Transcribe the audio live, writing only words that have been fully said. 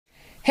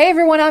Hey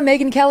everyone, I'm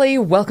Megyn Kelly.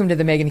 Welcome to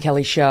the Megyn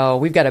Kelly Show.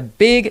 We've got a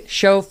big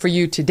show for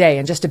you today.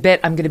 In just a bit,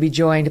 I'm going to be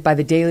joined by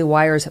the Daily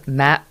Wire's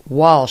Matt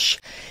Walsh.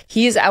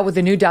 He is out with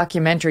a new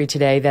documentary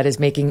today that is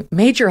making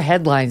major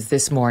headlines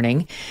this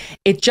morning.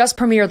 It just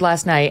premiered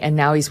last night, and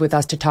now he's with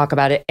us to talk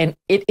about it. And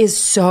it is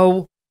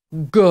so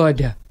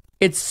good.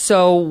 It's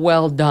so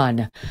well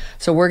done.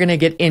 So we're going to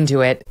get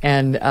into it.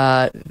 And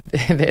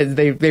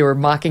they were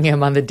mocking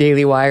him on the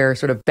Daily Wire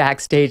sort of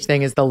backstage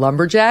thing as the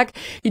lumberjack.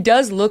 He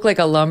does look like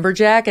a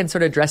lumberjack and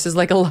sort of dresses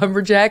like a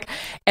lumberjack.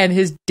 And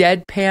his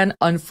deadpan,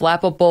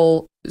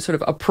 unflappable sort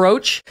of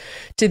approach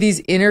to these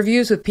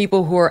interviews with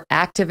people who are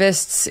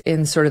activists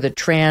in sort of the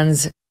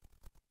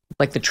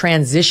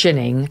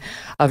transitioning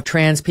of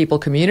trans people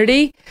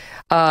community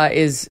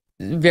is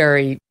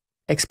very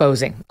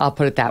exposing. I'll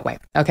put it that way.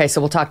 Okay,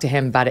 so we'll talk to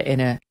him about it in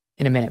a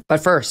minute.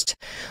 But first,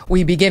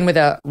 we begin with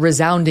a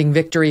resounding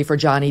victory for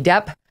Johnny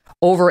Depp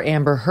over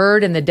Amber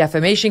Heard in the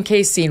defamation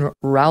case seen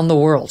around the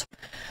world.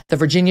 The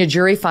Virginia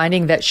jury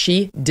finding that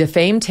she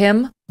defamed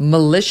him,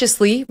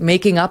 maliciously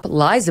making up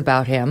lies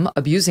about him,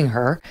 abusing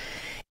her,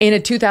 in a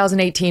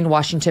 2018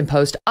 Washington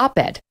Post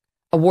op-ed,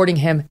 awarding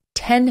him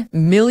 $10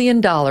 million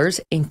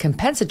in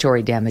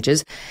compensatory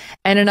damages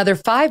and another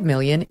 $5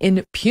 million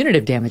in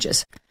punitive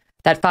damages.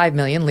 That $5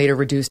 million later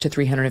reduced to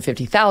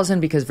 $350,000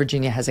 because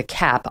Virginia has a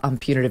cap on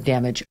punitive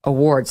damage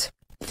awards.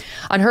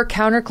 On her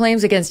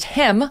counterclaims against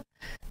him,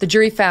 the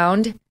jury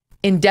found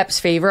in Depp's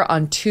favor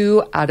on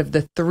 2 out of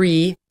the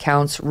 3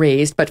 counts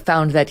raised, but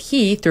found that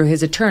he, through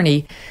his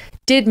attorney,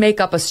 did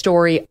make up a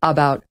story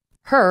about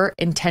her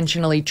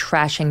intentionally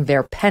trashing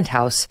their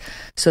penthouse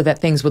so that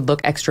things would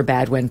look extra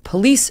bad when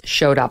police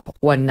showed up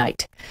one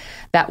night.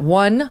 That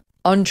one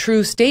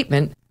untrue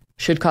statement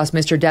should cost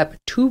Mr. Depp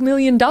 $2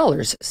 million,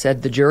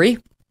 said the jury.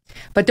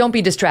 But don't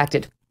be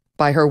distracted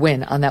by her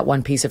win on that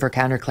one piece of her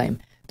counterclaim.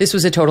 This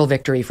was a total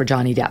victory for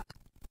Johnny Depp.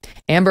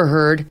 Amber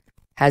Heard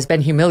has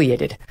been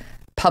humiliated,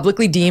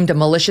 publicly deemed a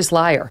malicious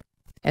liar,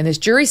 and this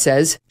jury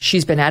says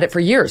she's been at it for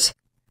years.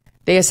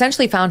 They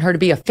essentially found her to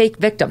be a fake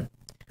victim,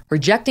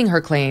 rejecting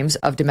her claims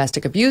of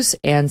domestic abuse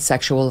and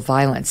sexual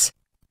violence.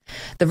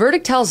 The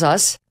verdict tells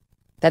us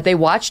that they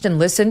watched and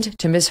listened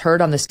to Ms. Heard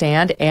on the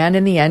stand and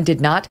in the end did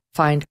not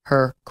find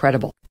her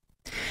credible.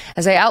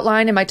 As I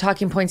outlined in my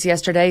talking points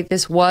yesterday,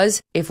 this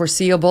was a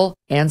foreseeable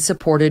and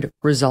supported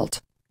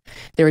result.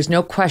 There is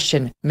no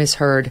question Ms.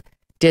 Heard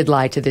did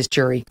lie to this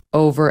jury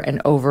over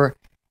and over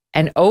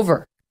and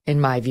over, in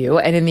my view.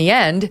 And in the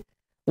end,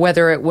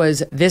 whether it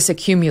was this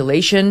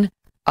accumulation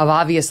of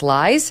obvious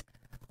lies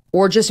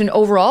or just an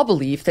overall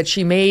belief that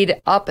she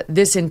made up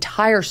this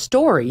entire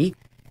story,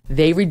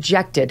 they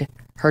rejected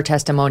her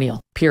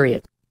testimonial,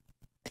 period.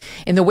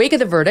 In the wake of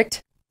the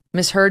verdict,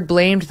 Ms. Heard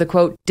blamed the,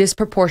 quote,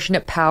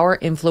 disproportionate power,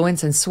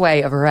 influence, and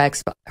sway of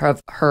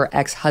her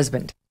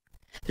ex-husband.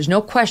 There's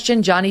no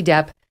question Johnny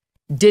Depp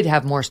did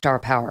have more star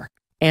power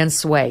and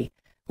sway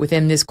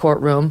within this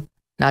courtroom,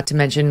 not to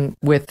mention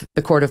with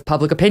the court of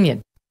public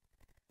opinion.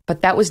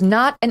 But that was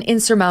not an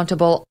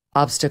insurmountable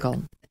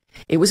obstacle.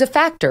 It was a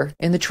factor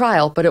in the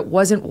trial, but it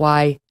wasn't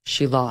why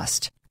she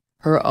lost.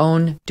 Her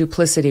own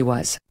duplicity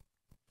was.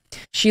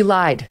 She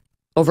lied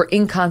over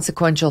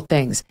inconsequential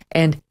things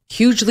and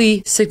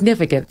hugely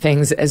significant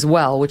things as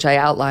well, which I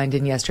outlined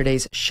in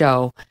yesterday's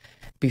show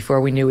before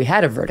we knew we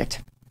had a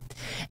verdict.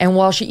 And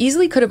while she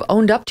easily could have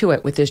owned up to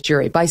it with this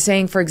jury by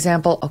saying, for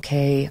example,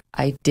 okay,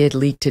 I did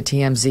leak to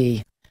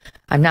TMZ.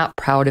 I'm not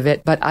proud of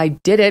it, but I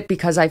did it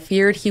because I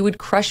feared he would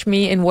crush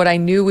me in what I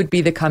knew would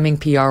be the coming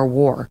PR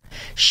war.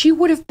 She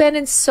would have been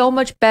in so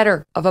much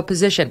better of a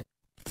position,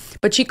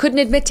 but she couldn't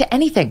admit to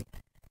anything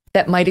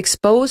that might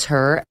expose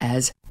her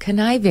as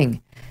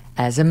conniving,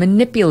 as a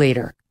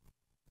manipulator.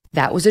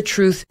 That was a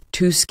truth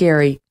too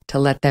scary to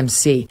let them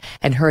see,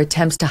 and her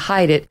attempts to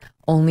hide it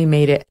only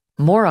made it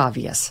more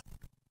obvious.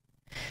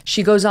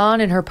 She goes on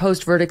in her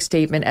post-verdict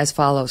statement as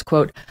follows,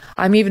 quote,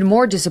 I'm even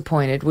more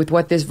disappointed with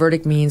what this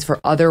verdict means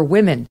for other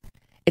women.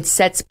 It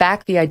sets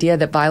back the idea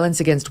that violence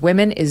against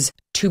women is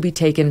to be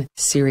taken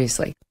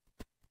seriously.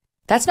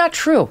 That's not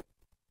true.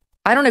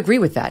 I don't agree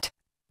with that.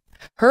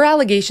 Her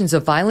allegations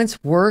of violence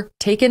were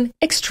taken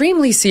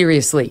extremely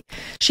seriously.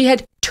 She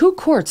had 2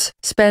 courts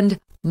spend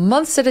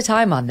months at a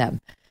time on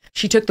them.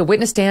 She took the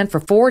witness stand for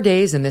 4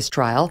 days in this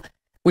trial,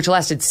 which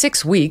lasted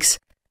 6 weeks,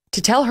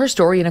 to tell her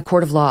story in a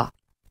court of law.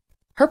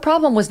 Her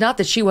problem was not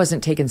that she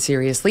wasn't taken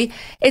seriously.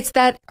 It's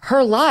that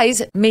her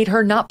lies made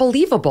her not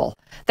believable.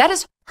 That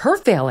is her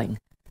failing,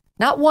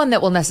 not one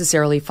that will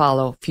necessarily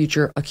follow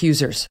future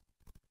accusers.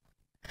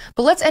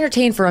 But let's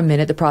entertain for a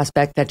minute the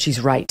prospect that she's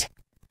right,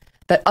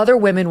 that other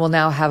women will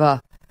now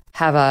have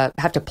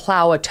to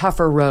plow a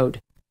tougher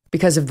road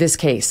because of this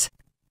case.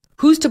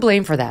 Who's to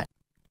blame for that?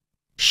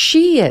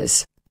 She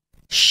is.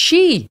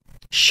 She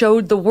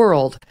showed the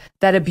world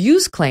that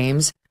abuse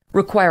claims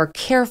require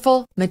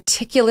careful,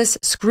 meticulous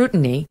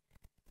scrutiny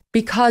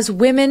because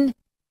women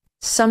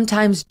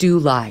sometimes do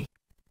lie.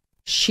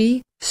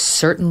 She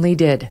certainly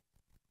did,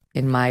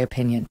 in my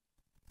opinion.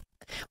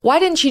 Why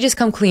didn't she just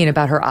come clean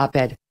about her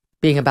op-ed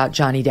being about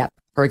Johnny Depp?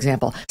 for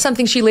example,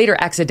 something she later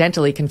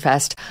accidentally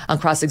confessed on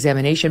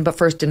cross-examination but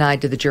first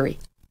denied to the jury.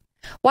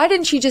 Why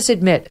didn't she just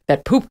admit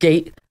that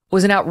Poopgate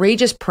was an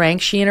outrageous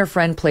prank she and her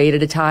friend played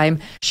at a time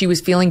she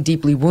was feeling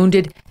deeply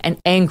wounded and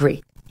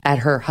angry at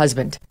her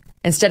husband,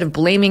 instead of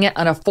blaming it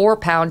on a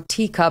 4-pound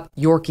teacup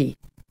Yorkie?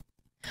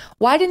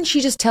 Why didn't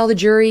she just tell the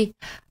jury,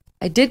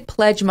 I did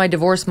pledge my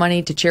divorce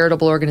money to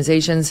charitable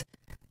organizations,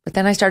 but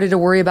then I started to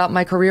worry about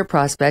my career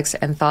prospects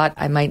and thought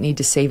I might need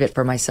to save it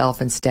for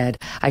myself instead.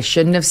 I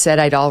shouldn't have said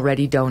I'd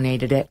already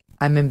donated it.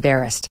 I'm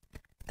embarrassed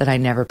that I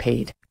never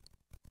paid.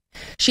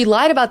 She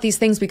lied about these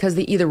things because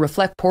they either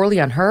reflect poorly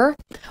on her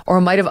or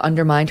might have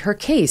undermined her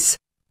case.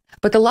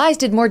 But the lies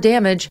did more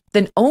damage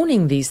than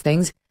owning these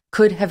things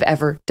could have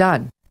ever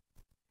done.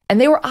 And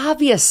they were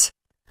obvious.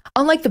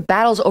 Unlike the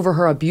battles over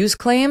her abuse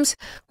claims,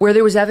 where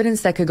there was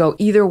evidence that could go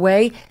either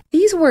way,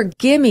 these were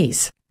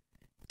gimmies.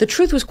 The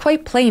truth was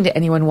quite plain to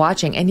anyone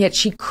watching, and yet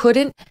she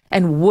couldn't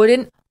and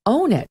wouldn't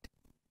own it.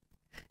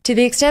 To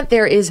the extent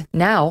there is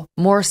now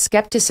more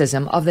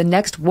skepticism of the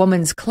next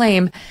woman's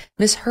claim,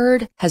 Miss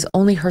Heard has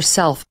only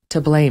herself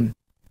to blame.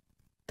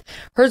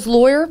 Heard's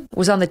lawyer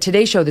was on the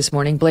Today Show this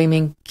morning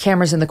blaming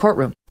cameras in the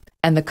courtroom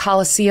and the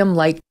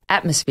Coliseum-like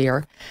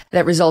atmosphere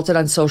that resulted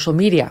on social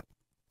media,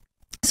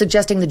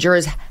 suggesting the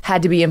jurors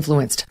had to be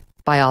influenced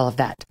by all of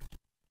that.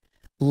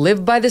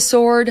 Live by the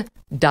sword,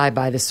 die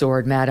by the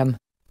sword, madam.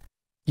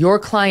 Your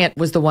client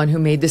was the one who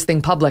made this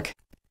thing public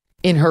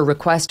in her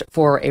request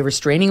for a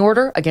restraining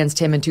order against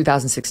him in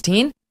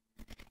 2016,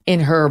 in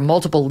her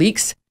multiple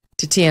leaks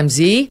to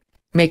TMZ,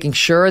 making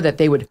sure that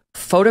they would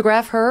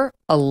photograph her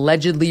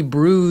allegedly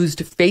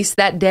bruised face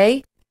that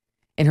day,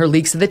 in her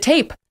leaks of the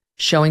tape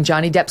showing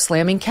Johnny Depp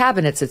slamming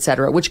cabinets,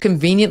 etc., which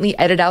conveniently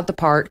edit out the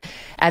part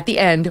at the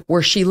end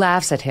where she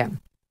laughs at him.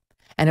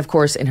 And of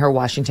course, in her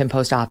Washington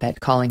Post op-ed,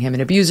 calling him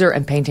an abuser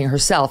and painting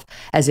herself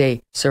as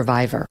a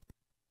survivor.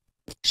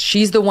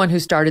 She's the one who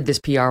started this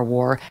PR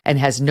war and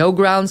has no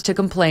grounds to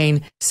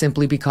complain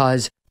simply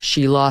because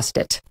she lost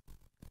it.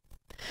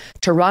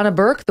 Tarana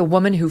Burke, the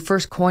woman who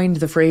first coined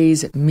the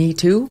phrase Me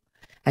Too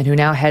and who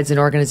now heads an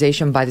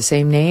organization by the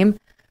same name,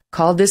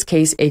 called this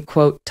case a,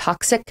 quote,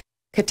 toxic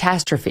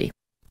catastrophe,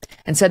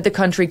 and said the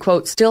country,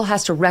 quote, still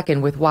has to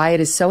reckon with why it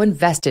is so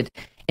invested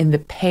in the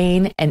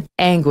pain and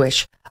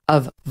anguish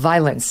of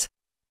violence.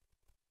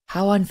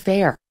 How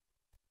unfair.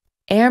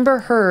 Amber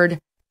Heard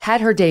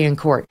had her day in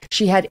court.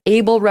 She had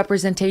able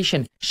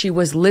representation. She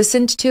was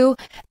listened to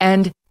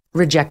and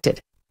rejected.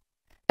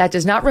 That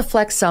does not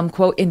reflect some,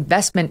 quote,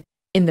 investment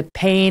in the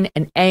pain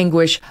and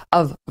anguish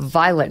of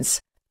violence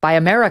by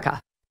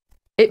America.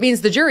 It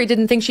means the jury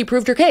didn't think she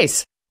proved her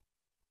case.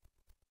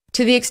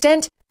 To the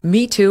extent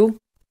Me Too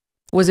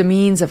was a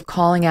means of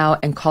calling out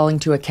and calling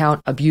to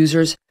account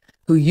abusers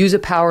who use a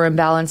power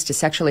imbalance to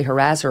sexually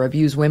harass or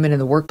abuse women in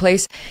the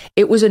workplace,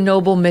 it was a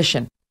noble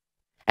mission.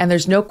 And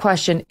there's no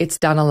question it's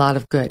done a lot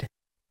of good.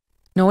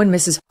 No one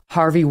misses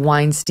Harvey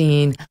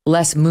Weinstein,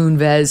 Les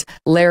Moonves,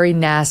 Larry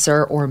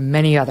Nassar, or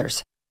many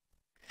others.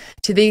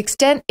 To the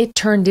extent it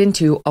turned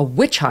into a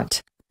witch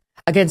hunt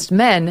against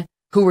men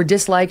who were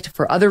disliked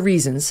for other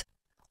reasons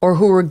or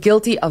who were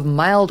guilty of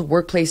mild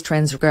workplace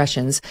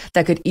transgressions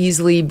that could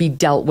easily be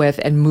dealt with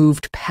and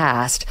moved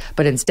past,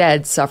 but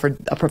instead suffered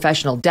a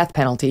professional death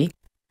penalty,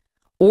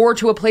 or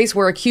to a place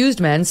where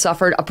accused men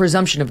suffered a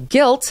presumption of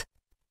guilt,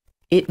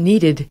 it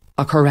needed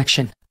a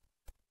correction.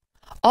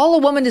 All a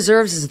woman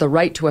deserves is the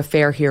right to a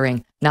fair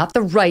hearing, not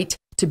the right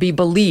to be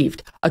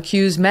believed.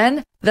 Accused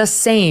men, the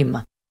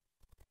same.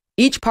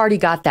 Each party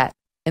got that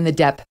in the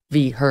Depp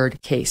v.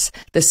 Heard case.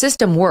 The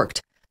system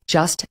worked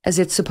just as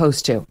it's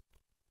supposed to.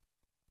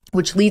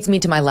 Which leads me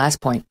to my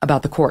last point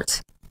about the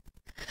courts.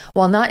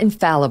 While not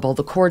infallible,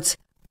 the courts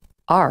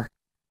are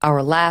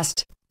our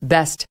last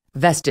best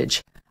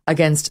vestige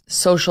against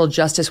social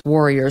justice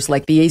warriors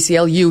like the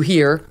ACLU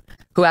here,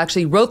 who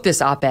actually wrote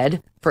this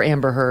op-ed for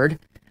Amber Heard,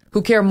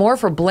 who care more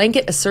for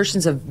blanket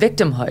assertions of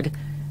victimhood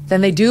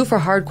than they do for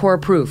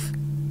hardcore proof.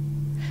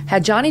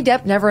 Had Johnny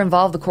Depp never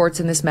involved the courts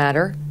in this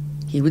matter,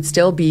 he would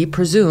still be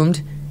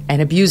presumed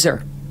an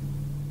abuser.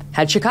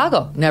 Had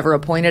Chicago never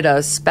appointed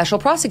a special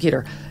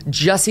prosecutor,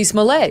 Jussie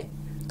Smollett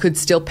could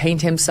still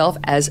paint himself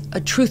as a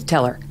truth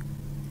teller.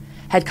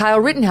 Had Kyle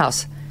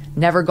Rittenhouse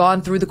never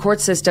gone through the court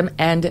system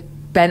and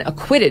been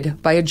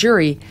acquitted by a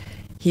jury,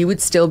 he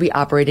would still be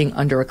operating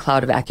under a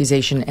cloud of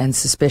accusation and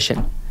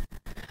suspicion.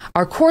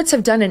 Our courts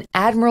have done an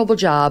admirable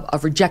job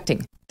of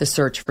rejecting the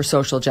search for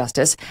social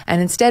justice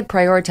and instead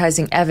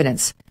prioritizing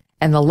evidence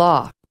and the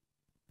law.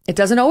 It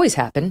doesn't always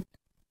happen,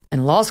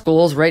 and law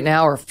schools right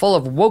now are full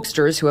of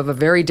wokesters who have a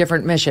very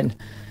different mission.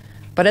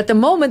 But at the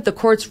moment, the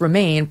courts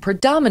remain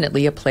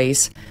predominantly a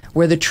place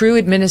where the true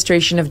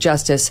administration of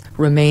justice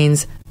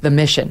remains the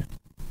mission.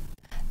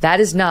 That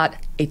is not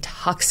a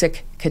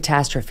toxic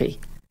catastrophe.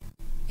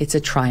 It's a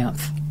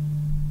triumph.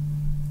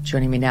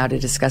 Joining me now to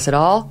discuss it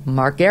all,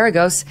 Mark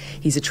Geragos.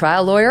 He's a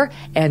trial lawyer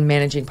and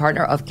managing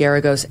partner of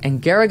Geragos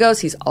and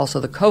Geragos. He's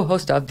also the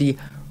co-host of the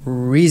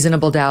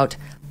Reasonable Doubt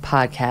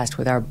podcast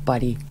with our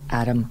buddy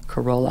Adam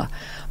Carolla.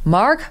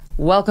 Mark,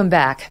 welcome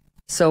back.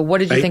 So what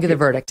did you think of the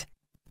verdict?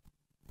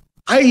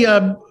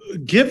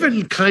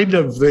 Given kind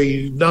of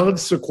the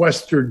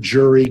non-sequestered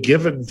jury,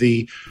 given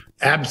the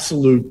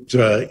absolute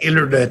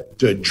internet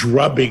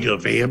drubbing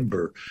of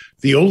Amber,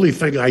 the only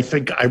thing I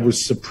think I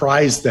was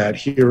surprised at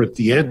here at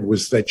the end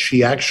was that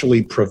she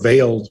actually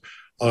prevailed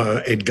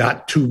and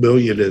got $2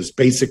 million as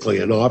basically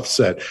an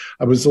offset.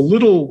 I was a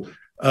little.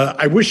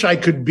 I wish I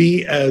could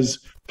be as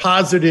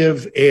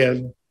positive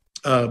and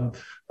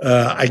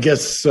I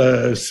guess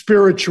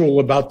spiritual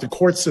about the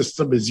court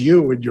system as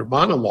you in your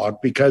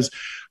monologue, because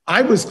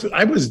I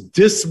was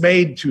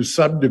dismayed to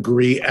some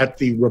degree at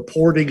the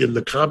reporting and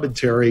the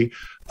commentary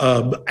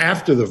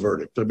after the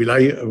verdict. I mean,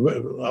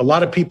 a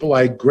lot of people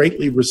I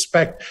greatly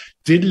respect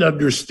didn't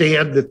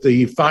understand that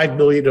the $5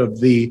 million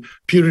of the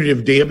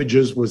punitive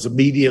damages was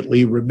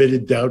immediately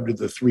remitted down to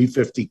the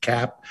 350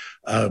 cap.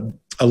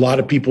 A lot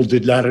of people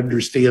did not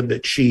understand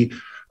that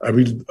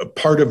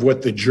part of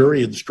what the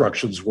jury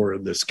instructions were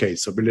in this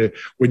case. I mean,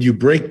 when you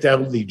break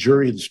down the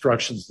jury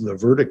instructions in the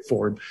verdict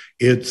form,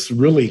 it's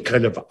really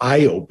kind of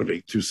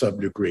eye-opening to some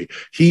degree.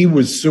 He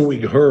was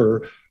suing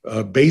her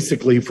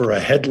basically for a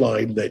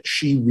headline that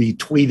she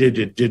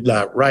retweeted and did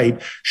not write.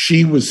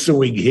 She was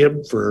suing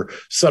him for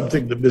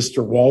something that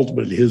Mr.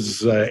 Waldman,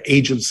 his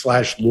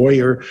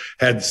agent/lawyer,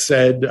 had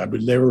said. I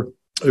mean,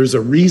 there's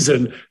a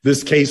reason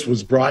this case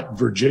was brought in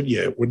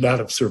Virginia. It would not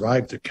have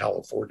survived in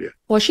California.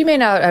 Well, she may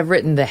not have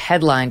written the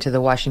headline to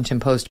the Washington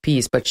Post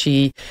piece, but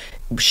it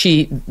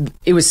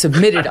was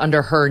submitted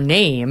under her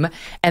name,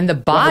 and the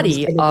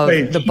body of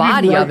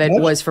it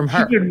was from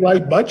her. She didn't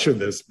write much of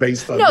this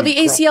based on. No, the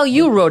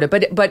ACLU wrote it,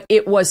 but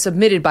it was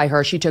submitted by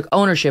her. She took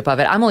ownership of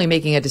it. I'm only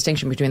making a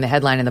distinction between the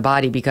headline and the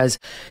body because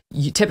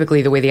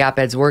typically the way the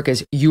op-eds work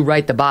is you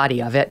write the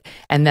body of it,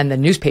 and then the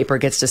newspaper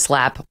gets to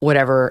slap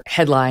whatever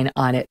headline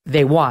on it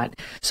they want.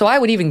 So I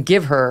would even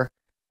give her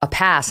a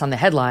pass on the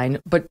headline,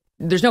 but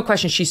there's no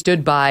question she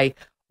stood by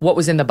what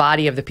was in the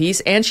body of the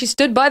piece, and she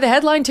stood by the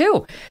headline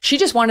too. She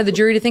just wanted the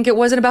jury to think it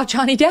wasn't about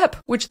Johnny Depp,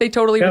 which they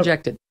totally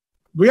rejected.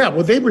 Yeah,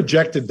 well, they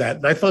rejected that.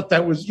 And I thought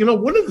that was,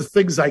 one of the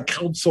things I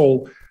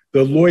counsel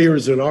the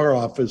lawyers in our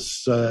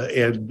office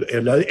and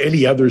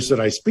any others that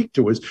I speak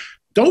to is,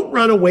 don't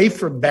run away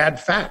from bad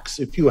facts.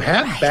 If you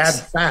have bad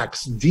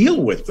facts,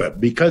 deal with them,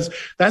 because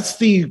that's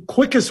the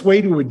quickest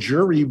way to a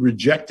jury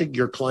rejecting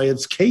your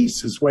client's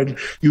case is when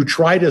you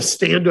try to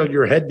stand on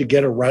your head to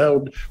get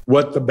around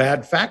what the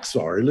bad facts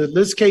are. And in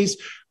this case,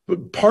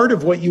 part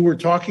of what you were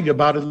talking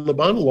about in the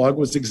monologue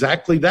was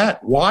exactly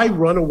that. Why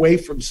run away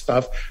from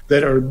stuff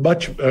that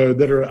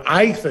are,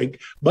 I think,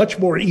 much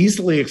more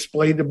easily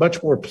explained and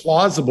much more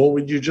plausible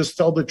when you just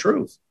tell the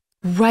truth?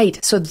 Right.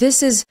 So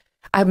this is,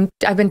 I've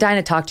been dying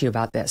to talk to you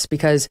about this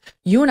because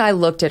you and I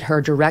looked at her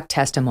direct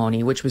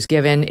testimony, which was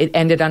given. It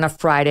ended on a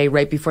Friday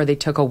right before they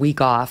took a week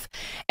off.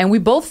 And we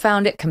both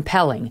found it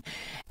compelling.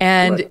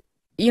 And,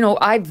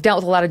 I've dealt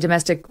with a lot of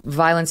domestic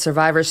violence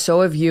survivors.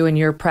 So have you in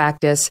your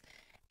practice.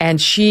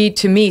 And she,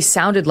 to me,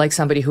 sounded like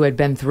somebody who had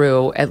been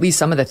through at least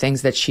some of the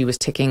things that she was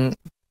ticking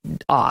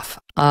off.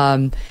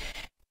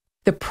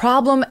 The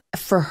problem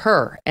for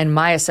her and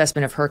my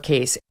assessment of her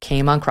case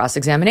came on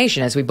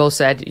cross-examination. As we both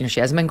said,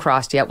 she hasn't been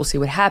crossed yet. We'll see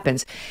what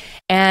happens.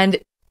 And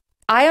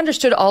I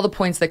understood all the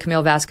points that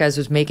Camille Vasquez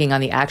was making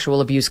on the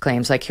actual abuse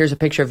claims. Like, here's a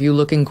picture of you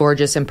looking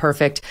gorgeous and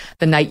perfect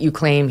the night you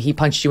claim he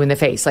punched you in the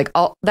face.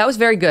 That was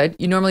very good.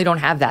 You normally don't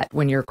have that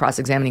when you're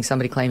cross-examining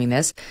somebody claiming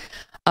this.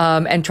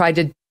 And tried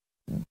to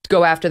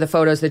go after the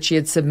photos that she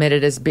had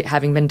submitted as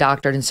having been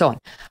doctored and so on.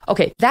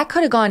 Okay, that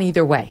could have gone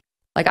either way.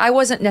 I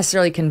wasn't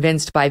necessarily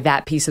convinced by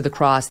that piece of the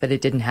cross that it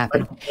didn't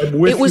happen.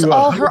 It was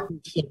all her.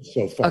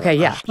 So far. Okay,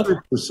 yeah.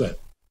 100%.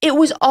 It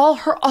was all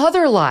her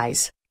other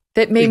lies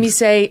that made me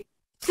say,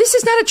 this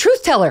is not a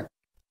truth teller.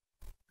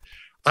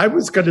 I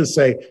was going to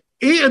say,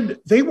 and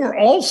they were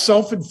all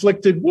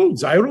self-inflicted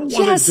wounds. I don't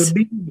want to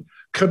demean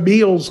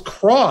Camille's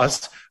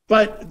cross,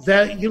 but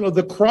that,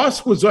 the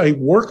cross was a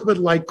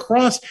workmanlike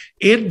cross,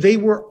 and they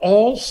were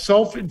all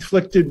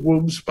self-inflicted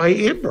wounds by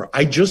Amber.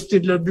 I just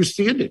didn't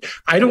understand it.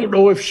 I don't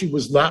know if she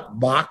was not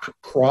mock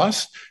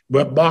crossed,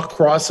 but mock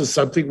cross is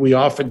something we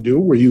often do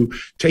where you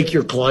take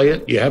your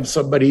client, you have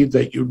somebody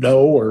that you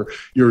know or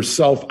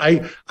yourself.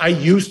 I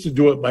used to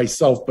do it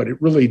myself, but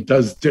it really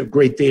does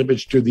great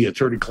damage to the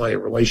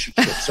attorney-client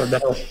relationship. So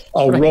now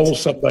I'll roll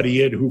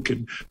somebody in who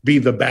can be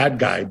the bad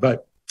guy.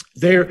 But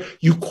there,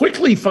 you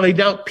quickly find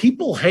out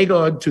people hang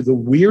on to the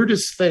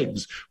weirdest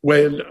things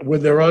when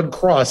they're on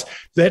cross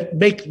that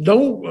make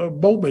no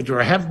moment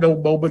or have no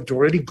moment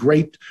or any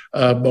great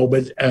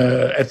moment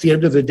at the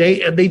end of the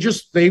day, and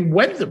they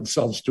wed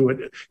themselves to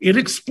it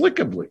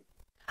inexplicably.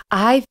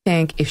 I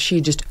think if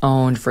she just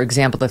owned, for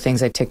example, the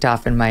things I ticked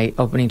off in my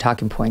opening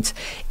talking points,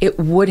 it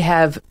would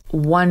have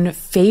won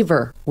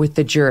favor with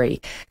the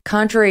jury.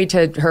 Contrary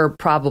to her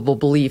probable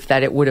belief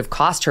that it would have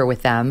cost her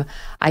with them,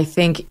 I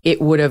think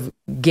it would have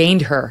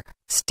gained her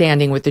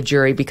standing with the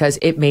jury because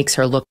it makes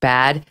her look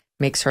bad,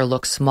 makes her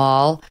look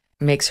small,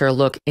 makes her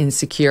look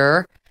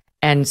insecure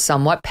and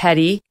somewhat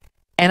petty.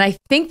 And I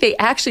think they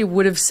actually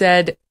would have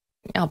said,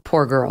 oh,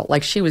 poor girl,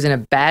 she was in a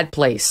bad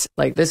place.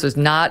 This was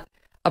not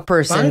a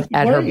person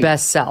at her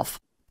best self.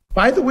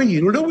 By the way,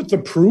 you know what the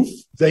proof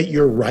that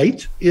you're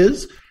right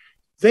is?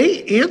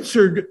 They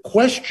answered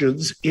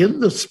questions in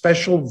the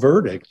special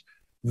verdict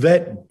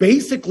that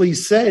basically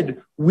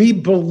said, we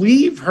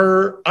believe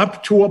her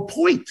up to a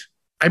point.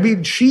 I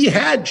mean, she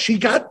got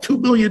 $2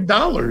 million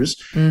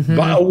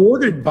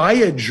awarded by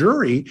a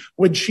jury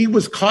when she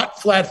was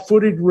caught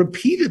flat-footed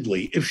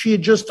repeatedly. If she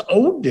had just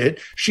owned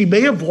it, she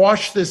may have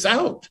washed this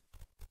out.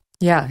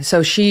 Yeah.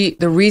 So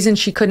the reason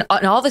she couldn't,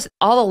 and all the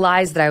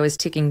lies that I was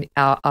ticking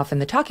off in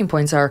the talking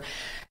points are,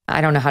 I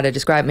don't know how to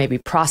describe, maybe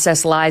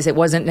process lies. It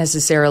wasn't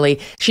necessarily,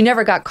 she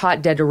never got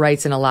caught dead to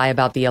rights in a lie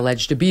about the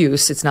alleged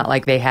abuse. It's not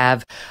like they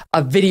have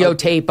a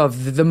videotape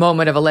of the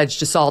moment of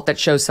alleged assault that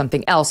shows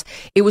something else.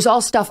 It was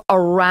all stuff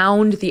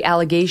around the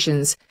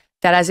allegations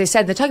that, as I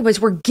said, the talking points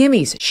were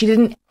gimmies. She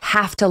didn't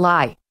have to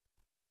lie.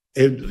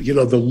 And,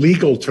 the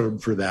legal term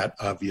for that,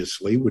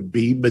 obviously, would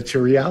be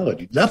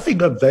materiality.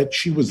 Nothing of that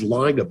she was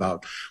lying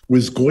about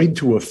was going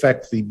to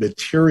affect the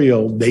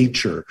material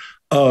nature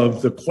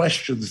of the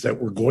questions that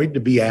were going to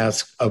be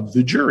asked of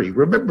the jury.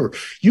 Remember,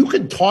 you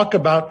can talk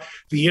about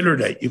the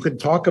internet, you can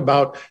talk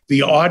about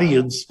the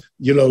audience,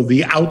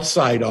 the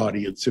outside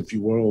audience, if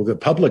you will, the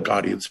public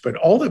audience, but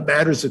all that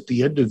matters at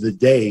the end of the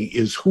day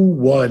is who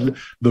won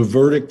the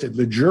verdict in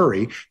the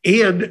jury.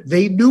 And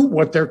they knew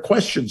what their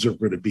questions are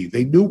going to be.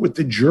 They knew what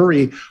the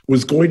jury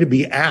was going to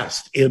be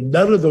asked. And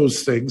none of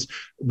those things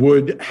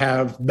would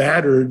have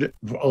mattered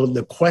on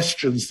the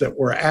questions that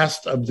were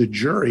asked of the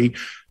jury,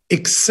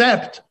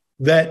 except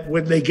that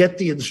when they get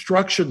the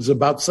instructions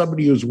about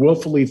somebody who's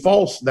willfully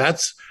false,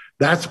 that's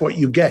what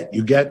you get.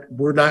 We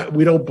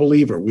don't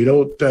believe her. We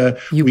don't.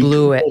 You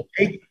blew it.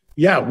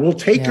 We'll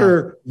take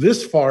her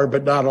this far,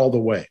 but not all the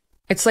way.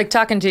 It's like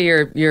talking to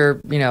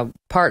your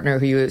partner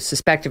who you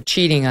suspect of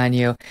cheating on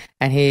you,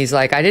 and he's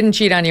like, I didn't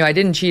cheat on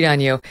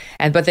you.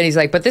 But then he's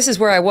like, but this is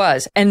where I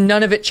was, and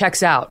none of it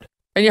checks out.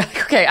 And you're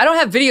like, okay, I don't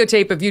have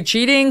videotape of you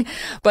cheating,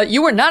 but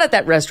you were not at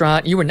that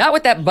restaurant. You were not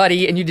with that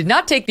buddy, and you did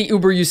not take the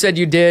Uber you said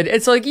you did.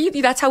 It's like,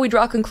 that's how we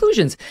draw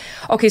conclusions.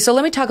 Okay, so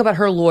let me talk about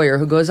her lawyer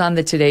who goes on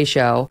the Today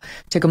Show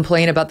to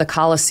complain about the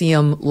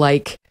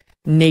Coliseum-like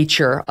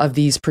nature of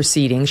these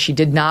proceedings. She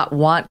did not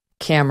want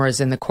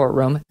cameras in the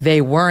courtroom. They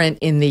weren't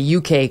in the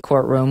UK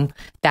courtroom.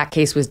 That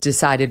case was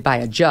decided by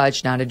a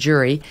judge, not a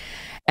jury.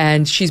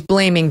 And she's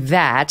blaming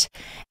that.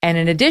 And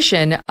in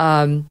addition,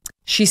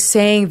 she's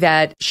saying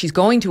that she's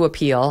going to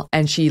appeal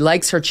and she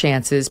likes her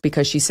chances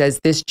because she says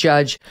this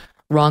judge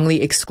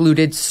wrongly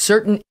excluded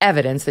certain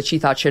evidence that she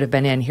thought should have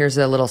been in. Here's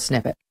a little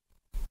snippet.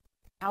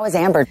 How is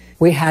Amber?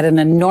 We had an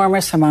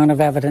enormous amount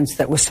of evidence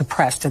that was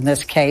suppressed in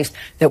this case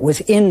that was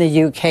in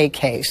the UK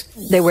case.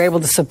 They were able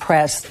to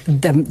suppress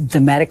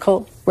the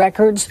medical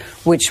records,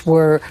 which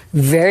were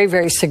very,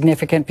 very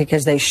significant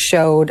because they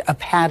showed a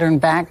pattern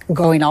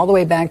going all the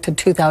way back to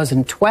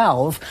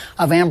 2012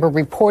 of Amber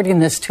reporting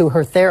this to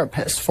her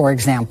therapist, for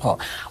example.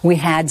 We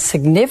had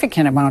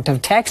significant amount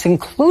of texts,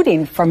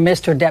 including from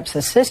Mr. Depp's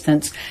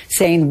assistants,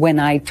 saying, when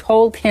I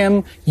told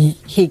him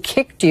he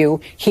kicked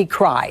you, he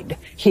cried.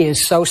 He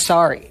is so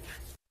sorry.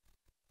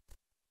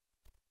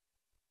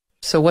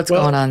 So what's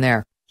going on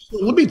there?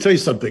 Let me tell you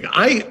something.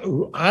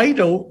 I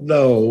don't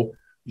know.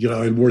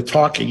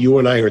 And you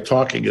and I are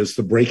talking as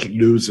the breaking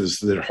news is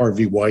that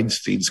Harvey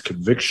Weinstein's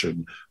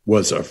conviction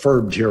was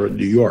affirmed here in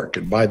New York.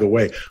 And by the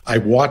way, I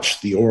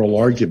watched the oral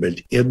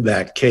argument in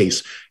that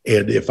case.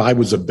 And if I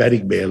was a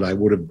betting man, I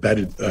would have bet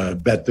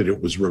that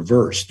it was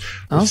reversed.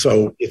 Oh.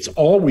 So it's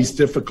always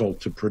difficult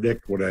to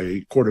predict what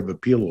a court of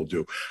appeal will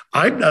do.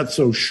 I'm not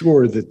so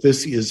sure that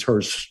this is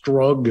her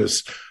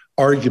strongest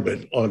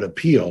argument on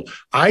appeal.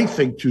 I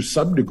think to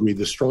some degree,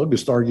 the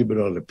strongest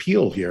argument on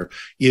appeal here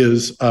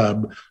is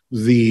going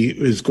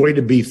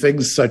to be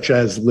things such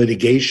as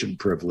litigation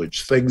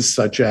privilege, things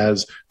such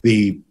as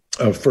the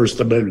First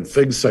Amendment,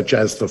 things such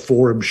as the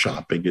forum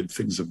shopping and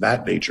things of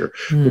that nature.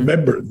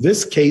 Remember,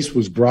 this case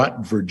was brought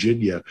in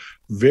Virginia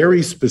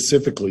very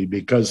specifically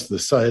because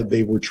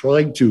they were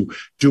trying to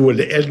do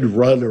an end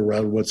run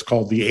around what's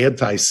called the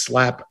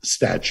anti-SLAPP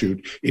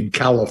statute in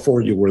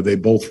California, where they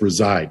both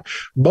reside.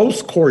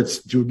 Most courts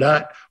do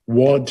not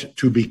want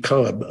to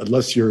become,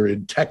 unless you're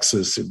in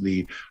Texas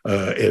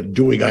and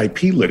doing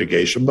IP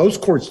litigation,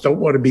 most courts don't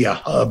want to be a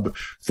hub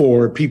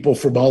for people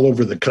from all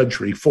over the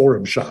country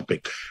forum shopping.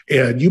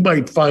 And you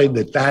might find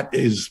that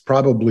is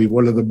probably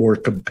one of the more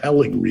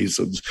compelling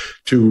reasons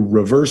to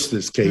reverse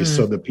this case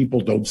so that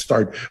people don't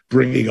start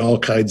bringing all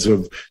kinds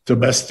of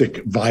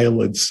domestic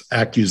violence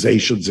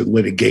accusations and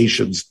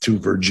litigations to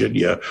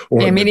Virginia.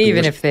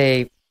 Even if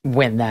they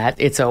win that,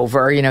 it's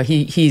over.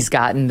 He's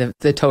gotten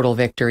the total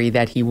victory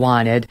that he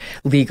wanted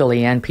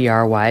legally and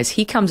PR wise.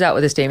 He comes out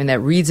with a statement that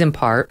reads in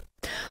part,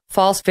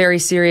 false, very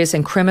serious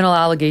and criminal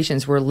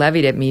allegations were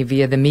levied at me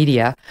via the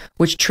media,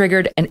 which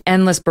triggered an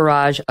endless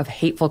barrage of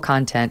hateful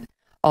content,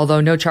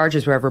 although no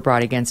charges were ever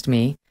brought against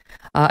me.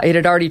 It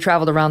had already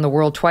traveled around the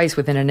world twice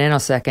within a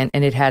nanosecond,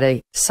 and it had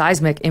a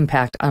seismic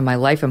impact on my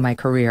life and my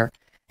career.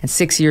 And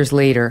 6 years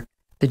later,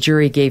 the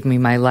jury gave me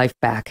my life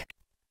back.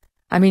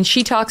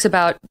 She talks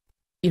about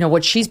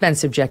what she's been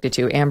subjected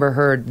to. Amber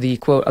Heard, the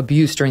quote,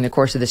 abuse during the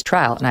course of this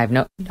trial. And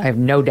I have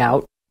no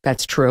doubt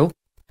that's true.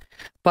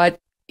 But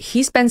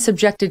he's been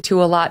subjected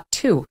to a lot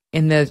too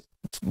in the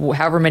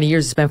however many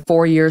years. It's been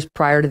 4 years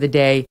prior to the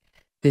day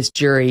this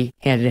jury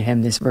handed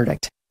him this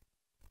verdict.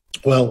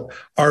 Well,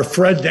 our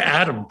friend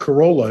Adam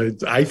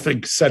Carolla, I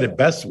think, said it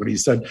best when he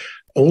said,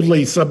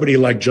 only somebody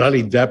like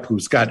Johnny Depp,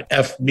 who's got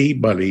F me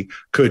money,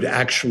 could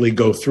actually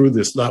go through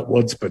this not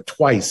once but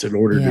twice in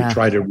order to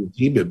try to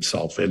redeem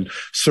himself. And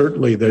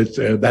certainly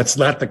that's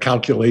not the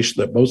calculation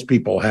that most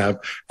people have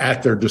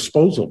at their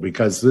disposal,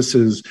 because this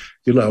is,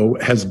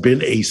 has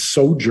been a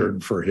sojourn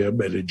for him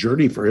and a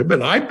journey for him.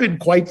 And I've been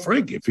quite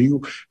frank.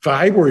 If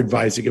I were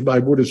advising him, I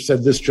would have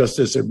said this just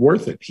isn't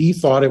worth it. He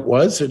thought it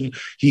was, and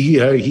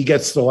he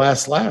gets the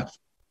last laugh.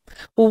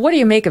 Well, what do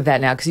you make of that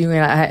now? Because you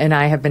and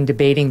I have been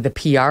debating the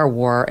PR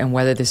war and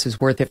whether this was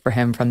worth it for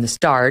him from the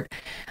start.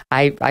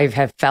 I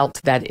have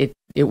felt that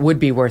it would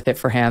be worth it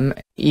for him,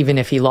 even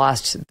if he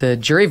lost the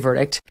jury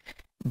verdict.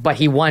 But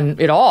he won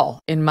it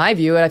all. In my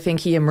view, I think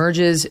he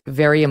emerges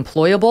very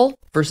employable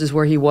versus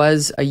where he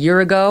was a year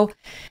ago.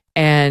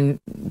 And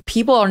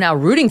people are now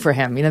rooting for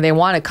him. They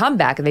want to come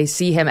back. They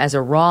see him as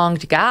a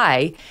wronged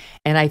guy.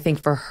 And I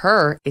think for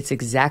her, it's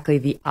exactly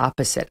the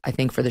opposite. I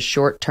think for the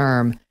short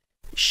term,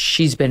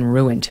 she's been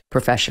ruined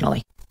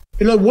professionally.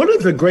 One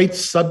of the great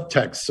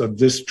subtexts of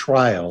this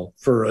trial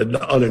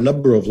on a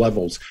number of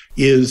levels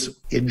is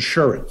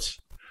insurance.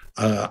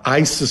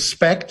 I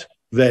suspect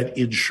that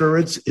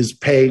insurance is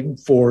paying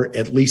for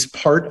at least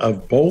part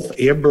of both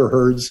Amber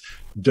Heard's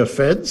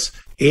defense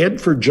and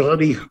for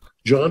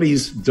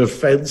Johnny's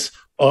defense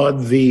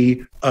on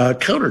the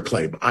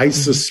counterclaim. I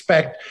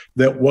suspect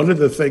that one of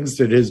the things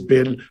that has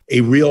been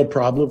a real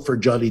problem for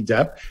Johnny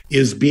Depp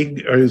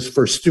is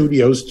for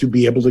studios to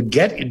be able to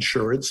get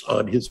insurance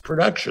on his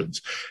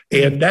productions.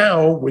 And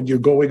now when you're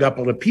going up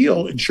on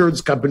appeal,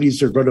 insurance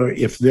companies are going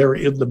to, if they're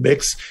in the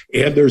mix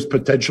and there's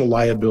potential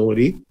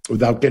liability,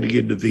 without getting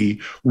into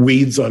the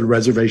weeds on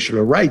reservation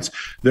of rights,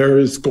 there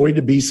is going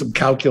to be some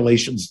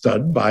calculations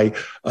done by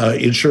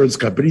insurance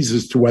companies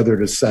as to whether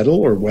to settle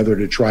or whether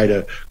to try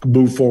to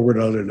move forward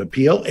on an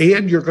appeal.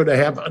 And you're going to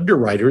have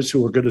underwriters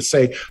who are going to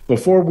say,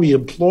 before we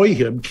employ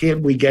him,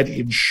 can we get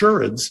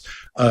insurance,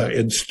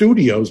 and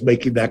studios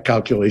making that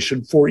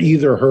calculation for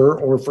either her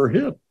or for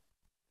him?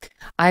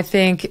 I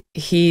think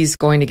he's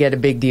going to get a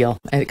big deal,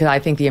 because I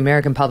think the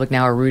American public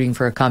now are rooting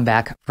for a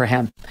comeback for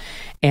him.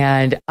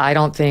 And I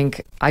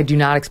do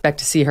not expect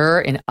to see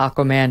her in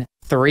Aquaman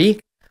 3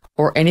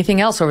 or anything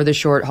else over the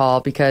short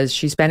haul, because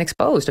she's been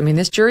exposed. I mean,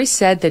 this jury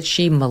said that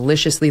she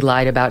maliciously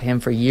lied about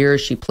him for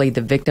years. She played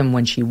the victim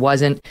when she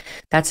wasn't.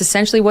 That's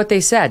essentially what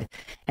they said.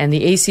 And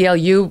the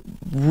ACLU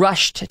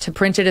rushed to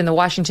print it in the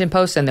Washington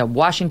Post, and the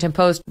Washington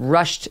Post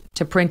rushed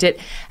to print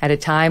it at a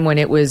time when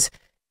it was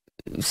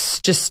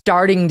just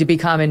starting to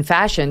become in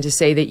fashion to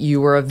say that you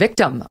were a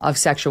victim of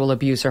sexual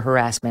abuse or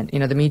harassment.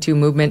 The Me Too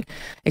movement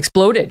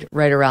exploded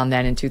right around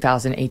then in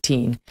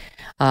 2018,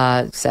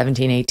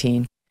 17,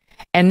 18.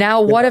 And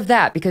now what of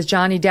that? Because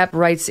Johnny Depp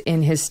writes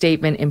in his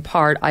statement, in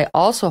part, I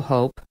also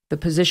hope the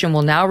position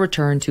will now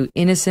return to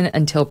innocent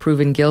until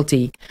proven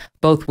guilty,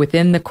 both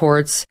within the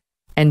courts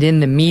and in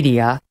the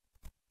media.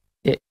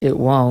 It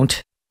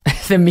won't.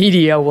 The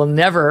media will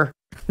never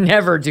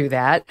do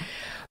that.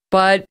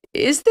 But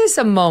is this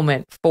a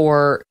moment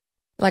for,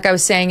 like I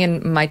was saying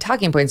in my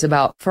talking points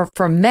about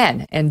for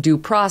men and due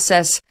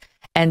process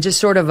and just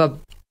sort of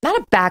not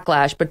a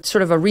backlash, but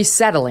sort of a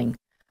resettling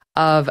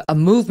of a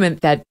movement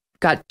that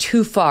got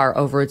too far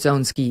over its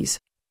own skis?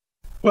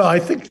 Well, I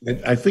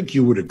think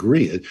you would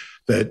agree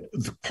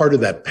that part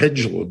of that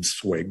pendulum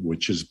swing,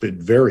 which has been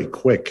very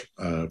quick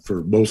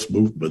for most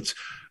movements,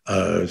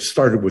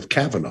 started with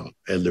Kavanaugh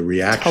and the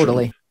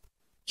reaction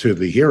to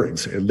the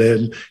hearings. And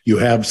then you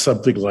have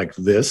something like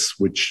this,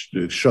 which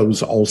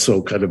shows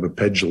also kind of a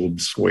pendulum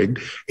swing.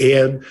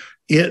 And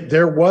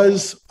there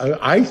was,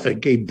 I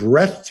think, a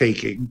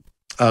breathtaking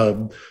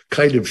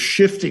kind of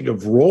shifting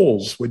of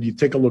roles when you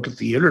take a look at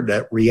the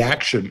internet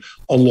reaction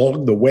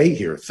along the way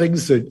here.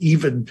 Things that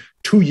even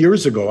 2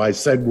 years ago I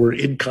said were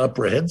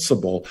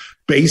incomprehensible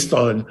based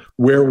on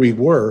where we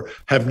were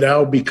have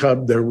now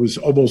become, there was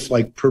almost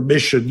like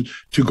permission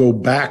to go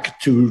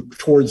back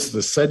towards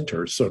the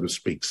center, so to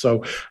speak.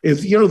 So,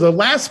 the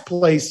last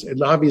place,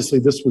 and obviously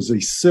this was a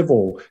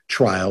civil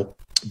trial,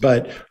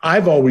 but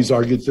I've always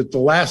argued that the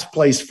last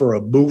place for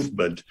a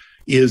movement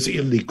is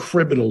in the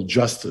criminal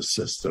justice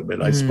system.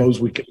 And I suppose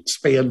we can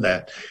expand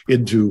that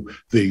into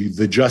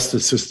the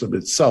justice system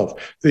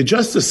itself. The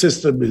justice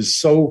system is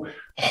so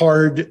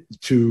hard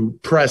to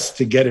press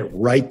to get it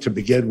right to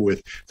begin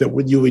with that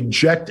when you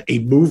inject a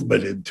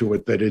movement into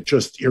it, that it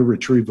just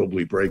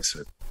irretrievably breaks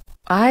it.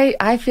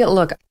 I feel,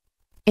 look,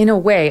 in a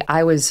way,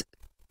 I was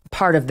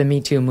part of the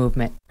Me Too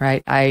movement,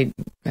 right?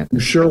 You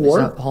sure were.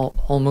 There's a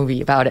whole movie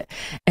about it.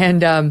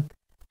 And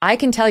I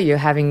can tell you,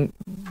 having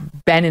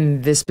been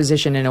in this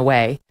position in a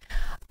way,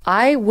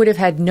 I would have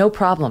had no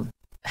problem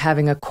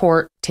having a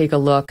court take a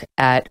look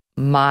at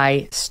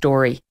my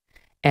story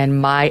and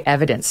my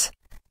evidence.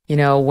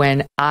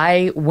 when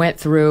I went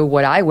through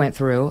what I went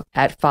through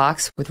at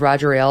Fox with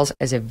Roger Ailes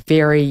as a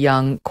very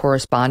young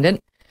correspondent,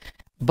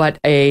 but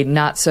a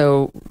not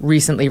so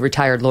recently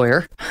retired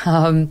lawyer,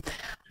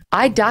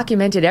 I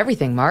documented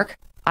everything, Mark.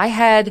 I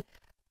had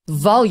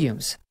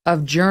volumes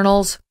of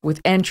journals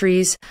with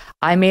entries.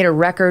 I made a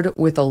record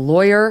with a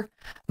lawyer.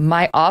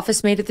 My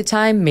office mate at the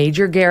time,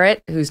 Major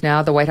Garrett, who's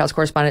now the White House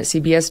correspondent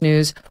at CBS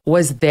News,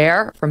 was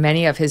there for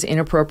many of his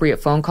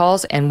inappropriate phone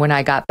calls. And when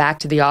I got back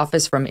to the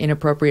office from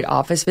inappropriate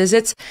office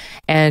visits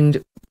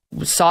and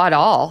saw it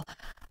all,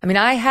 I mean,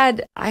 I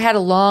had a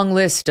long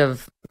list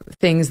of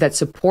things that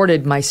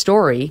supported my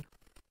story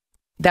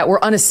that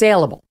were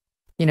unassailable.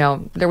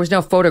 There was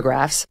no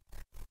photographs,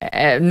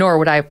 nor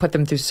would I have put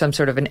them through some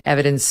sort of an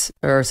evidence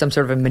or some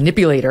sort of a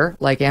manipulator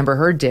like Amber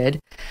Heard did.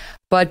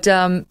 But,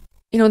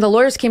 when the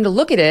lawyers came to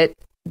look at it,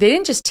 they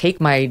didn't just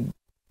take my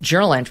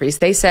journal entries.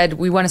 They said,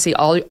 we want to see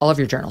all of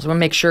your journals. We want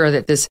to make sure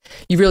that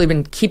you've really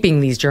been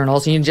keeping these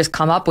journals and you just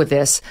come up with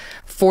this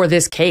for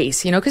this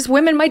case, because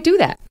women might do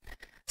that.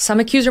 Some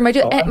accuser might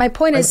do it. My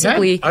point is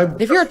simply,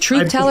 if you're a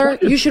truth teller,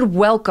 you should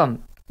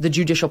welcome the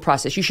judicial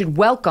process. You should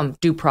welcome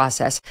due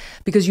process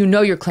because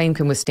your claim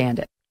can withstand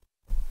it.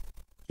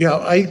 Yeah,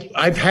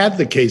 I've had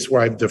the case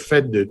where I've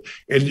defended,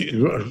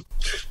 and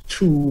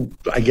to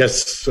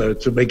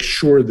make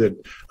sure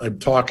that I'm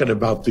talking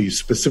about the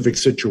specific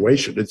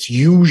situation, it's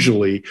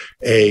usually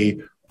a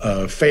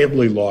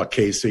family law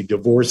case, a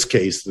divorce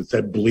case that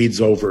then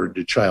bleeds over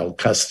into child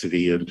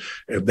custody, and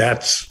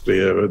that's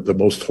the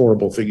most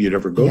horrible thing you'd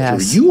ever go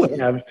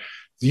through.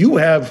 You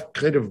have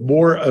kind of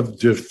more of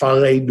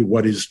defined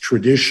what is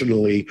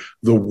traditionally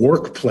the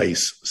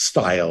workplace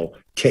style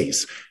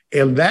case.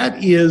 And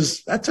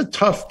that's a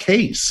tough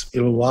case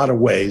in a lot of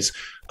ways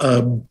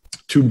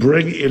to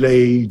bring in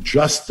a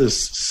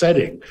justice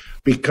setting,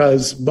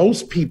 because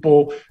most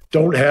people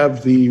don't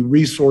have the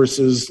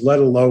resources, let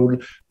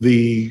alone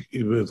the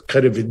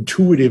kind of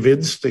intuitive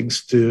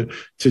instincts to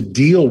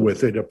deal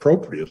with it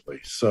appropriately.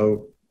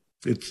 So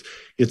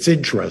it's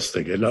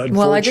interesting. And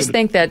well, I just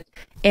think that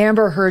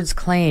Amber Heard's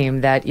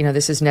claim that,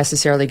 this is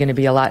necessarily going to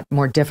be a lot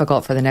more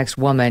difficult for the next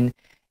woman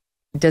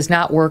does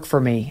not work for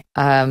me.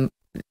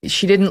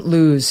 She didn't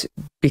lose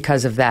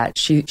because of that.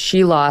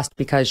 She lost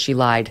because she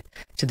lied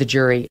to the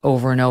jury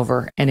over and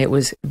over. And it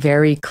was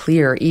very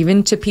clear,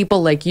 even to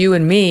people like you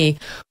and me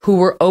who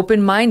were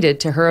open-minded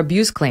to her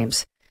abuse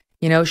claims.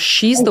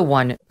 She's the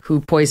one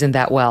who poisoned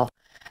that well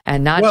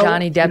and not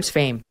Johnny Depp's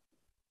fame.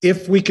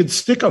 If we could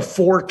stick a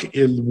fork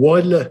in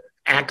one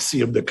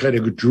axiom that kind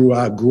of grew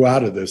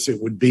out of this,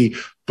 it would be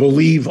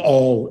believe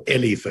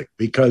anything,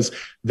 because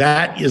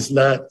that is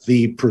not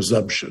the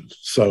presumption.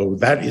 So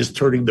that is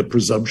turning the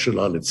presumption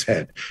on its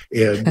head.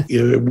 And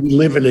we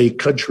live in a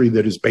country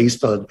that is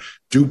based on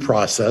due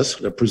process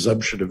and a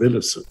presumption of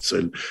innocence.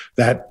 And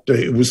that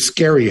it was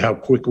scary how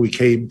quick we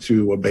came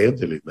to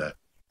abandoning that.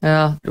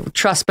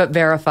 Trust but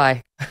verify,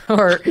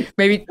 or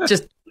maybe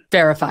just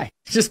verify.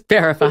 Just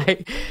verify.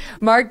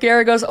 Mark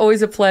Geragos,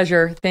 always a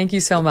pleasure. Thank you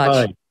so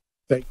much.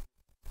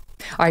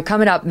 All right,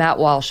 coming up, Matt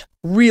Walsh.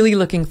 Really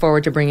looking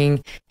forward to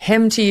bringing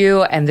him to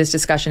you and this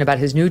discussion about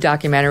his new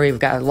documentary. We've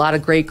got a lot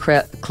of great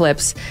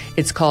clips.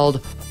 It's called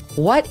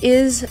What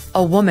is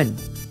a Woman?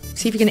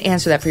 See if you can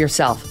answer that for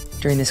yourself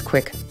during this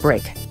quick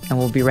break, and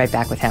we'll be right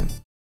back with him.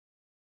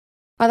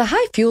 Are the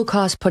high fuel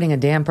costs putting a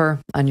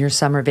damper on your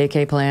summer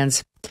vacay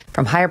plans?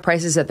 From higher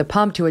prices at the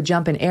pump to a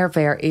jump in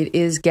airfare, it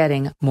is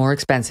getting more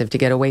expensive to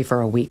get away for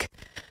a week.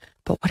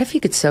 But what if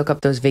you could soak up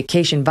those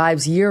vacation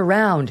vibes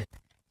year-round?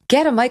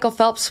 Get a Michael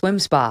Phelps Swim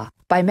Spa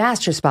by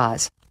Master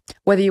Spas.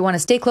 Whether you want to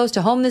stay close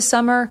to home this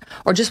summer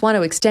or just want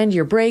to extend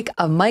your break,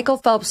 a Michael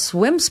Phelps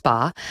Swim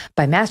Spa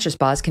by Master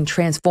Spas can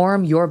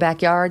transform your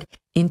backyard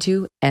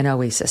into an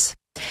oasis.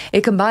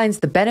 It combines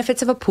the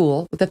benefits of a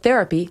pool with the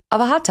therapy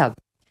of a hot tub.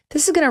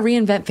 This is going to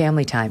reinvent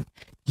family time.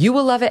 You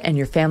will love it, and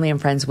your family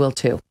and friends will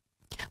too.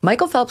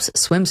 Michael Phelps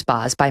Swim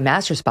Spas by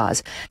Master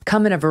Spas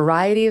come in a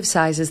variety of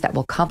sizes that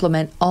will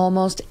complement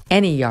almost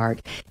any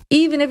yard,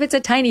 even if it's a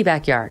tiny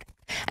backyard.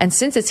 And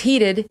since it's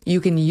heated, you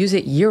can use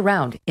it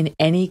year-round in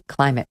any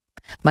climate.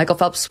 Michael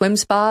Phelps Swim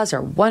Spas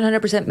are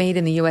 100% made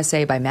in the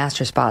USA by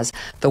Master Spas,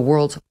 the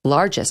world's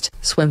largest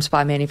swim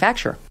spa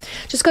manufacturer.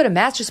 Just go to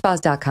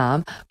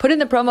masterspas.com, put in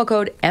the promo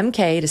code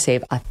MK to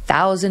save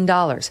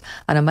 $1,000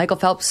 on a Michael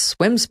Phelps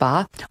Swim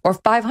Spa or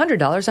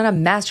 $500 on a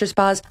Master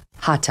Spas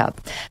hot tub.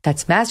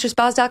 That's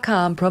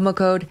masterspas.com, promo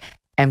code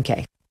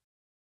MK.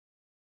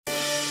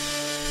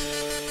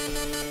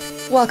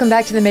 Welcome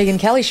back to the Megyn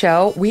Kelly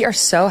Show. We are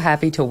so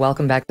happy to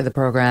welcome back to the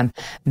program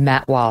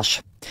Matt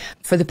Walsh.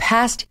 For the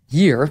past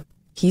year,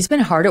 he's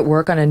been hard at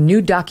work on a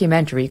new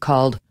documentary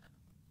called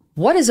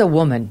What is a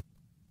Woman?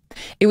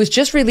 It was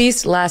just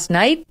released last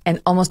night,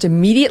 and almost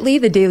immediately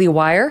the Daily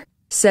Wire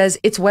says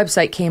its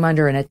website came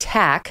under an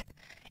attack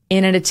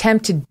in an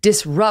attempt to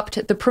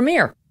disrupt the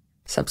premiere.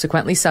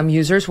 Subsequently, some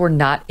users were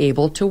not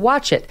able to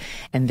watch it.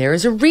 And there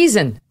is a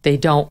reason they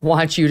don't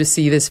want you to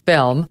see this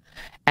film,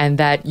 and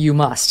that you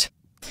must.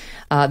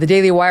 The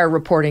Daily Wire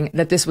reporting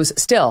that this was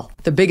still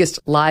the biggest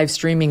live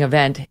streaming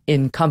event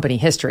in company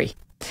history.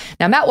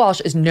 Now, Matt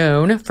Walsh is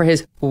known for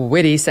his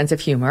witty sense of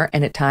humor,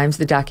 and at times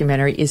the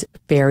documentary is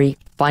very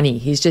funny.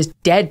 He's just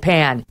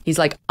deadpan. He's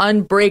like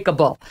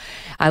unbreakable.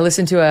 I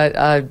listened to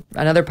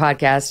another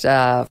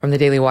podcast from the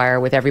Daily Wire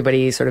with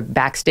everybody sort of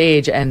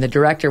backstage, and the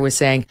director was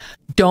saying,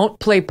 don't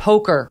play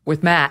poker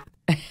with Matt.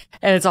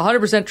 And it's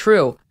 100%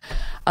 true.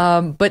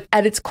 But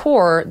at its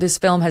core, this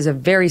film has a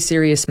very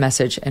serious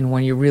message and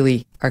one you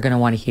really are going to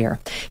want to hear.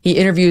 He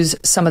interviews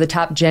some of the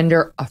top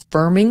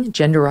gender-affirming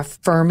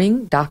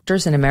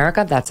doctors in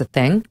America. That's a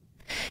thing.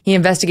 He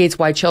investigates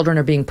why children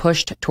are being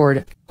pushed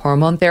toward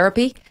hormone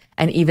therapy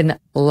and even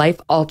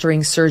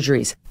life-altering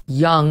surgeries,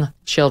 young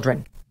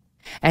children.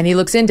 And he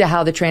looks into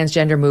how the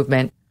transgender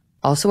movement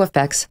also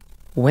affects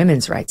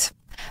women's rights.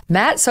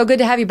 Matt, so good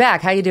to have you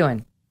back. How you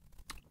doing?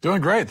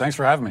 Doing great. Thanks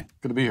for having me.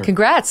 Good to be here.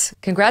 Congrats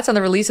on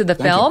the release of the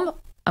film. You.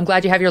 I'm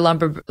glad you have your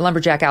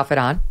lumberjack outfit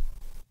on.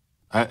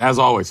 As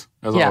always.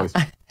 Always.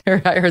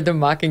 I heard them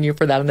mocking you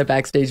for that on the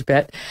backstage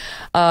bit.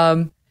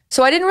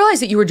 So I didn't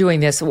realize that you were doing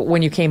this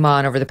when you came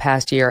on over the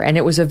past year, and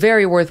it was a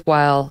very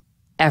worthwhile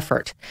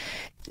effort.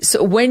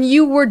 So when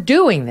you were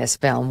doing this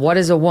film, What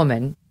is a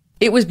Woman?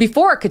 It was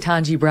before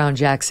Ketanji Brown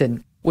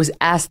Jackson was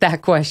asked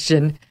that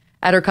question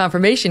at her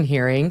confirmation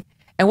hearing,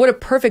 and what a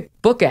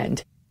perfect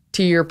bookend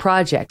to your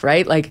project,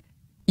 right? Like,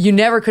 you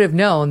never could have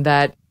known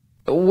that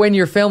when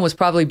your film was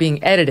probably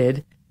being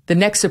edited, the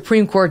next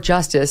Supreme Court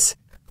justice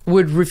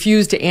would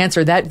refuse to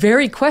answer that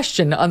very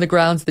question on the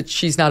grounds that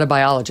she's not a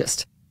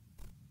biologist.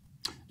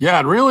 Yeah,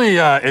 it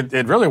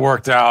really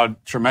worked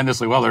out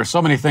tremendously well. There are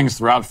so many things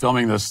throughout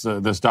filming this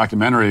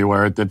documentary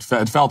where it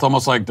felt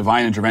almost like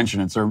divine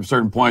intervention at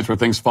certain points where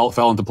things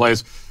fell into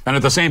place, and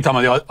at the same time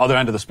on the other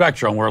end of the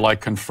spectrum, we're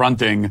like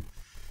confronting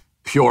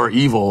pure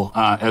evil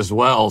as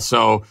well.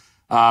 So.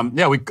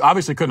 We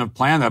obviously couldn't have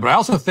planned that, but I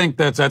also think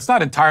that it's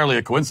not entirely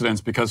a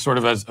coincidence because sort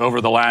of as over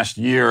the last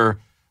year,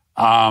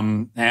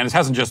 and it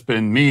hasn't just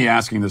been me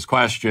asking this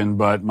question,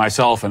 but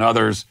myself and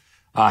others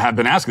have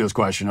been asking this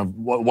question of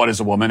what is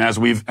a woman, as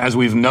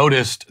we've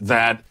noticed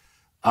that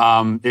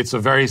it's a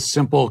very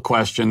simple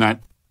question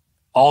that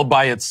all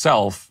by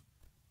itself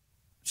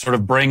sort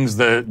of brings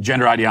the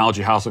gender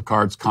ideology house of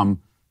cards come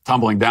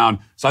tumbling down.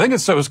 So I think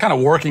it was kind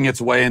of working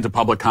its way into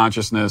public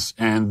consciousness,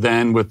 and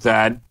then with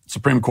that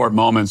Supreme Court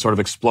moment sort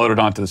of exploded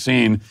onto the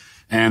scene,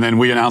 and then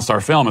we announced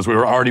our film as we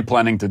were already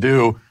planning to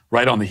do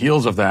right on the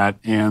heels of that,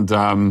 and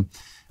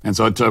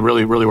so it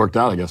really worked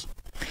out, I guess.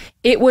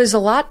 It was a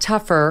lot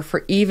tougher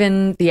for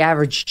even the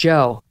average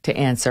Joe to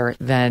answer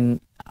than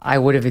I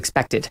would have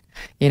expected.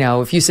 You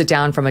know, if you sit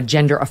down from a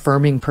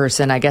gender-affirming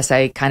person, I guess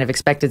I kind of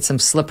expected some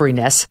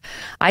slipperiness.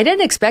 I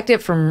didn't expect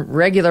it from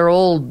regular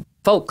old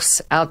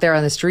folks out there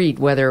on the street,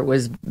 whether it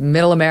was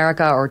Middle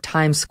America or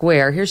Times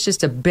Square. Here's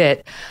just a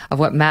bit of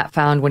what Matt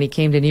found when he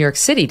came to New York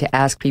City to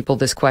ask people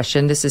this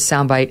question. This is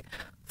soundbite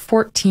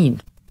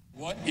 14.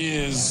 What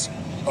is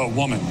a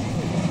woman?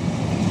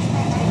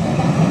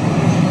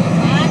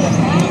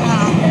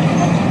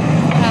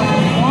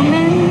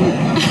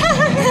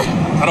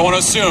 I don't want to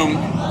assume,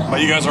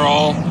 but you guys are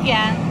all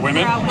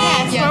women? We're all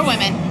women. Yes, we're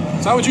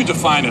women. So how would you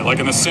define it, like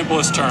in the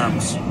simplest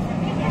terms?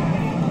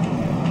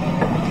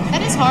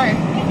 That is hard.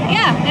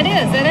 Yeah, it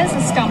is. It is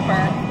a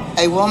stumper.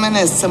 A woman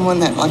is someone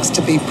that likes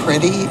to be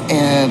pretty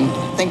and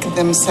think of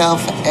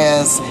themselves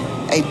as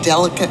a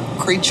delicate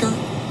creature.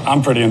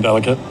 I'm pretty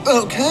indelicate.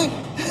 Okay.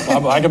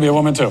 I could be a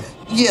woman too.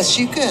 Yes,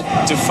 you could.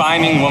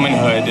 Defining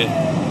womanhood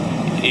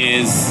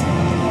is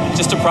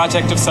just a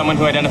project of someone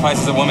who identifies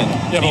as a woman.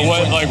 Yeah, but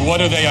what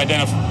do they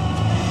identify?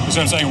 That's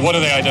what I'm saying. What do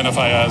they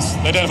identify as?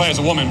 They identify as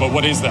a woman, but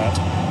what is that?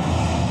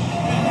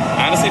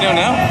 I honestly don't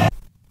know.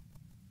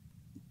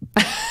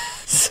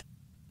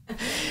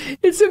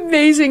 It's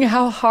amazing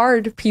how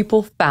hard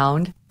people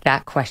found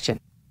that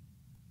question.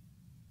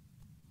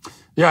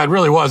 Yeah, it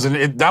really was.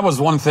 And that was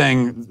one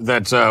thing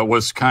that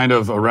was kind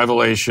of a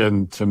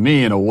revelation to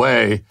me in a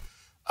way.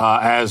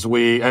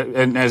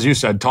 And as you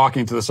said,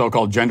 talking to the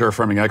so-called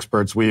gender-affirming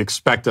experts, we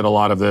expected a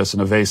lot of this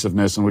and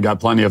evasiveness, and we got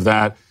plenty of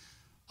that.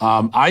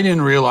 I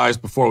didn't realize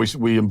before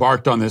we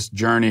embarked on this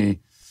journey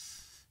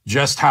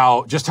just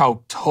how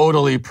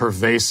totally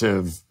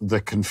pervasive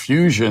the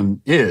confusion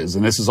is.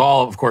 And this is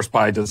all, of course,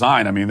 by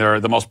design. I mean,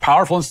 the most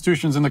powerful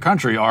institutions in the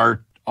country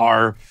are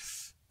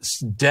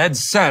dead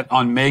set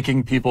on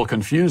making people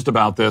confused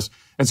about this.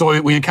 And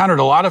so we encountered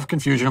a lot of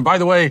confusion. And by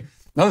the way,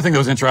 another thing that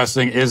was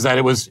interesting is that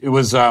it was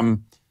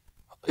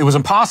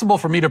impossible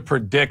for me to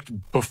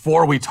predict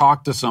before we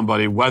talked to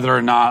somebody whether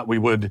or not we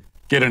would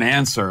get an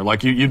answer.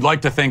 Like you'd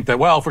like to think that,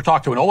 well, if we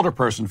talk to an older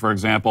person, for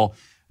example,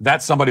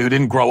 that's somebody who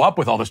didn't grow up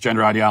with all this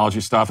gender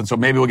ideology stuff, and so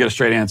maybe we'll get a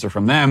straight answer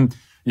from them.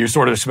 You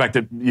sort of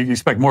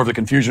expect more of the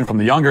confusion from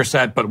the younger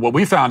set, but what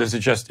we found is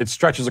it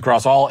stretches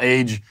across all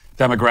age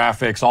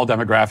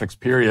demographics,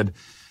 period.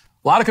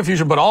 A lot of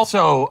confusion, but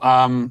also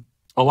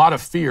a lot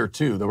of fear,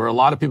 too. There were a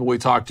lot of people we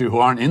talked to who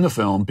aren't in the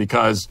film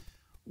because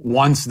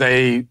once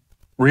they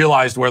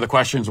realized where the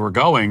questions were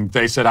going,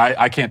 they said,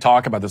 I can't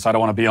talk about this. I don't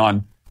want to be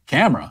on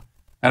camera.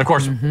 And, of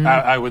course,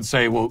 I would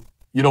say, well,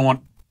 you don't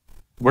want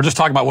we're just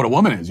talking about what a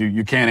woman is.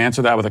 You can't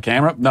answer that with a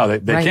camera. No,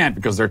 they Right. can't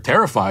because they're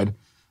terrified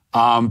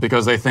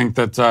because they think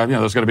that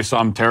there's going to be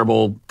some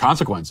terrible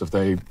consequence if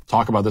they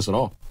talk about this at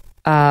all.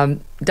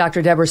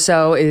 Dr. Deborah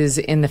So is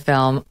in the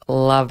film.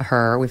 Love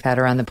her. We've had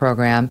her on the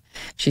program.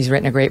 She's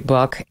written a great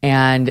book,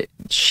 and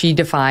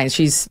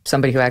she's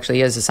somebody who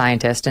actually is a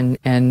scientist,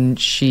 and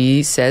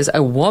she says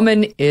a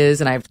woman is,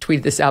 and I've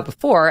tweeted this out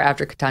before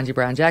after Ketanji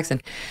Brown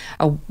Jackson,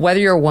 whether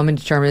you're a woman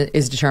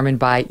is determined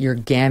by your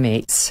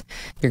gametes.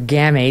 Your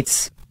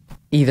gametes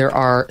either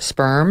are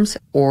sperms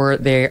or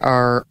they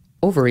are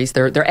ovaries.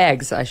 They're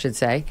eggs, I should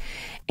say.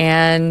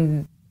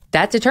 And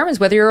that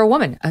determines whether you're a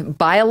woman.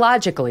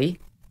 Biologically,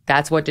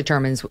 that's what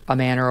determines a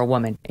man or a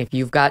woman. If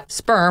you've got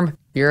sperm,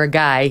 you're a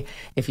guy.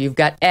 If you've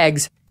got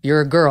eggs,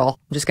 you're a girl.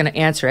 I'm just going to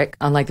answer it,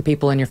 unlike the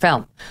people in your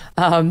film.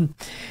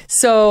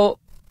 So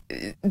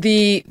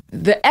the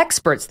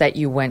experts that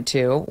you went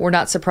to, we're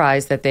not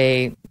surprised that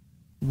they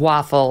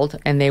waffled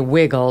and they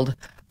wiggled,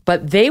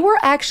 but they were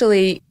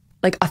actually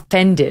like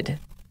offended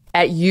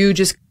at you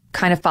just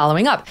kind of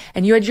following up.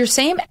 And you had your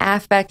same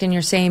affect and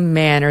your same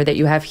manner that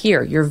you have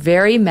here. You're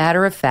very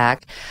matter of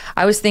fact.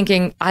 I was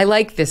thinking, I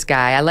like this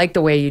guy. I like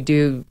the way you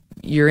do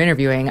your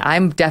interviewing.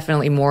 I'm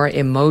definitely more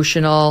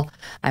emotional.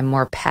 I'm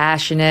more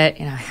passionate,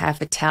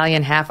 half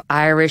Italian, half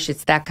Irish.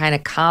 It's that kind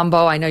of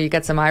combo. I know you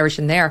got some Irish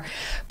in there,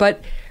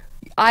 but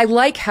I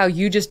like how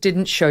you just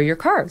didn't show your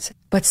cards,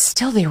 but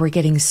still they were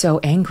getting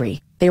so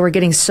angry. They were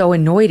getting so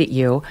annoyed at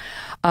you.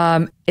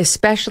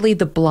 Especially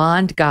the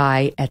blonde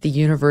guy at the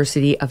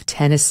University of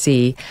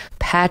Tennessee,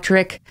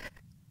 Patrick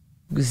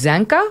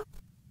Zanka,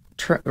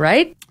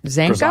 right?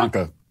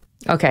 Zanka?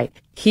 Okay.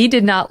 He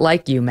did not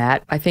like you,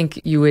 Matt. I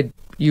think you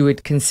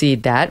would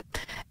concede that.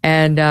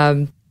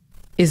 And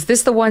is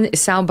this the one,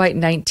 soundbite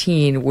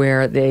 19,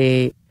 where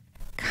they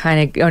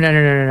kind of, oh,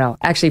 no.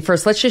 Actually,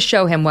 first, let's just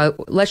show him,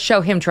 let's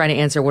show him trying to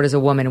answer what is a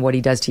woman and what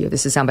he does to you.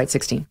 This is soundbite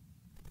 16.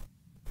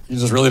 You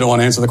just really don't want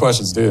to answer the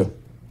questions, do you?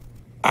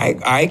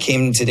 I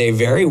came today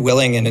very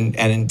willing and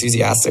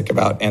enthusiastic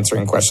about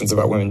answering questions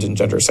about women's and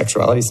gender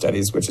sexuality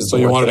studies, which is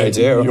the work that I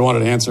do. You wanted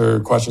to answer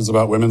questions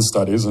about women's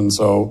studies, and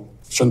so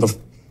shouldn't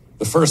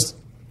the first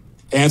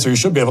answer you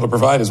should be able to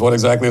provide is what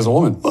exactly is a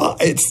woman? Well,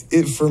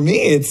 for me,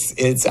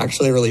 it's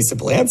actually a really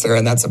simple answer,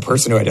 and that's a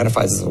person who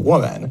identifies as a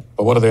woman.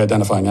 But what are they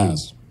identifying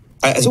as?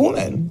 As a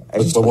woman.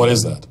 But what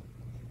is that?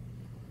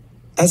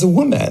 As a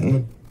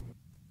woman.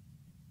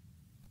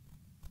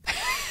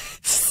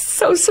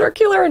 So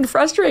circular and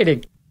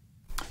frustrating.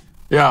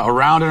 Yeah,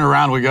 around and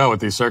around we go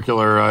with these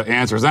circular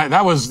answers.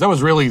 That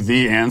was really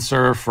the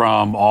answer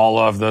from all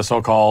of the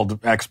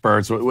so-called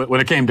experts. When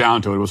it came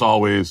down to it, it was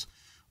always,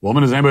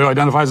 woman is anybody who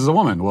identifies as a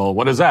woman. Well,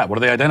 what is that? What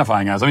are they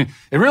identifying as? I mean,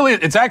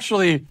 it's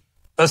actually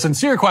a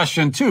sincere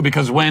question too,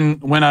 because when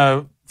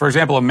for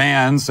example, a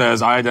man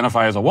says, I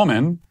identify as a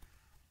woman,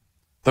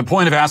 the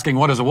point of asking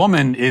what is a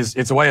woman is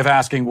it's a way of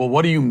asking, well,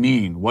 what do you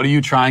mean? What are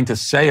you trying to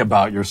say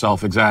about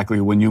yourself exactly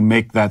when you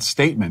make that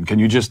statement? Can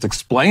you just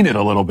explain it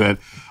a little bit?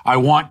 I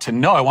want to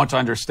know. I want to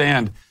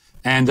understand.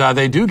 And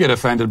they do get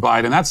offended by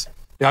it. And that's,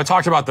 I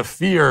talked about the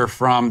fear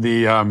from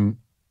the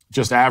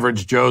just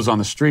average Joes on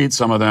the street,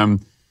 some of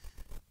them.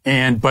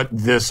 But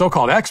the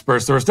so-called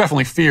experts, there was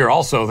definitely fear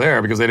also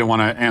there because they didn't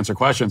want to answer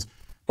questions.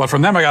 But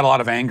from them, I got a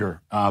lot of anger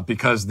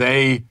because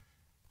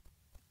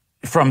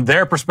from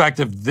their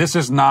perspective, this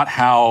is not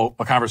how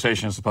a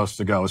conversation is supposed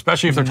to go,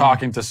 especially if they're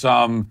talking to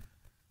some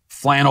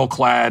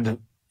flannel-clad,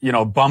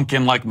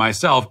 bumpkin like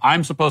myself.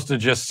 I'm supposed to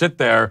just sit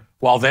there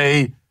while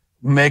they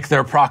make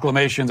their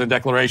proclamations and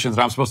declarations,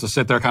 and I'm supposed to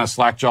sit there kind of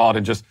slack-jawed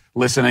and just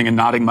listening and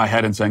nodding my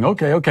head and saying,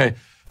 okay.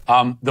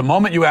 The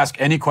moment you ask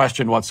any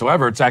question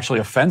whatsoever, it's actually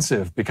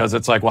offensive because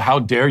it's like, well, how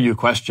dare you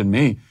question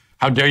me?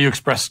 How dare you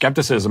express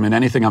skepticism in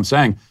anything I'm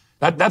saying?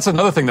 That's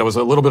another thing that was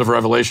a little bit of a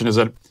revelation is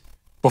that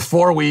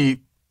before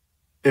we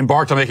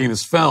embarked on making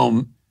this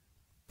film,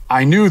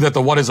 I knew that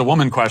the what is a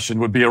woman question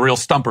would be a real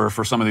stumper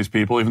for some of these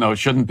people, even though it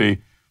shouldn't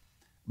be.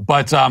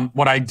 But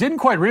what I didn't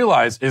quite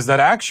realize is that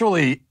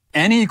actually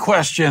any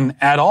question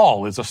at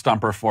all is a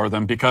stumper for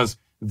them because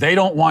they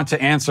don't want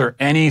to answer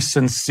any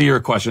sincere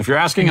question. If you're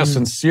asking a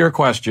sincere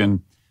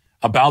question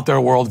about their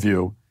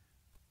worldview,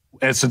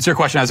 a sincere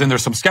question as in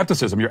there's some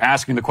skepticism, you're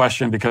asking the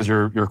question because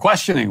you're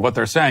questioning what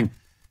they're saying.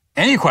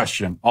 Any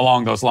question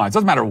along those lines,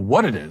 doesn't matter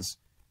what it is,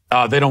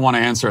 they don't want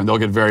to answer, and they'll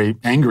get very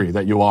angry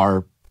that you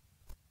are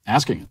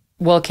asking it.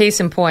 Well, case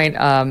in point,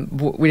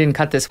 we didn't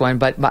cut this one,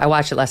 but I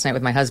watched it last night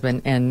with my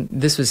husband, and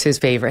this was his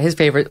favorite. His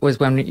favorite was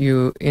when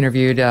you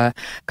interviewed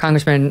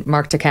Congressman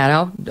Mark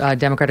Takano,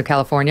 Democrat of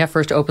California,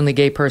 first openly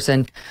gay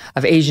person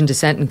of Asian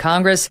descent in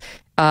Congress.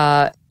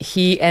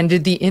 He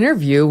ended the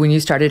interview when you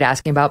started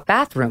asking about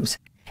bathrooms,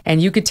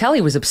 and you could tell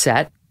he was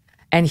upset.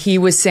 And he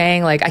was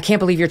saying, like, I can't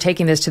believe you're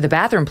taking this to the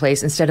bathroom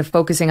place instead of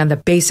focusing on the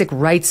basic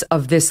rights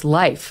of this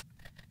life.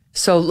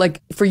 So,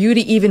 like, for you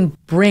to even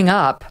bring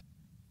up,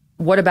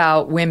 what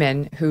about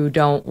women who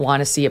don't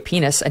want to see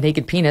a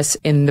naked penis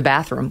in the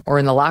bathroom or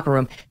in the locker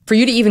room? For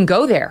you to even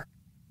go there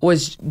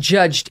was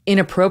judged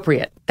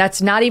inappropriate.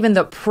 That's not even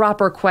the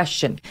proper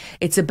question.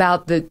 It's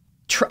about the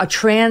a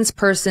trans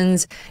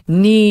person's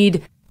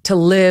need to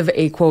live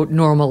a, quote,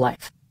 normal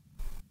life.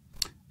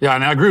 Yeah,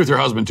 and I agree with your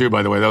husband, too,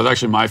 by the way. That was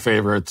actually my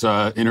favorite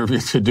interview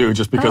to do,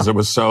 just because it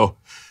was so...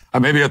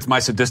 maybe it's my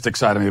sadistic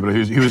side of me, but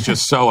he was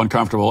just so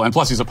uncomfortable. And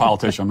plus, he's a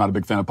politician. I'm not a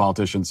big fan of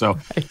politicians. So,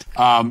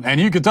 and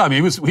you could tell me,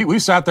 we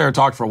sat there and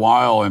talked for a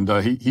while, and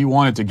he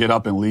wanted to get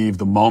up and leave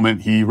the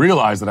moment he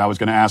realized that I was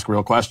going to ask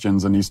real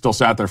questions, and he still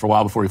sat there for a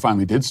while before he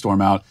finally did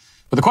storm out.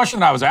 But the question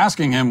that I was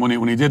asking him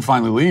when he did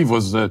finally leave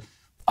was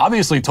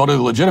obviously totally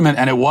legitimate,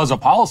 and it was a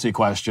policy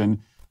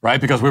question,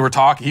 right? Because we were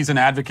talking, he's an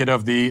advocate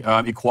of the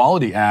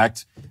Equality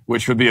Act,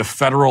 which would be a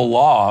federal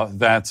law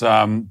that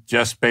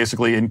just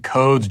basically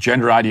encodes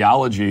gender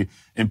ideology,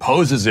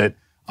 imposes it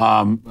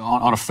on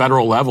a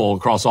federal level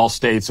across all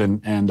states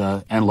and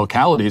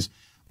localities.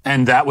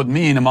 And that would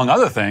mean, among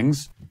other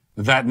things,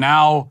 that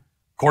now,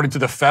 according to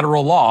the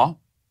federal law,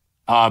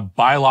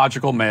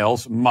 biological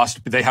males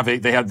they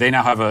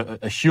now have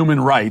a human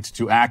right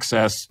to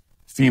access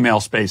female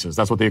spaces.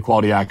 That's what the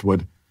Equality Act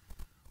would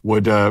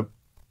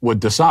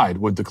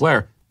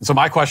declare. So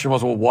my question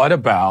was, well, what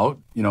about,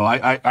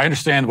 I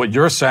understand what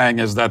you're saying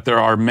is that there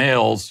are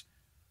males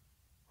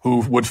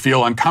who would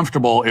feel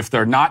uncomfortable if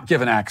they're not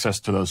given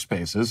access to those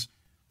spaces.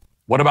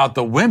 What about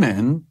the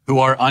women who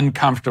are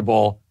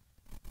uncomfortable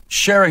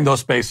sharing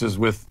those spaces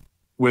with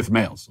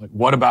males? Like,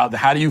 what about,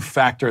 how do you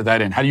factor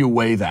that in? How do you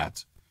weigh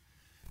that?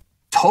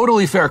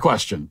 Totally fair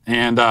question.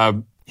 And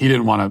he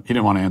didn't want to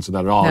answer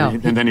that at all. No.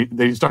 And then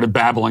they started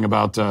babbling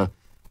about,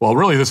 well,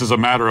 really, this is a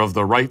matter of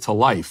the right to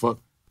life. Well,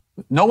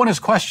 no one is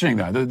questioning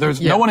that.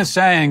 No one is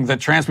saying that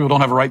trans people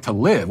don't have a right to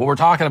live. What we're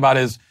talking about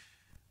is,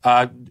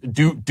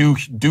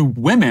 do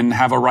women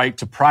have a right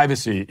to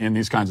privacy in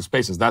these kinds of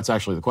spaces? That's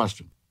actually the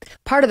question.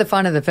 Part of the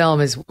fun of the film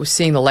is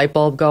seeing the light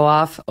bulb go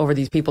off over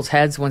these people's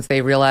heads once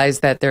they realize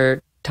that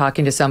they're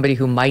talking to somebody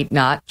who might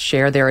not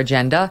share their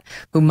agenda,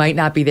 who might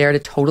not be there to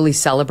totally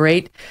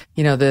celebrate,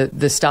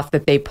 the stuff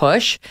that they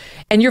push.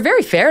 And you're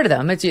very fair to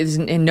them. It's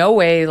in no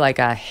way like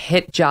a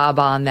hit job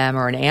on them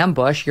or an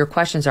ambush. Your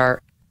questions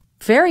are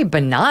very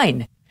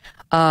benign.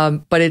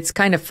 But it's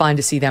kind of fun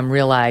to see them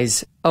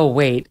realize, oh,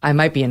 wait, I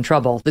might be in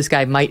trouble. This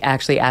guy might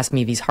actually ask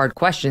me these hard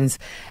questions.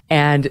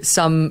 And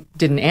some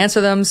didn't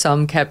answer them.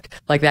 Some kept,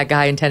 like that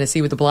guy in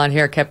Tennessee with the blonde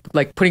hair, kept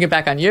like putting it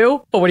back on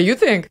you. Well, what do you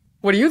think?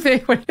 What do you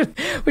think?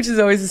 Which is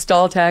always a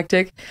stall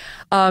tactic.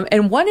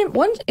 And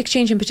one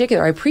exchange in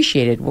particular I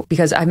appreciated,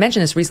 because I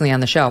mentioned this recently on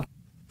the show.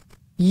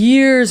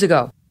 Years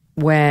ago,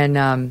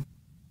 when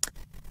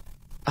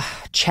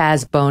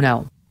Chaz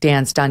Bono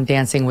danced on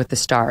Dancing with the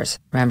Stars.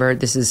 Remember,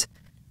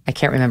 I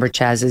can't remember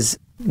Chaz's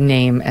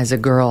name as a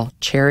girl,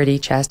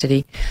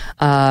 Chastity.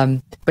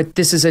 But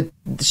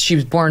she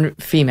was born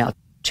female,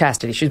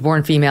 Chastity. She was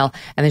born female,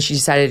 and then she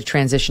decided to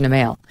transition to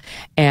male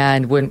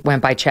and went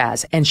by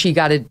Chaz. And she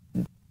got a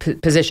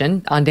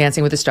position on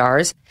Dancing with the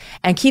Stars.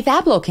 And Keith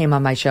Aplow came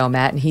on my show,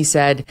 Matt, and he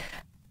said,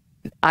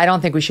 I don't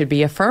think we should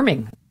be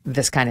affirming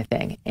this kind of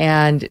thing.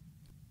 And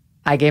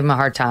I gave him a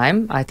hard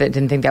time. I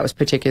didn't think that was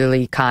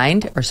particularly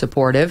kind or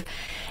supportive.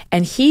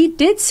 And he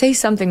did say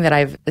something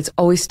that it's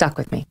always stuck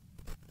with me.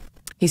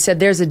 He said,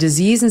 there's a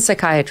disease in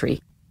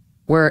psychiatry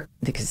where,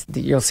 because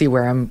you'll see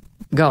where I'm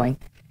going,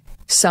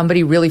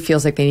 somebody really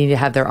feels like they need to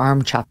have their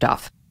arm chopped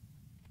off.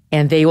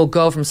 And they will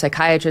go from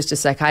psychiatrist to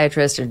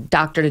psychiatrist or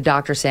doctor to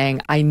doctor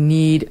saying, I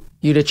need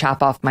you to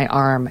chop off my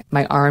arm.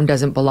 My arm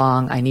doesn't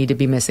belong. I need to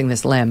be missing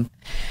this limb.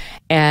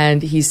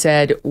 And he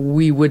said,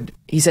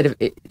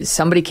 if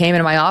somebody came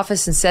into my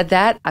office and said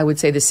that, I would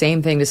say the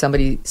same thing to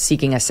somebody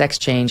seeking a sex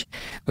change,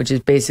 which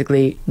is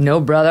basically, no,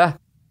 brother,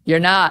 you're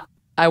not.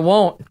 I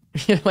won't.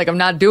 Like, I'm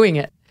not doing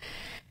it.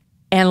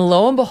 And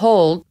lo and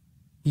behold,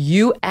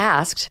 you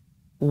asked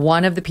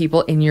one of the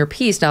people in your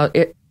piece. Now,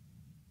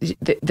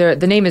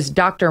 the name is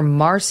Dr.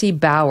 Marcy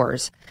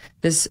Bowers.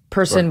 This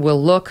person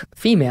will look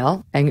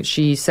female, and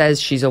she says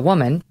she's a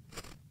woman.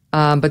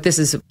 But this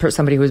is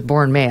somebody who was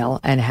born male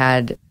and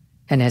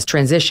has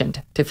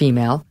transitioned to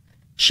female.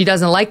 She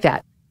doesn't like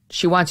that.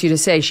 She wants you to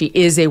say she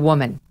is a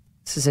woman.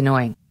 This is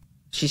annoying.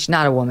 She's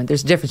not a woman.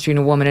 There's a difference between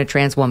a woman and a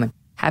trans woman.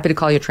 Happy to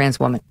call you a trans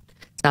woman.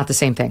 It's not the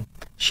same thing.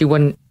 She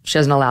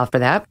doesn't allow for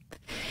that.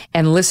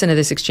 And listen to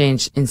this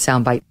exchange in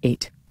soundbite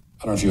 8.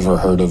 I don't know if you've ever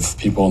heard of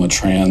people in the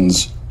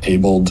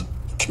trans-abled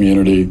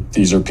community.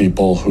 These are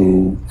people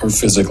who are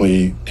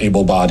physically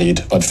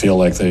able-bodied but feel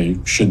like they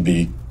should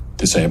be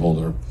disabled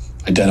or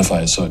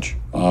identify as such.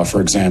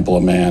 For example,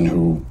 a man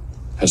who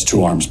has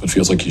 2 arms but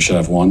feels like he should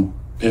have 1.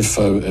 If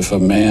a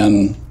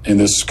man in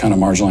this kind of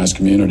marginalized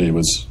community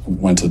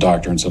went to the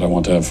doctor and said, I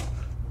want to have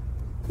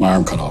my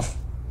arm cut off,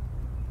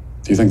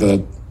 do you think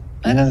that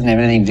doesn't have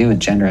anything to do with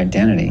gender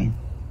identity?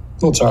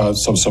 Well,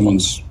 it's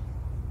someone's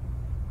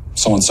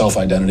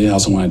self-identity, how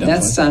someone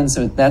identifies.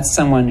 That's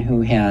someone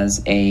who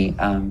has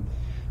and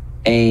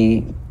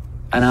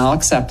I'll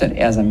accept it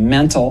as a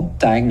mental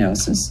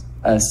diagnosis,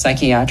 a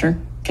psychiatric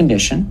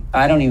condition.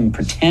 I don't even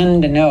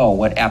pretend to know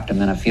what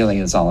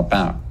aptomenophilia is all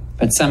about,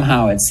 but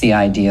somehow it's the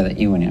idea that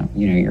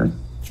you're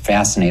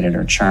fascinated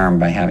or charmed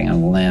by having a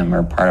limb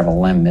or part of a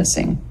limb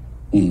missing.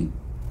 Mm.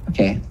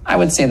 Okay, I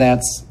would say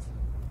that's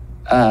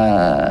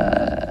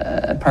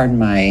pardon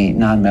my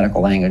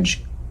non-medical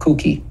language,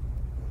 kooky.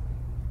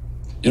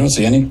 You don't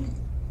see any?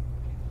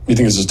 You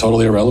think this is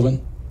totally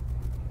irrelevant?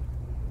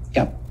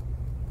 Yep.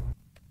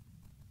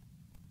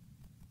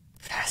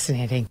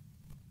 Fascinating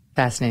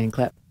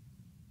clip.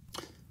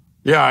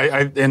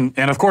 Yeah, and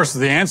of course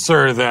the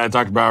answer that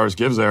Dr. Bowers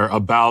gives there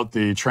about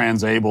the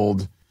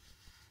transabled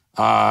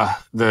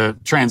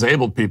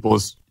people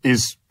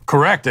is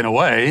correct in a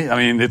way. I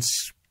mean,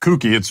 it's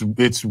kooky,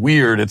 it's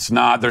weird, it's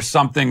not. There's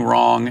something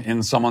wrong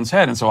in someone's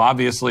head, and so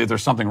obviously if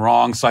there's something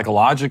wrong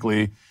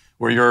psychologically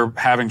where you're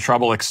having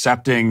trouble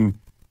accepting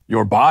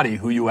your body,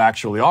 who you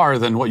actually are,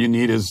 then what you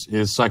need is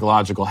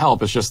psychological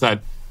help. It's just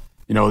that,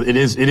 you know, it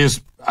is.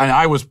 And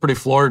I was pretty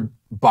floored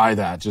by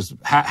that. Just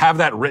have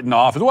that written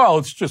off as well.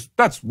 It's just,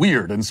 that's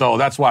weird. And so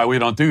that's why we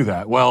don't do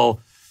that.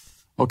 Well,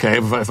 okay,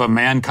 if a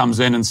man comes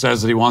in and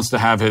says that he wants to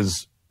have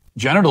his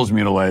genitals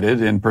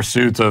mutilated in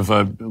pursuit of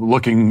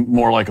looking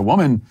more like a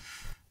woman,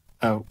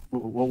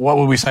 what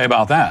would we say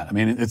about that? I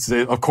mean,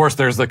 of course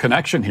there's the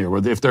connection here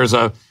where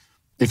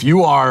if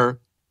you are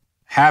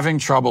having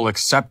trouble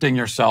accepting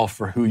yourself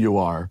for who you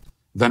are,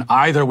 then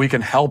either we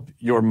can help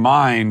your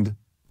mind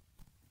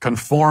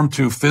conform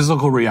to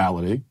physical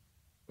reality,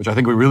 which I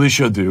think we really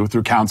should do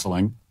through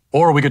counseling,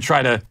 or we could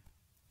try to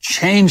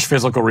change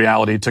physical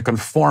reality to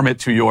conform it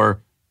to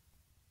your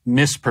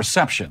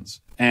misperceptions.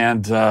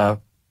 And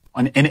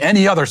in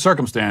any other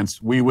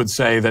circumstance, we would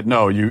say that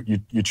no, you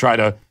try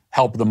to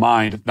help the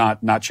mind,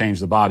 not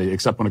change the body,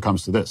 except when it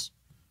comes to this.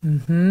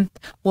 Mm-hmm.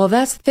 Well,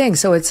 that's the thing.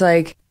 So it's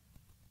like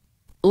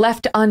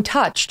left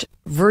untouched,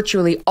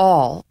 virtually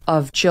all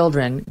of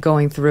children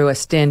going through a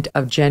stint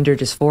of gender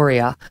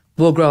dysphoria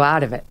will grow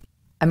out of it.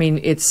 I mean,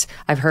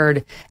 I've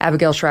heard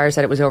Abigail Schreier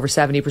said it was over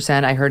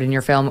 70%. I heard in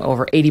your film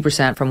over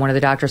 80% from one of the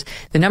doctors.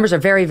 The numbers are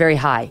very, very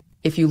high.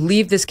 If you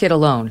leave this kid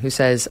alone who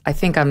says, I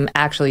think I'm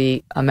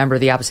actually a member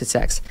of the opposite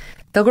sex,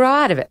 they'll grow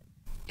out of it.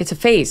 It's a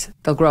phase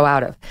they'll grow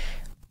out of.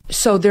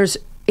 So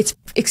it's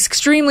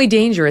extremely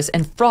dangerous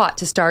and fraught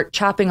to start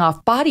chopping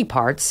off body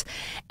parts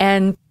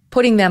and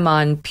putting them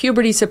on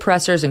puberty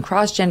suppressors and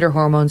cross-gender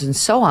hormones and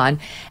so on.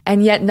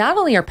 And yet not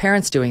only are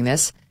parents doing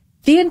this,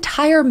 the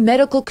entire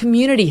medical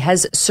community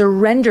has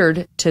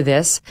surrendered to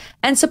this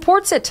and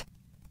supports it.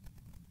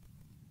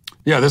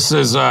 Yeah, this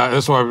is why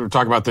we're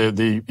talking about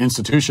the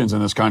institutions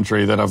in this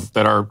country that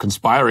are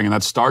conspiring, and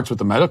that starts with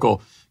the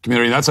medical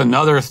community. That's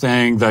another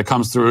thing that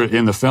comes through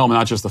in the film, and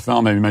not just the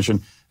film. Maybe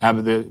mention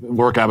the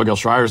work Abigail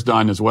Schreier's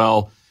done as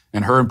well,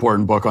 and her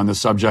important book on this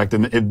subject.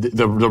 And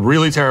the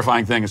really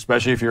terrifying thing,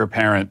 especially if you're a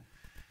parent,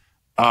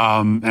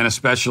 and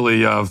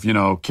especially of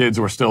kids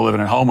who are still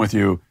living at home with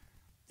you,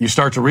 you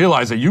start to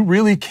realize that you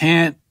really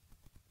can't.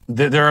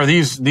 There are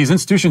these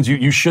institutions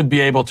you should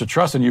be able to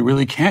trust, and you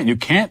really can't. You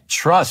can't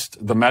trust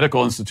the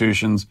medical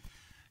institutions.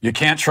 You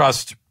can't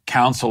trust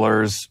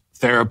counselors,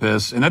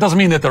 therapists, and that doesn't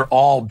mean that they're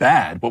all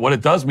bad. But what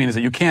it does mean is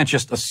that you can't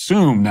just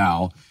assume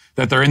now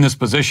that they're in this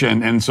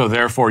position, and so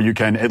therefore you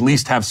can at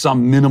least have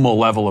some minimal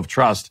level of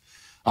trust.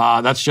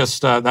 That's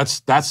just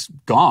that's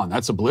gone.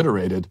 That's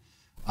obliterated,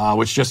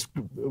 which just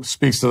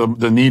speaks to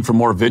the need for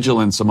more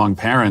vigilance among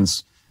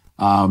parents.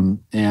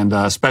 And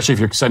especially if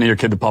you're sending your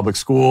kid to public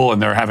school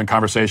and they're having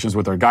conversations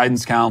with their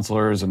guidance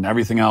counselors and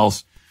everything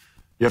else,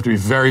 you have to be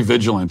very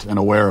vigilant and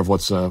aware of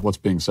what's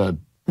being said.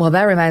 Well,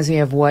 that reminds me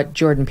of what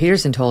Jordan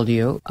Peterson told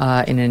you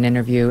in an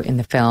interview in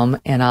the film,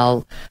 and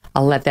I'll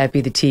let that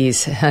be the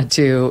tease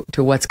to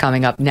what's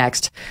coming up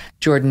next.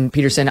 Jordan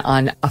Peterson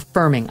on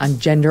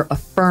gender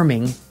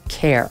affirming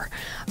care.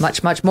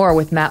 Much more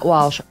with Matt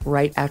Walsh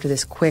right after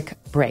this quick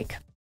break.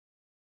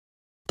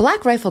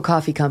 Black Rifle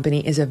Coffee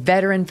Company is a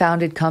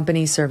veteran-founded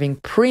company serving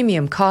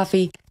premium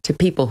coffee to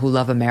people who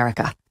love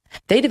America.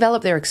 They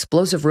develop their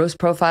explosive roast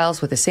profiles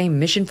with the same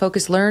mission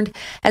focus learned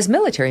as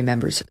military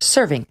members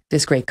serving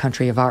this great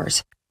country of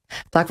ours.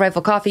 Black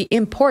Rifle Coffee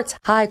imports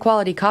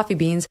high-quality coffee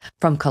beans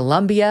from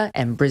Colombia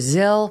and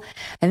Brazil,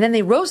 and then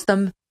they roast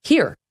them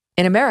here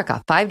in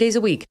America 5 days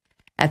a week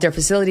at their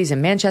facilities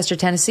in Manchester,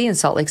 Tennessee and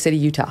Salt Lake City,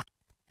 Utah.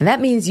 And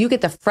that means you get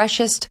the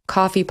freshest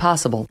coffee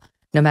possible,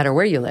 no matter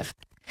where you live.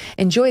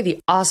 Enjoy the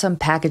awesome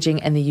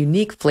packaging and the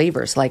unique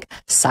flavors like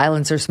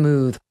Silencer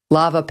Smooth,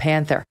 Lava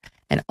Panther,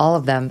 and all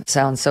of them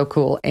sound so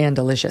cool and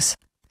delicious.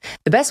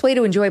 The best way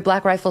to enjoy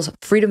Black Rifle's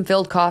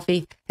freedom-filled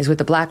coffee is with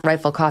the Black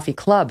Rifle Coffee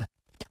Club.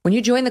 When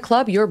you join the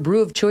club, your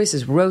brew of choice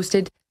is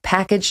roasted,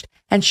 packaged,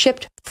 and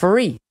shipped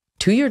free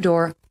to your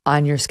door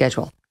on your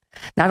schedule.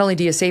 Not only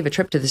do you save a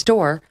trip to the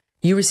store,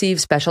 you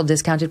receive special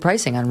discounted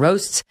pricing on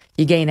roasts,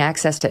 you gain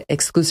access to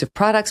exclusive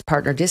products,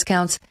 partner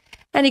discounts,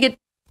 and you get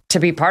to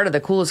be part of the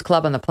coolest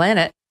club on the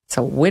planet. It's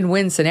a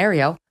win-win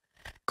scenario.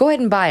 Go ahead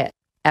and buy it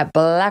at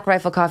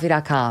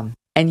blackriflecoffee.com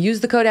and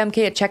use the code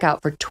MK at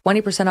checkout for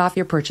 20% off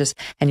your purchase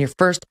and your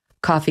first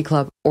coffee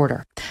club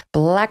order.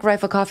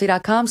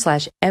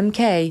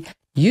 blackriflecoffee.com/MK.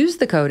 Use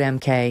the code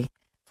MK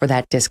for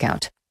that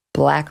discount.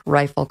 Black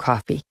Rifle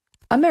Coffee,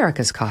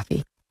 America's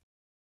coffee.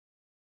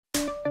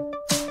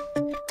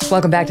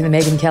 Welcome back to the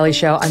Megyn Kelly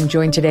Show. I'm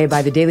joined today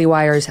by the Daily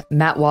Wire's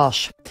Matt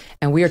Walsh,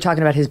 and we are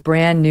talking about his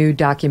brand new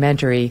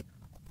documentary,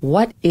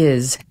 What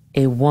is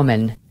a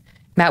woman?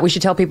 Matt, we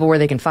should tell people where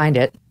they can find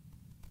it.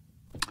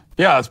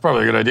 Yeah, that's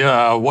probably a good idea.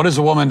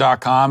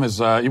 Whatisawoman.com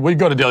is, we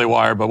go to Daily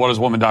Wire, but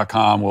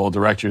whatisawoman.com will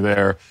direct you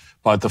there.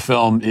 But the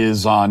film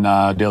is on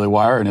Daily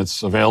Wire, and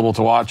it's available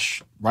to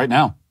watch right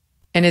now.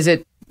 And is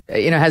it,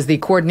 has the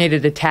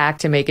coordinated attack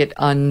to make it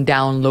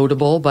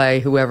undownloadable by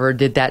whoever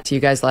did that to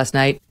you guys last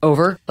night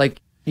over?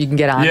 Like, you can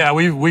get on? Yeah,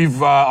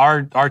 we've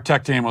our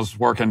tech team was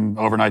working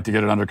overnight to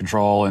get it under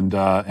control, and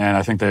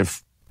I think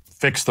they've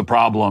fixed the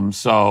problem.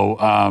 So,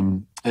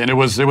 and it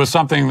was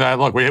something that,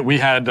 look, we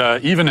had,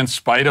 even in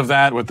spite of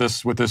that, with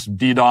this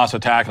DDoS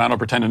attack, and I don't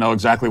pretend to know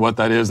exactly what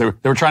that is. They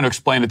were trying to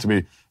explain it to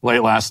me late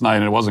last night,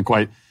 and it wasn't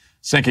quite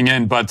sinking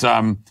in, but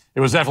it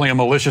was definitely a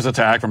malicious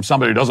attack from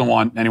somebody who doesn't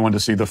want anyone to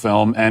see the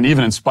film. And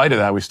even in spite of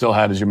that, we still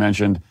had, as you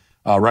mentioned,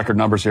 record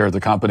numbers here at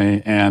the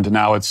company. And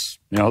now it's,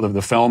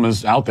 the film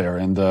is out there.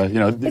 And,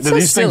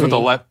 these things with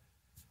the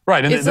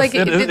right. And it's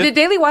the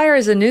Daily Wire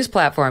is a news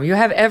platform. You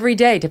have every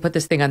day to put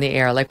this thing on the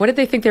air. Like, what did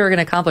they think they were going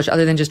to accomplish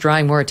other than just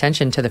drawing more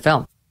attention to the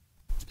film?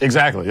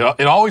 Exactly.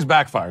 It always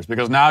backfires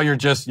because now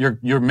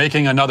you're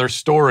making another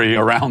story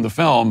around the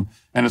film,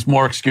 and it's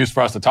more excuse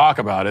for us to talk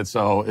about it.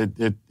 So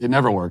it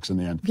never works in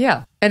the end.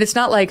 Yeah. And it's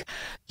not like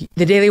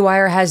the Daily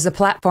Wire has the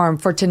platform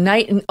for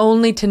tonight and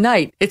only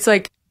tonight. It's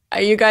like,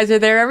 you guys are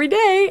there every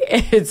day.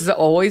 It's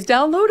always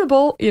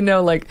downloadable,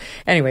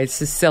 anyway, it's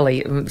just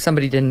silly.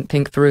 Somebody didn't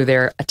think through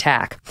their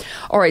attack.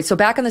 All right. So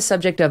back on the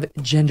subject of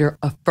gender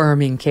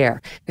affirming care,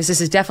 because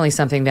this is definitely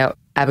something that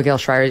Abigail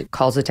Shrier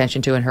calls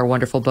attention to in her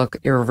wonderful book,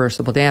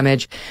 Irreversible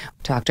Damage.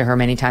 We talked to her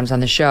many times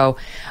on the show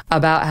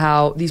about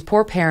how these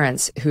poor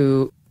parents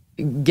who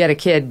get a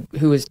kid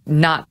who is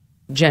not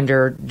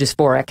gender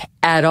dysphoric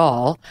at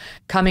all,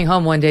 coming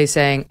home one day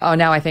saying, oh,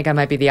 now I think I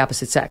might be the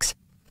opposite sex.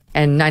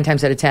 And 9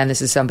 times out of 10,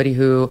 this is somebody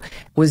who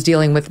was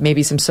dealing with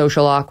maybe some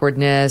social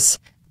awkwardness,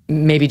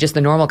 maybe just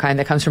the normal kind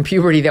that comes from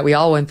puberty that we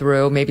all went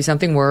through, maybe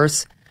something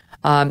worse.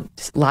 A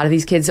lot of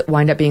these kids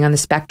wind up being on the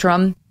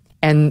spectrum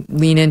and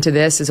lean into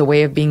this as a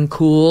way of being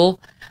cool.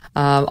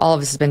 All of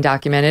this has been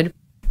documented.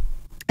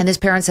 And this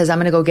parent says, I'm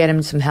going to go get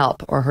him some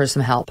help or her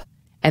some help.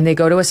 And they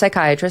go to a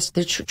psychiatrist.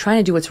 They're trying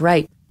to do what's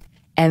right.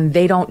 And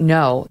they don't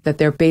know that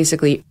they're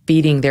basically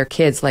feeding their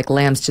kids like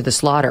lambs to the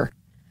slaughter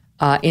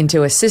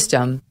into a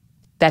system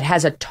that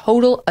has a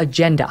total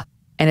agenda.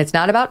 And it's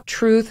not about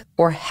truth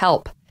or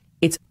help.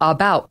 It's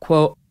about,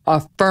 quote,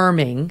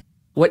 affirming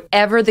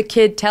whatever the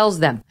kid tells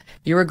them.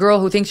 You're a girl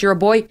who thinks you're a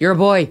boy, you're a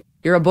boy.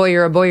 You're a boy,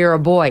 you're a boy, you're a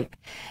boy.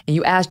 And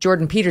you asked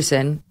Jordan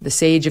Peterson, the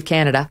sage of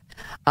Canada,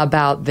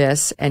 about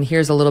this. And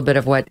here's a little bit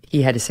of what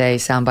he had to say,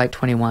 soundbite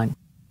 21.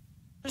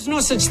 There's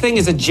no such thing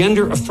as a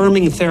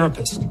gender-affirming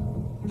therapist.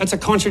 That's a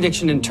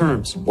contradiction in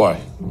terms.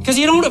 Why? Because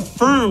you don't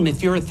affirm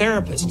if you're a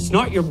therapist. It's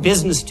not your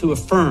business to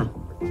affirm.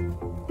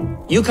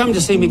 You come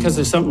to see me because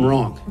there's something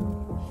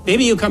wrong.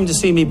 Maybe you come to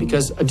see me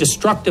because a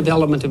destructive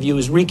element of you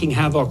is wreaking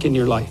havoc in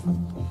your life.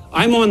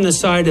 I'm on the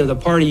side of the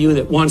part of you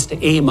that wants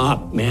to aim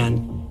up,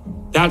 man.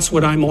 That's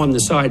what I'm on the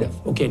side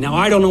of. Okay, now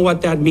I don't know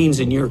what that means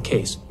in your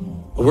case,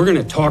 but we're going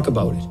to talk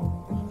about it.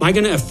 Am I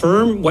going to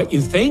affirm what you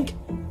think?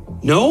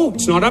 No,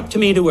 it's not up to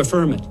me to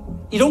affirm it.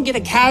 You don't get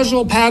a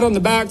casual pat on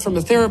the back from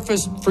a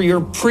therapist for your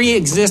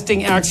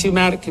pre-existing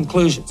axiomatic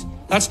conclusions.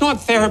 That's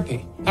not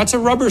therapy. That's a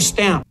rubber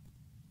stamp.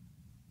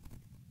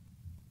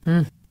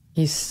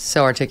 He's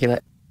so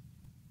articulate.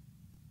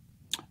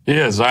 He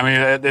is. I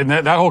mean,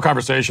 that whole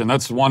conversation,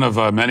 that's one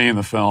of many in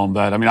the film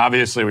that,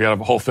 obviously we got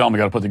a whole film we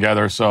got to put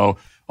together, so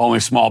only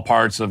small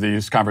parts of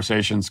these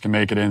conversations can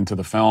make it into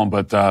the film.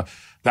 But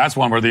that's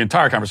one where the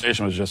entire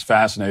conversation was just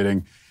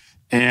fascinating.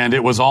 And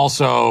it was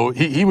also,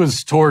 he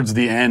was towards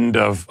the end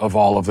of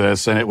all of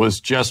this, and it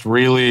was just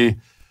really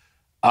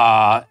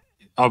a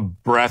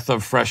breath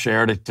of fresh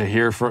air to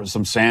hear for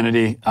some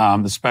sanity,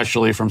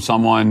 especially from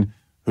someone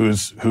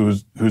who's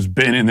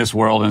been in this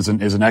world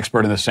and is an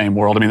expert in the same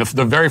world.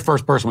 The very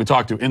first person we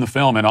talked to in the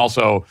film and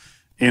also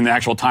in the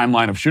actual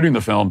timeline of shooting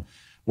the film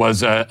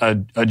was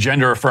a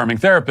gender-affirming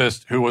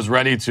therapist who was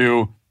ready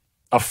to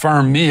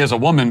affirm me as a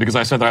woman because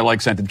I said that I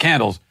like scented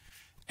candles.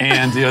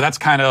 And that's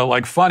kind of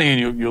like funny,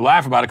 and you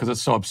laugh about it because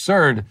it's so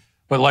absurd.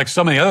 But like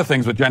so many other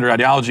things with gender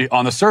ideology,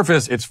 on the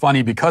surface, it's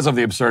funny because of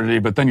the absurdity.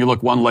 But then you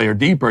look one layer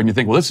deeper and you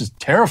think, well, this is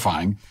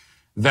terrifying.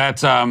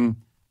 That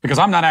because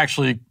I'm not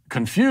actually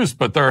confused,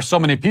 but there are so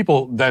many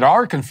people that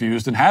are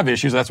confused and have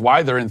issues. That's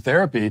why they're in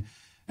therapy.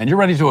 And you're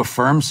ready to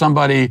affirm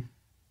somebody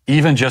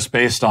even just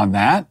based on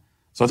that.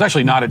 So it's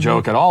actually not a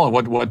joke at all. And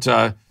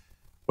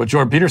what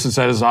Jordan Peterson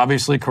said is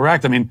obviously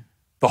correct.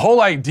 The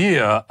whole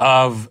idea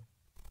of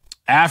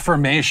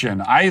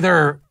affirmation,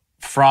 either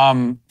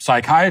from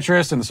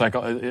psychiatrists and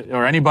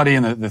or anybody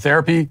in the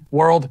therapy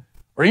world,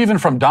 or even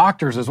from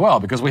doctors as well,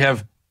 because we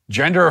have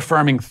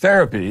gender-affirming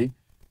therapy,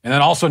 and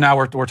then also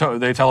now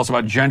they tell us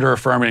about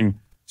gender-affirming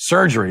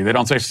surgery. They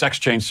don't say sex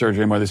change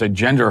surgery anymore; they say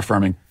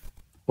gender-affirming.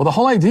 Well, the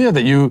whole idea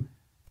that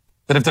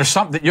if there's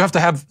something that you have to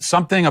have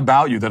something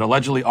about you that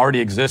allegedly already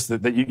exists,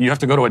 that you have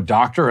to go to a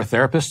doctor or a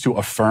therapist to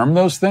affirm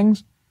those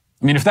things.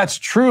 If that's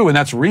true and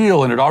that's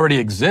real and it already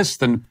exists,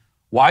 then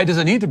why does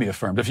it need to be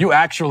affirmed? If you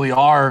actually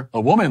are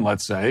a woman,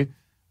 let's say,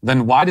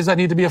 then why does that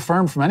need to be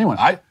affirmed from anyone?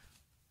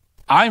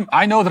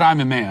 I know that I'm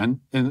a man,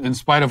 in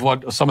spite of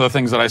what some of the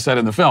things that I said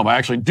in the film. I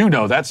actually do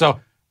know that. So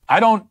I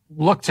don't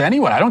look to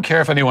anyone. I don't care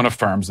if anyone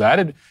affirms that.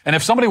 And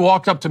if somebody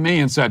walked up to me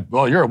and said,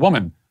 well, you're a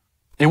woman,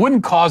 it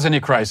wouldn't cause any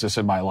crisis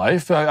in my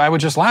life. I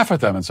would just laugh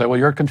at them and say, well,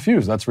 you're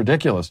confused. That's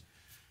ridiculous.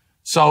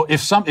 So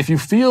if you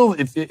feel,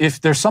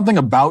 if there's something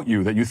about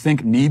you that you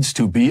think needs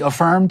to be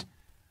affirmed,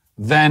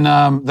 then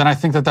I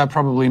think that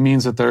probably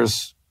means that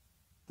there's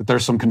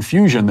some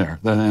confusion there.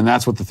 And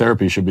that's what the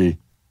therapy should be.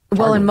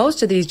 Well, and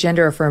most of these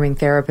gender-affirming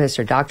therapists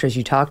or doctors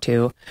you talk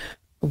to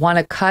want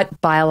to cut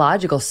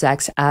biological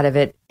sex out of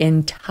it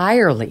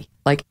entirely.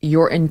 Like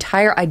your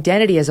entire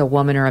identity as a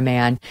woman or a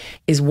man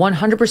is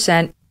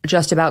 100%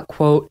 just about,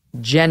 quote,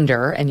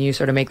 gender. And you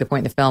sort of make the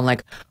point in the film,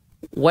 like,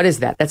 what is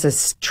that? That's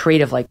a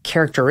trait of like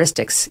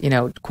characteristics,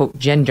 quote,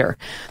 gender.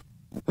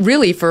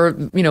 Really, for,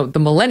 the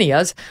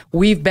millennias,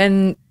 we've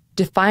been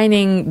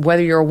defining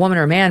whether you're a woman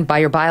or a man by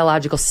your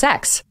biological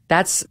sex.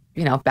 That's,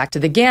 back to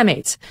the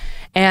gametes.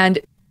 And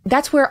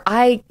that's where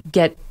I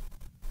get,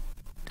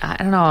 I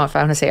don't know if I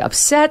want to say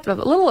upset, a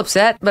little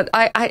upset, but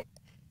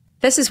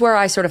this is where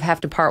I sort of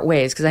have to part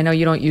ways, because I know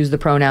you don't use the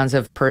pronouns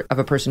of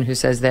a person who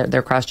says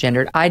they're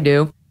cross-gendered. I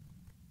do.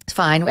 It's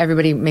fine.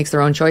 Everybody makes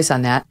their own choice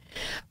on that.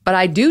 But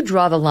I do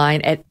draw the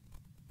line at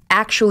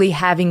actually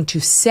having to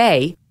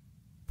say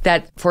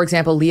that, for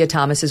example, Lia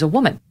Thomas is a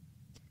woman.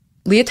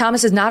 Lia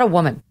Thomas is not a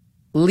woman.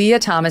 Lia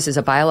Thomas is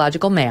a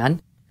biological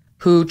man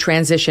who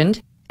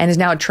transitioned and is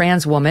now a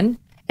trans woman.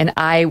 And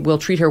I will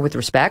treat her with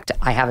respect.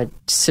 I have a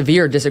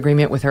severe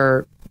disagreement with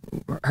her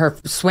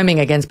swimming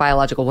against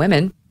biological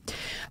women.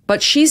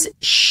 But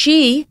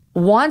she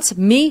wants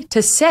me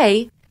to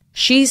say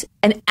she's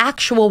an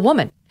actual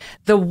woman.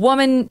 The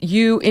woman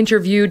you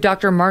interviewed,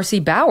 Dr. Marcy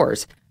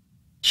Bowers,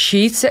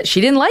 she said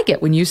she didn't like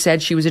it when you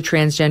said she was a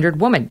transgendered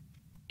woman.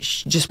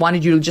 She just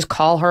wanted you to just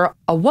call her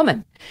a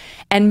woman.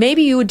 And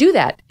maybe you would do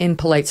that in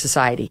polite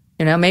society.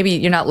 Maybe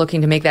you're not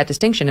looking to make that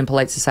distinction in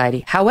polite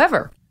society.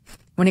 However,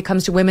 when it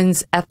comes to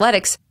women's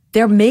athletics,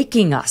 they're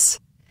making us,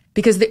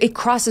 because it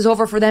crosses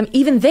over for them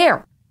even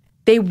there.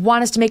 They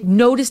want us to make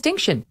no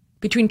distinction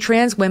between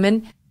trans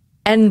women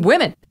and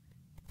women.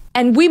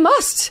 And we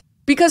must,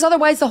 because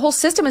otherwise the whole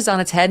system is on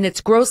its head and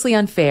it's grossly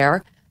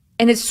unfair.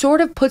 And it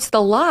sort of puts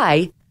the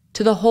lie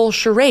to the whole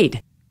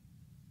charade.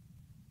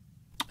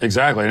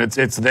 Exactly. And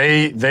it's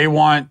they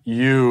want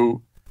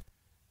you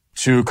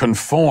to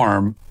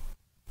conform,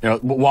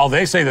 while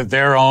they say that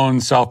their own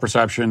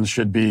self-perceptions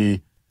should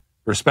be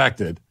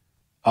respected.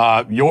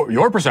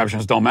 Your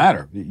perceptions don't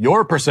matter.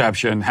 Your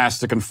perception has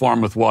to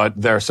conform with what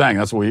they're saying.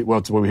 That's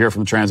what we hear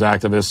from trans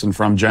activists and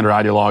from gender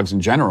ideologues in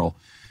general.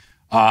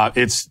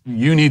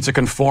 You need to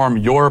conform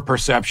your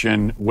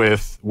perception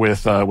with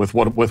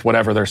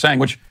whatever they're saying.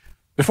 Which,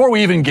 before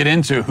we even get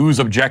into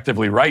who's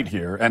objectively right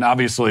here, and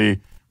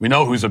obviously we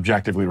know who's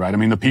objectively right. I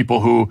mean, the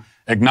people who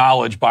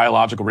acknowledge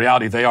biological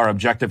reality, they are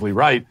objectively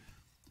right.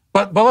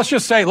 But let's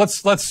just say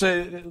let's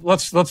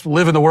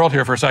live in the world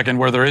here for a second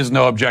where there is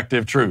no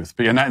objective truth,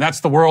 and that's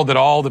the world that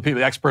all the people,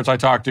 the experts I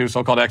talk to,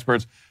 so-called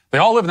experts, they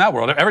all live in that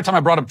world. Every time I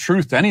brought up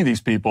truth to any of these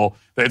people,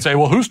 they'd say,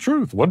 "Well, whose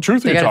truth? What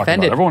truth are you talking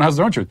about?" Everyone has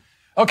their own truth.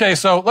 Okay,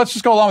 so let's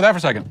just go along with that for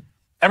a second.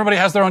 Everybody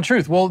has their own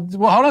truth. Well,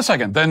 hold on a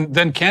second. Then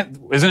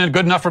isn't it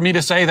good enough for me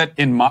to say that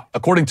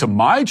according to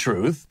my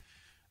truth,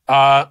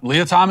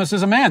 Lia Thomas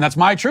is a man? That's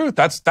my truth.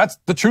 That's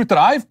the truth that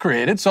I've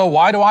created. So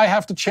why do I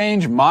have to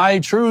change my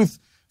truth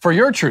for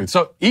your truth?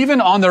 So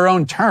even on their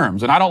own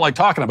terms, and I don't like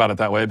talking about it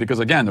that way because,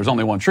 again, there's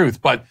only one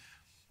truth, but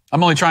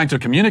I'm only trying to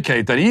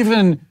communicate that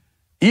even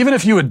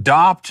if you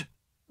adopt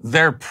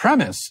their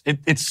premise,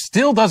 it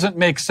still doesn't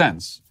make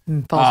sense.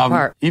 Falls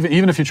apart.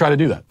 Even if you try to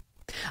do that.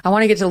 I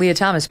want to get to Lia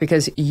Thomas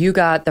because you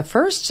got the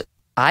first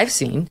I've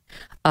seen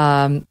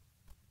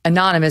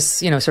anonymous,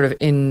 sort of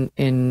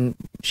in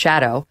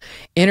shadow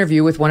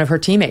interview with one of her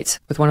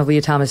teammates, with one of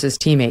Lia Thomas's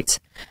teammates.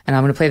 And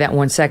I'm going to play that in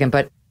 1 second.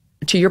 But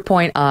to your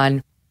point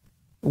on,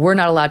 we're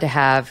not allowed to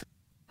have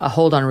a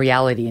hold on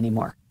reality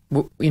anymore.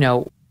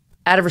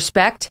 Out of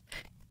respect,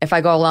 if I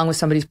go along with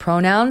somebody's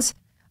pronouns,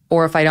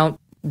 or if I don't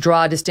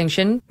draw a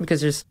distinction,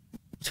 because it's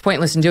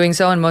pointless in doing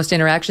so in most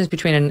interactions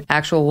between an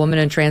actual woman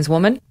and a trans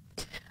woman,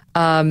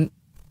 then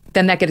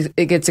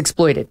it gets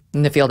exploited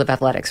in the field of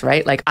athletics,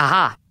 right? Like,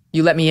 aha,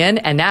 you let me in,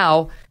 and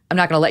now I'm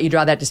not going to let you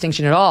draw that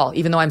distinction at all,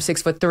 even though I'm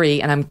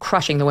 6'3" and I'm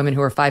crushing the women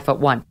who are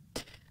 5'1".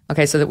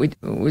 Okay, so that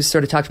we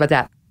sort of talked about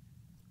that.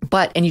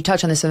 But, and you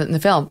touch on this in the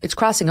film, it's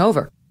crossing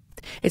over.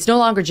 It's no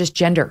longer just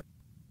gender.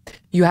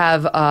 You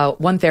have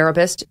one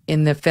therapist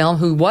in the film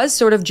who was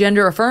sort of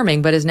gender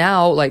affirming, but is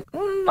now like,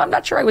 I'm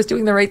not sure I was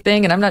doing the right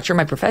thing, and I'm not sure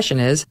my profession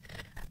is.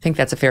 I think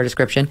that's a fair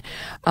description.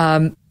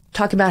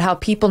 Talking about how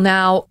people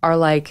now are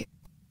like,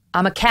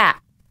 I'm a cat.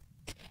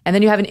 And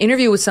then you have an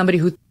interview with somebody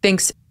who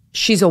thinks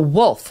she's a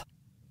wolf.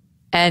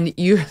 And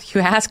you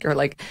ask her,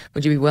 like,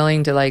 would you be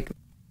willing to, like,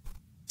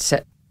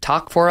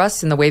 talk for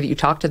us in the way that you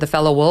talk to the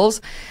fellow wolves?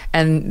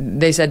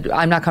 And they said,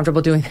 I'm not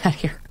comfortable doing that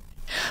here.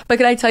 But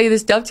can I tell you,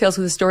 this dovetails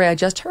with the story I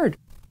just heard.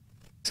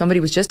 Somebody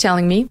was just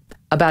telling me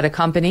about a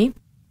company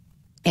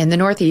in the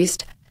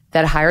Northeast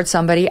that hired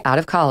somebody out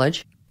of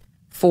college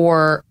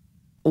for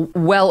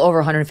well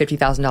over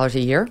 $150,000 a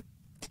year.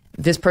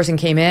 This person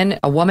came in,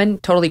 a woman,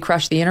 totally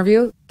crushed the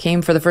interview,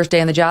 came for the first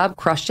day on the job,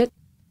 crushed it.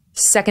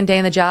 Second day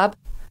on the job,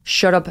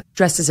 showed up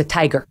dressed as a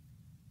tiger.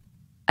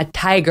 A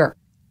tiger.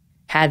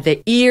 Had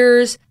the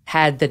ears,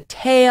 had the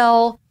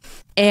tail,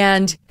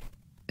 and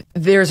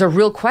there's a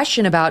real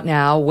question about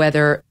now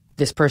whether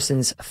this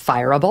person's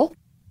fireable,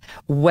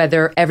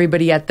 whether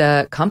everybody at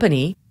the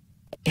company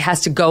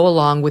has to go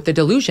along with the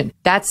delusion.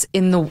 That's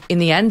in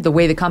the end, the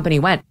way the company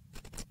went.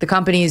 The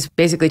company's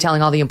basically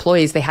telling all the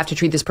employees they have to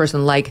treat this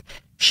person like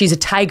she's a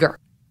tiger.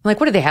 I'm like,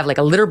 what do they have? Like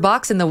a litter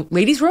box in the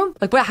ladies' room?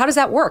 Like, how does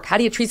that work? How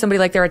do you treat somebody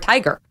like they're a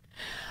tiger?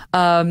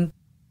 And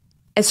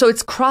so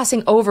it's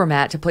crossing over,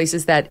 Matt, to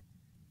places that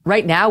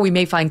right now we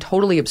may find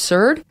totally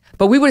absurd,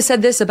 but we would have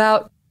said this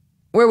about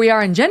where we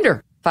are in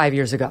gender 5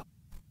 years ago.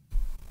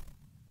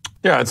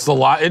 Yeah,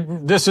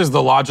 this is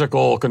the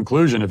logical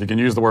conclusion, if you can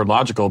use the word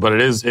logical, but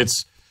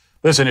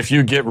listen, if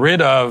you get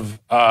rid of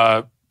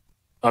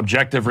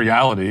objective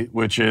reality,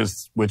 which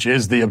is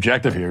the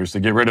objective here, is to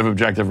get rid of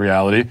objective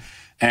reality,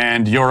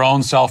 and your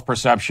own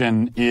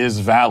self-perception is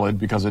valid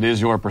because it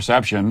is your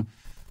perception.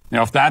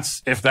 If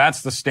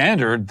that's the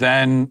standard,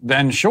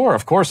 then sure,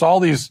 of course, all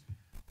these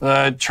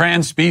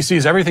trans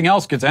species, everything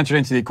else gets entered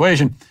into the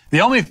equation.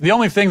 The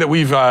only thing that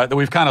we've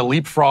kind of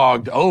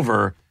leapfrogged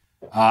over,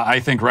 I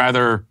think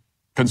rather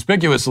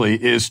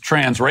conspicuously, is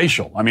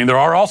transracial. I mean, there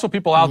are also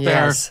people out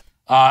there.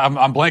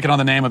 I'm blanking on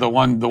the name of the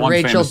one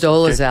Rachel famous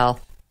Dolezal.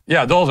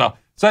 Yeah, Dolezal.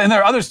 So, and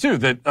there are others too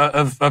that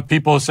of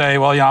people who say,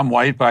 well, yeah, I'm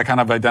white, but I kind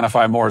of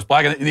identify more as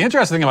black. And the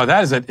interesting thing about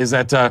that is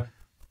that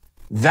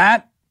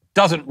that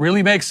doesn't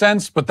really make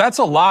sense, but that's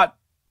a lot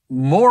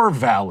more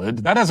valid.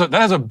 That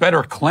has a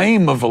better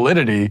claim of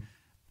validity,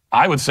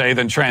 I would say,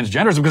 than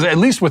transgenders, because at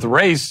least with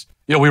race,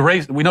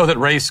 we know that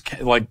race,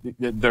 like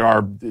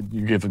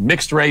you give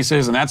mixed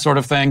races and that sort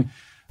of thing.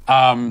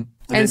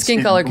 And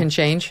skin color can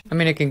change. I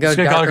mean, it can go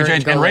skin darker color can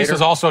change, and race later.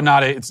 is also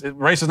not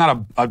race is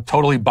not a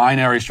totally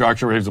binary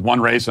structure where it's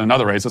one race and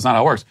another race. That's not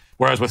how it works.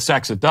 Whereas with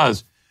sex, it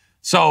does.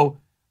 So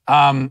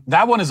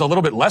that one is a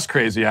little bit less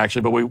crazy,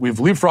 actually, but we've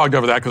leapfrogged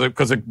over that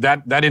because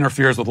that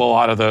interferes with a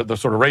lot of the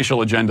sort of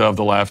racial agenda of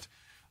the left.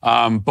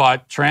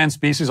 But trans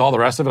species, all the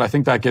rest of it, I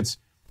think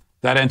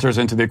that enters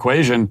into the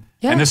equation.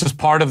 Yeah. And this is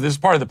part of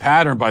the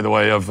pattern, by the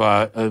way, of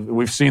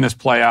we've seen this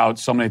play out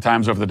so many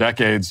times over the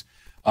decades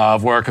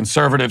of where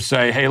conservatives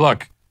say, hey,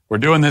 look, we're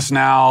doing this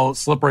now,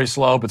 slippery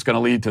slope, it's going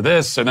to lead to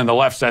this. And then the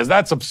left says,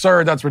 that's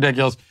absurd, that's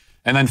ridiculous.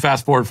 And then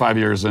fast forward 5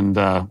 years and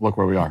look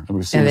where we are. And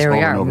we've seen this over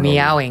and over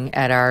meowing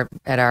at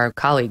our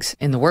colleagues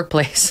in the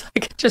workplace.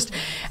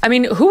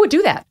 Who would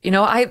do that?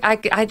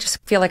 I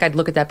just feel like I'd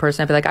look at that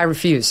person and be like, I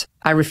refuse.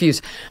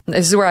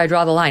 This is where I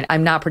draw the line.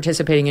 I'm not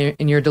participating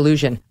in your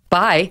delusion.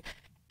 Bye.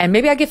 And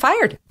maybe I get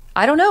fired.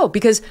 I don't know,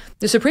 because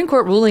the Supreme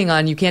Court ruling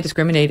on you can't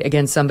discriminate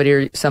against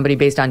somebody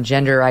based on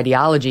gender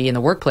ideology in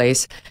the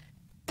workplace,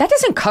 that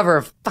doesn't cover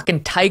a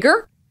fucking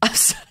tiger.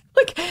 That's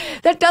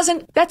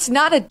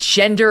not a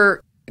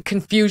gender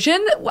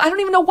confusion. I don't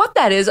even know what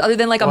that is other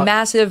than a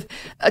massive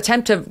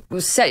attempt to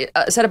set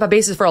up a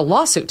basis for a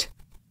lawsuit.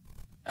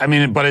 I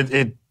mean, but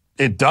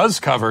it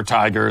does cover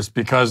tigers,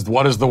 because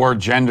what does the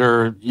word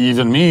gender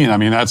even mean? I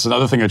mean, that's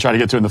another thing I try to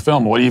get to in the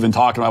film. What are you even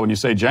talking about when you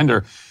say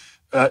gender?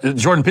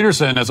 Jordan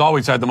Peterson has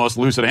always had the most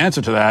lucid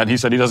answer to that. He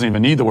said he doesn't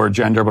even need the word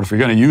gender, but if you're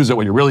going to use it,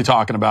 what you're really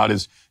talking about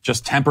is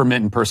just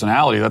temperament and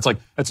personality. That's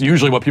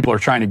usually what people are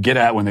trying to get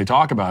at when they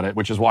talk about it,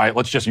 which is why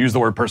let's just use the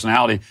word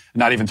personality and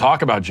not even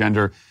talk about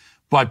gender.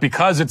 But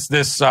because it's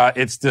this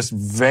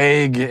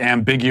vague,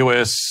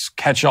 ambiguous,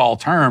 catch-all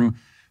term,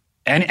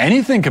 and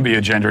anything can be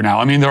a gender now.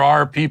 I mean, there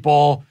are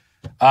people,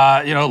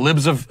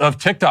 libs of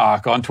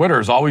TikTok on Twitter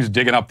is always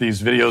digging up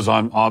these videos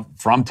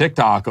from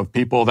TikTok of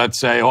people that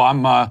say,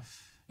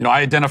 I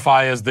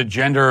identify as the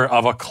gender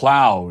of a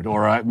cloud,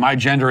 or my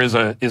gender is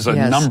a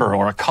yes. number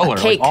or a color,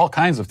 all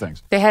kinds of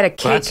things. They had a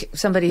cake.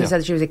 Somebody who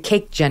said she was a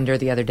cake gender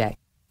the other day.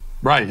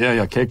 Right.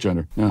 Yeah. Cake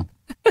gender. Yeah.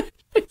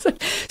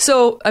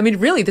 So, I mean,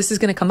 really, this is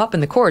going to come up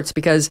in the courts,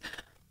 because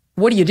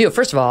what do you do?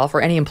 First of all,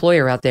 for any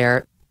employer out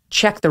there,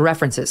 check the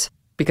references,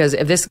 because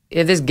if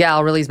this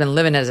gal really has been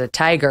living as a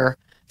tiger,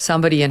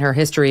 somebody in her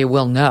history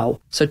will know.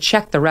 So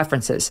check the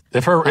references.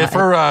 If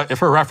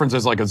her reference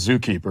is like a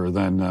zookeeper,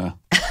 then.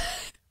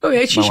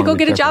 She should go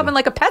get a job in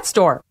a pet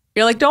store.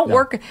 Don't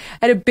work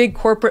at a big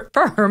corporate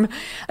firm.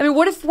 I mean,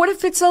 what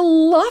if it's a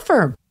law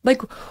firm?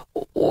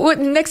 What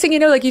next thing you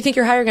know, you think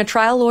you're hiring a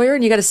trial lawyer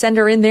and you got to send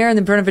her in there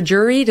in front of a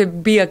jury to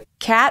be a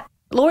cat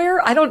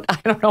lawyer? I don't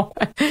know.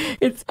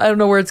 I don't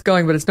know where it's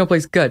going, but it's no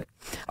place good.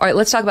 All right,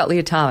 let's talk about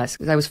Lia Thomas,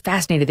 because I was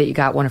fascinated that you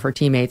got one of her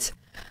teammates.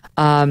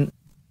 This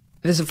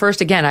is the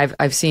first, again,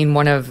 I've seen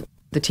one of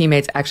the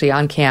teammates actually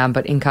on cam,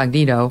 but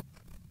incognito.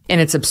 And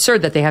it's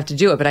absurd that they have to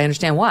do it, but I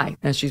understand why.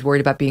 And she's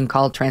worried about being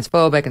called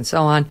transphobic and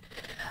so on.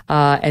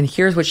 And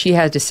here's what she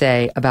has to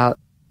say about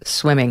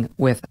swimming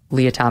with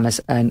Lia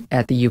Thomas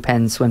at the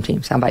UPenn swim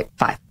team. Soundbite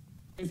 5.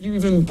 If you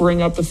even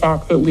bring up the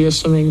fact that Lia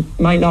swimming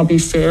might not be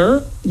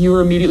fair, you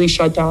are immediately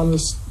shut down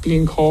as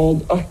being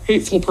called a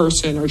hateful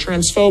person or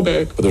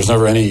transphobic. But there's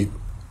never any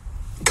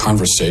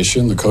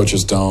conversation. The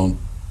coaches don't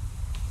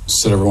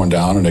sit everyone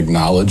down and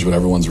acknowledge what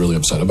everyone's really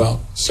upset about.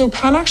 So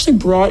Penn actually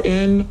brought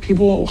in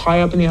people high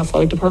up in the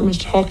athletic department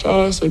to talk to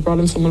us. They brought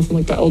in someone from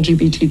like the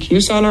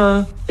LGBTQ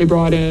center. They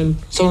brought in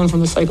someone from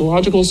the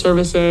psychological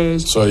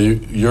services. So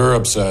you're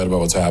upset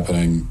about what's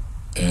happening,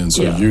 and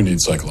so you need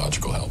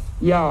psychological help.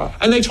 Yeah.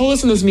 And they told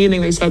us in this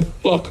meeting, they said,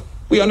 look,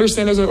 we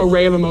understand there's an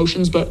array of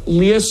emotions, but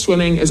Lia's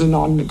swimming is a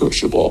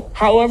non-negotiable.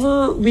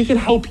 However, we can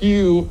help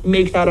you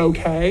make that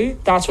okay.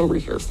 That's what we're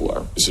here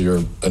for. So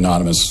you're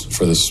anonymous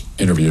for this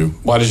interview.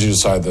 Why did you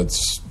decide that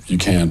you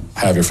can't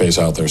have your face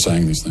out there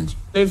saying these things?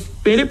 They've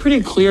made it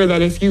pretty clear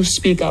that if you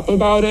speak up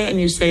about it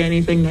and you say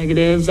anything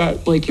negative,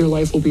 that like your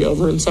life will be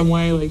over in some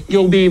way. Like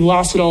you'll be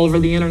blasted all over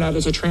the internet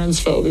as a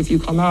transphobe if you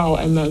come out,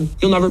 and then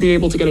you'll never be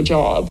able to get a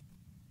job.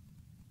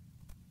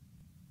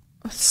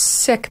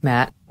 Sick,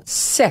 Matt.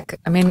 Sick.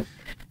 I mean...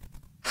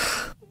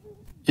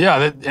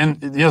 Yeah, and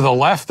the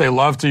left, they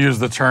love to use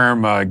the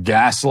term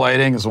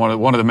gaslighting. It's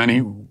one of the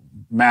many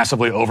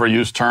massively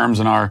overused terms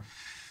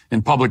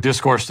in public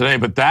discourse today.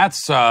 But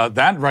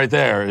that right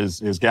there is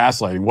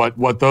gaslighting.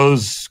 What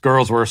those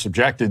girls were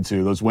subjected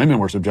to, those women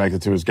were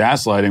subjected to, is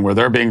gaslighting, where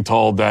they're being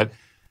told that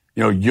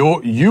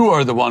you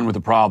are the one with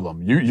the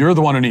problem. You're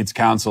the one who needs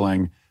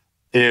counseling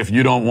if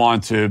you don't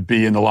want to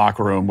be in the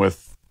locker room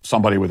with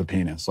somebody with a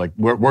penis. Like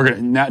we're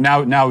gonna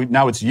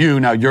now it's you.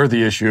 Now you're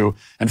the issue.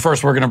 And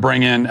first we're gonna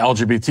bring in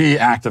LGBT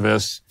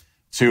activists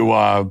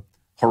to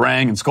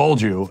harangue and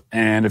scold you.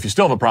 And if you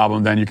still have a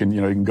problem, then you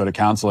can go to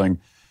counseling.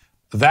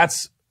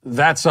 That's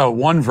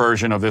one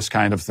version of this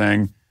kind of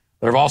thing.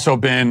 There have also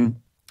been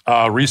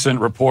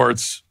recent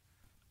reports,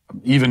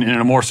 even in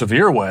a more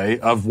severe way,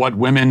 of what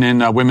women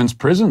in women's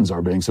prisons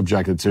are being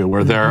subjected to,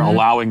 where they're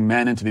allowing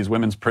men into these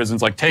women's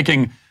prisons, like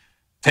taking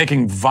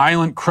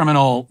violent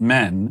criminal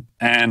men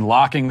and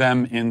locking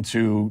them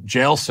into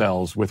jail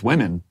cells with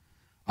women.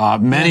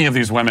 Many of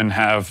these women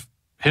have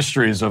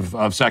histories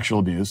of sexual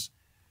abuse.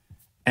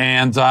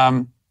 And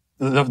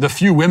the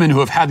few women who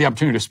have had the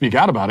opportunity to speak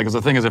out about it, because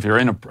the thing is, if you're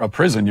in a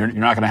prison, you're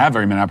not going to have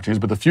very many opportunities,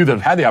 but the few that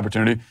have had the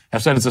opportunity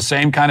have said it's the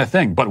same kind of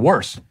thing, but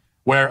worse.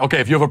 Where, okay,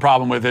 if you have a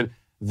problem with it,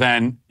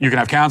 then you can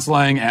have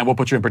counseling and we'll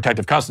put you in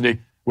protective custody,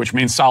 which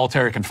means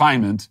solitary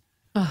confinement.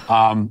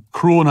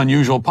 Cruel and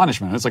unusual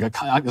punishment. It's like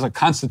a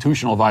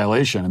constitutional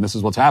violation, and this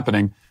is what's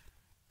happening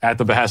at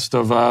the behest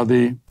of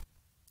the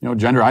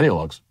gender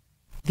ideologues.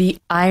 The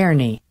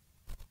irony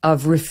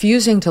of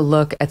refusing to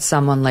look at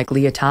someone like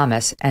Lia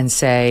Thomas and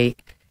say,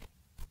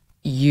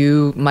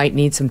 you might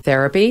need some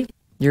therapy,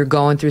 you're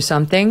going through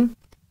something,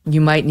 you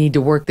might need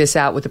to work this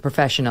out with a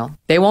professional.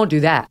 They won't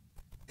do that.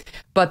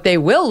 But they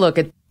will look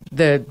at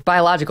the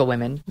biological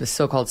women, the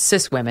so-called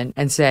cis women,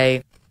 and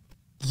say,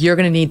 you're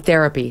going to need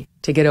therapy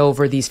to get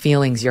over these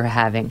feelings you're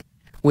having,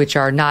 which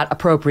are not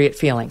appropriate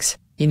feelings.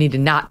 You need to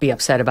not be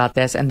upset about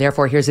this, and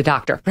therefore here's a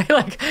doctor. Right?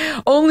 Like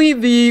only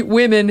the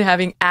women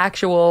having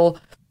actual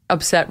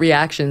upset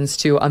reactions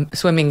to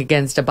swimming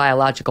against a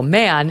biological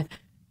man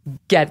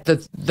get the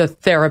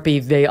therapy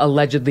they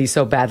allegedly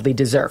so badly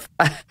deserve.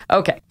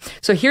 Okay,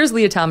 so here's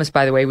Lia Thomas,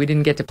 by the way. We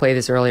didn't get to play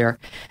this earlier.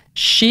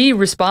 She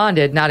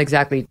responded, not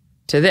exactly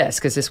to this,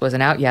 because this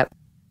wasn't out yet,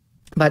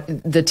 but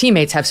the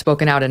teammates have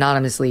spoken out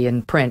anonymously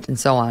in print and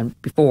so on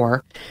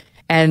before.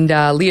 And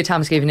Lia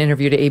Thomas gave an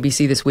interview to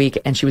ABC this week,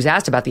 and she was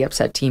asked about the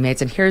upset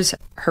teammates. And here's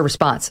her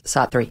response,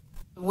 SOT 3.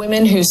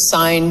 Women who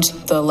signed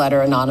the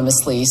letter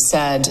anonymously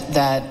said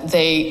that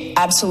they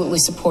absolutely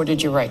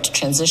supported your right to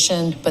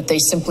transition, but they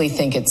simply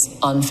think it's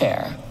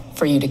unfair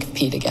for you to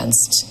compete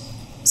against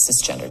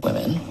cisgendered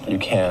women. You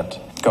can't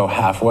go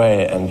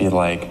halfway and be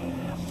like,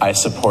 I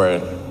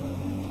support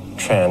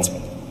trans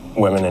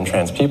women and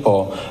trans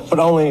people, but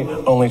only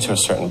to a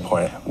certain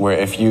point, where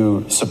if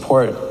you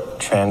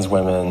support trans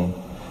women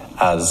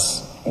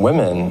as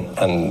women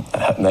and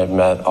they've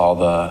met all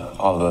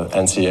the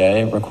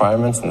NCAA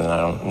requirements, and then I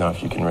don't know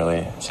if you can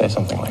really say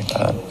something like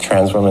that.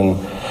 Trans women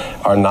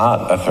are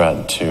not a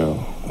threat to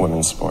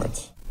women's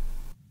sports.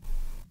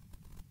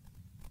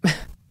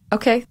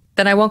 Okay,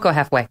 then I won't go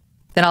halfway.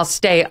 Then I'll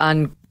stay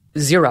on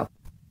 0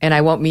 and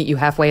I won't meet you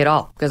halfway at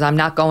all, because I'm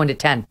not going to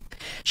 10.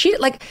 She,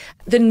 like,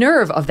 the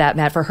nerve of that,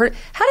 Matt, for her.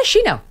 How does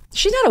she know?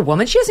 She's not a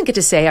woman. She doesn't get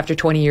to say after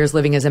 20 years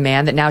living as a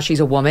man that now she's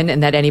a woman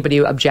and that anybody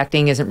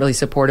objecting isn't really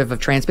supportive of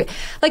trans people.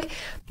 Like,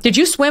 did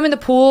you swim in the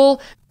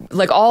pool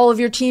like all of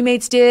your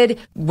teammates did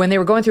when they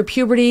were going through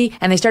puberty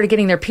and they started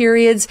getting their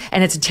periods,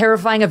 and it's a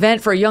terrifying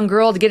event for a young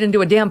girl to get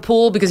into a damn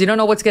pool because you don't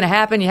know what's going to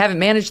happen. You haven't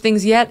managed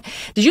things yet.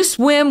 Did you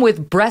swim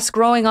with breasts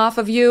growing off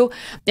of you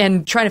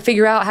and trying to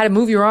figure out how to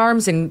move your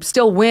arms and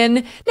still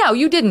win? No,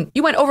 you didn't.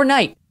 You went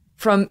overnight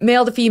from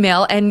male to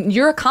female, and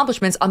your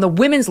accomplishments on the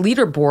women's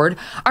leaderboard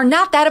are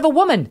not that of a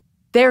woman.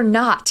 They're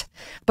not.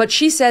 But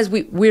she says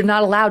we're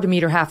not allowed to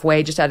meet her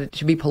halfway, just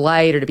to be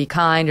polite or to be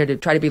kind or to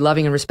try to be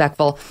loving and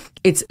respectful.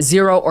 It's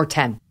 0 or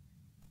 10.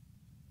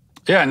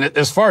 Yeah, and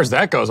as far as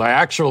that goes, I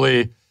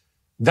actually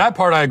That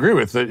part I agree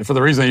with for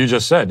the reason that you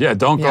just said. Yeah,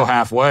 don't go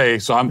halfway.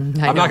 So I'm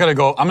not going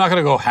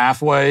to go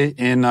halfway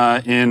in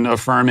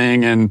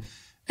affirming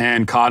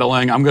and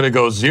coddling. I'm going to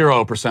go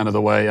 0% of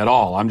the way at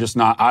all. I'm just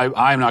not.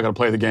 I'm not going to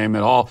play the game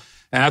at all.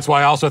 And that's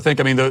why I also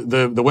think. I mean,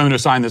 the women who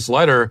signed this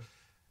letter,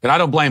 and I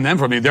don't blame them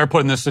for me. They're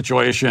put in this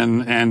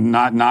situation, and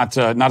not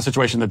a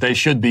situation that they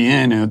should be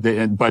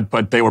in.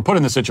 But they were put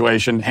in this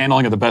situation,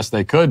 handling it the best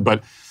they could.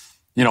 But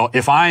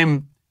if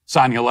I'm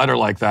signing a letter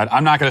like that,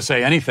 I'm not going to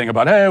say anything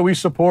about, hey, we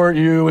support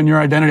you and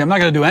your identity. I'm not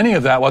going to do any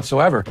of that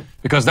whatsoever,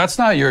 because that's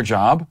not your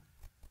job.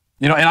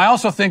 And I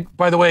also think,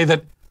 by the way,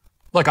 that,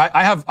 look,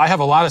 I have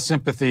a lot of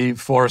sympathy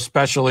for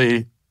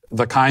especially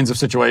the kinds of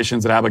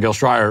situations that Abigail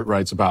Schreier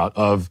writes about,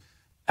 of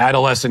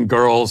adolescent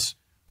girls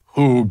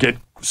who get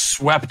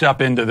swept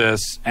up into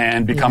this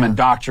and become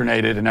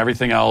indoctrinated and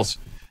everything else.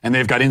 And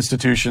they've got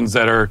institutions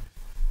that are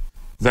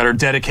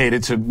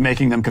dedicated to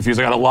making them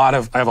confused. I have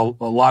a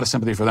lot of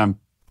sympathy for them.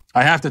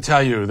 I have to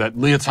tell you that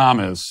Lia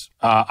Thomas,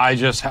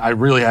 I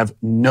really have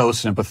no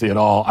sympathy at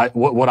all.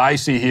 What I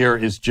see here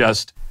is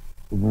just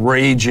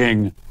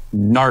raging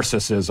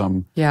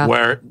narcissism,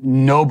 where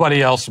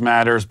nobody else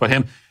matters but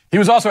him. He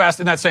was also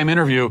asked in that same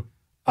interview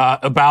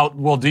about,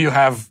 well, do you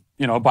have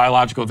a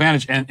biological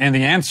advantage? And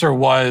the answer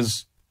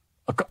was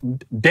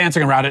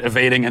dancing around it,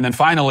 evading, and then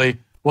finally,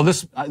 well,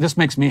 this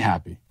makes me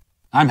happy.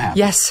 I'm happy.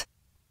 Yes.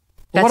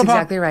 That's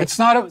exactly right. It's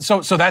not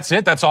so that's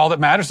it. That's all that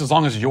matters. As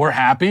long as you're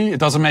happy, it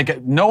doesn't make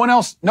it. No one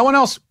else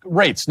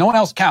rates. No one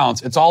else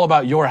counts. It's all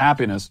about your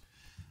happiness.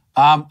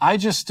 I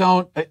just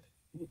don't.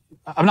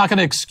 I'm not going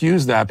to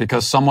excuse that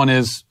because someone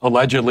is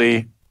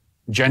allegedly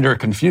gender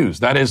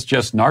confused. That is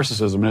just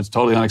narcissism, and it's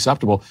totally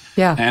unacceptable.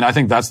 Yeah. And I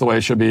think that's the way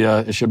it should be.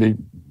 It should be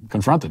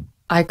confronted.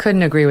 I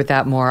couldn't agree with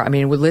that more. I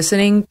mean, we're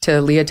listening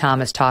to Lia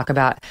Thomas talk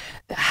about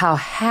how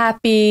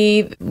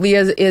happy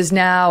Lia is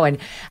now and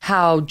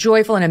how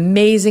joyful and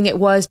amazing it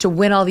was to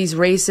win all these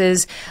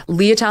races.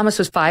 Lia Thomas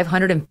was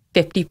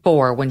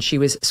 554 when she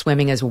was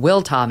swimming as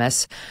Will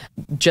Thomas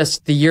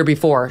just the year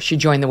before she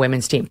joined the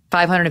women's team.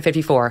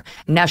 554.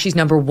 Now she's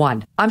number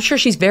 1. I'm sure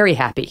she's very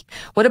happy.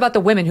 What about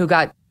the women who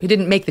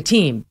didn't make the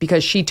team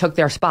because she took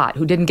their spot,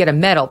 who didn't get a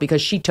medal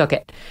because she took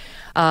it?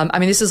 I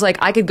mean, this is like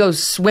I could go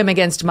swim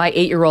against my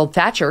 8-year-old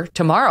Thatcher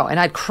tomorrow and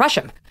I'd crush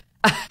him.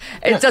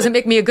 It doesn't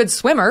make me a good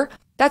swimmer.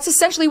 That's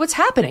essentially what's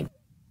happening.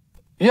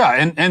 Yeah.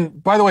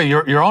 And by the way,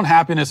 your own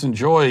happiness and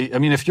joy, I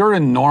mean, if you're a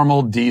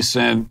normal,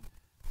 decent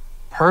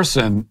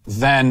person,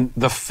 then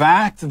the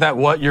fact that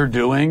what you're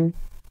doing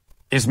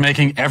is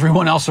making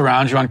everyone else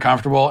around you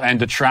uncomfortable and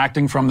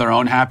detracting from their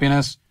own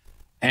happiness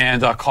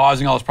and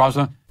causing all those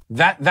problems,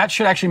 that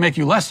should actually make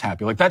you less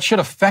happy. Like, that should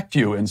affect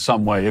you in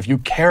some way if you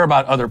care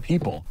about other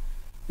people.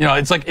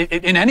 It's like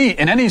in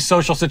any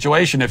social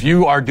situation, if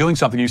you are doing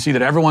something, you see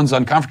that everyone's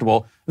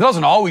uncomfortable. It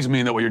doesn't always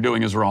mean that what you're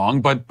doing is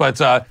wrong, but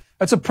that's a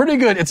pretty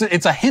good.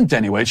 It's a hint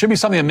anyway. It should be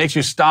something that makes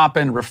you stop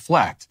and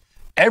reflect.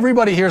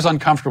 Everybody here is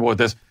uncomfortable with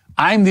this.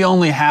 I'm the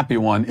only happy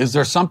one. Is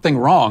there something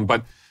wrong?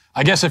 But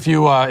I guess if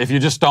you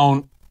just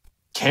don't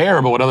care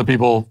about what other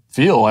people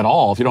feel at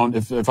all,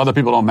 if other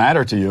people don't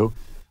matter to you,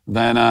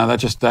 then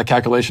that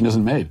calculation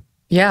isn't made.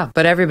 Yeah,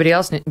 but everybody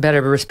else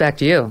better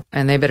respect you,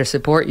 and they better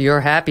support your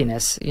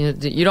happiness.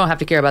 You don't have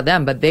to care about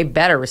them, but they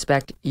better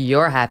respect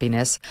your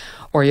happiness,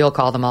 or you'll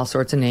call them all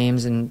sorts of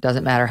names, and it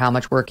doesn't matter how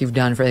much work you've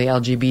done for the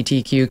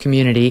LGBTQ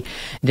community.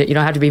 You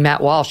don't have to be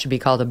Matt Walsh to be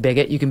called a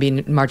bigot. You can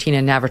be Martina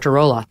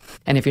Navratilova.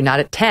 And if you're not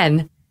at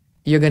 10,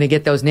 you're going to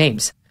get those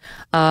names.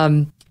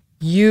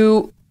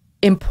 You,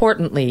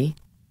 importantly,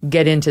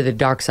 get into the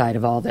dark side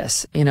of all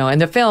this. And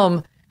the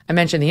film, I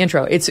mentioned the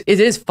intro. It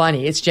is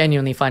funny. It's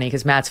genuinely funny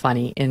because Matt's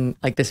funny in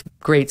like this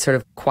great sort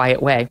of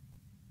quiet way.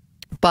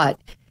 But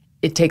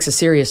it takes a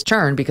serious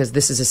turn because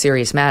this is a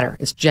serious matter.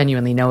 It's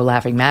genuinely no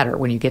laughing matter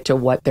when you get to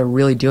what they're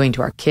really doing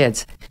to our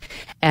kids.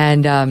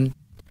 And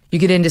you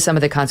get into some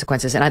of the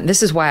consequences. And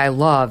this is why I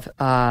love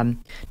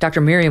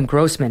Dr. Miriam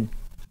Grossman.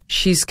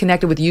 She's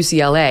connected with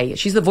UCLA.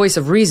 She's the voice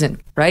of reason,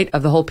 right,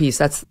 of the whole piece.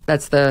 That's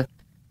the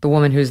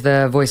woman who's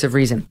the voice of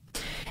reason.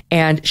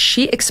 And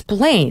she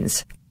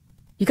explains.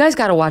 You guys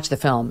got to watch the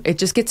film. It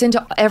just gets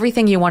into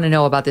everything you want to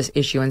know about this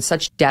issue in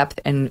such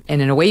depth and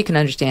in a way you can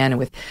understand, and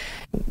with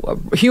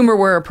humor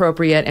where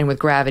appropriate and with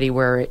gravity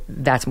where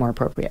that's more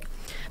appropriate.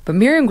 But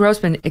Miriam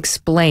Grossman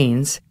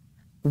explains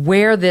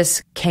where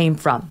this came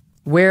from,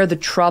 where the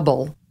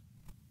trouble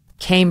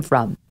came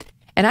from.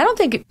 And I don't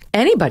think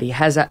anybody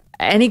has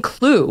any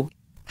clue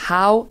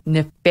how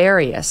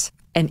nefarious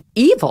and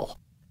evil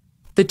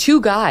the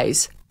two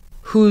guys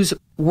whose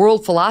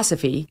world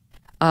philosophy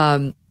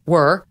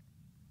were,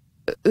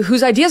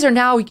 whose ideas are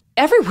now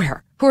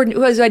everywhere,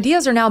 whose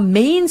ideas are now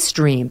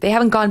mainstream. They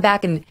haven't gone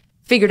back and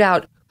figured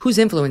out who's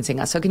influencing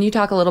us. So can you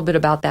talk a little bit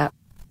about that?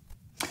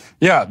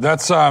 Yeah,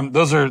 that's something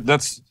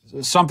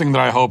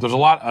that I hope, there's a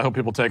lot I hope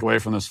people take away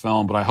from this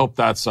film, but I hope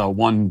that's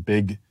one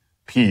big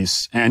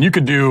piece. And you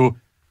could do,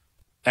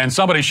 and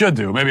somebody should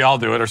do, maybe I'll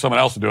do it or someone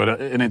else will do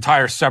it, an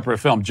entire separate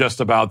film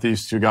just about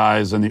these two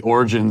guys and the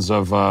origins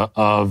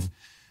of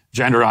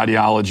gender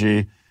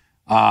ideology.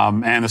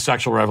 and the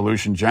sexual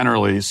revolution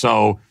generally.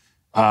 So,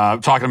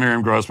 talking to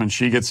Miriam Grossman,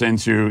 she gets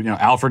into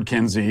Alfred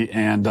Kinsey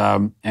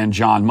and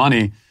John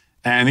Money,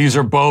 and these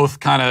are both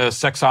kind of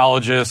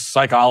sexologists,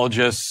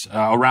 psychologists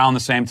around the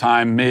same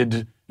time,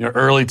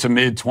 early to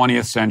mid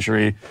 20th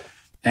century.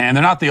 And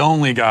they're not the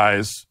only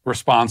guys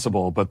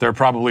responsible, but they're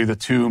probably the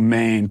two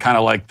main, kind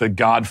of like the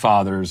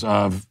godfathers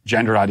of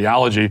gender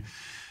ideology.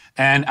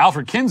 And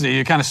Alfred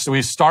Kinsey,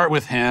 we start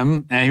with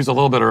him, and he was a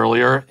little bit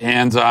earlier,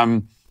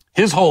 and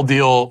his whole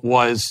deal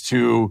was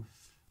to,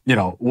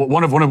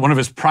 one of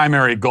his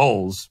primary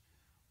goals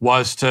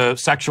was to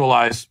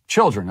sexualize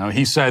children.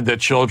 He said that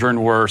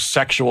children were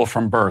sexual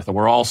from birth, that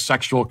we're all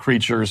sexual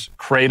creatures,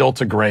 cradle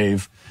to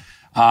grave.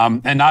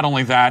 And not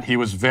only that, he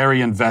was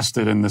very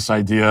invested in this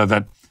idea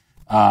that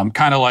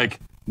kind of like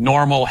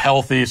normal,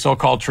 healthy,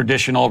 so-called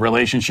traditional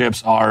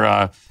relationships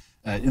are,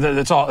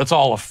 it's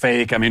all a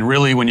fake. I mean,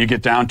 really, when you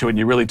get down to it and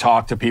you really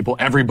talk to people,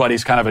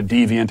 everybody's kind of a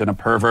deviant and a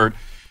pervert.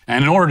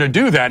 And in order to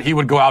do that, he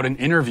would go out and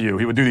interview.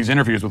 He would do these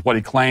interviews with what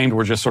he claimed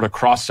were just sort of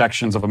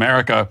cross-sections of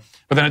America.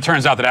 But then it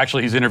turns out that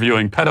actually he's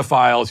interviewing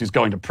pedophiles, he's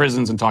going to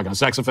prisons and talking to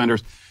sex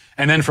offenders.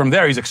 And then from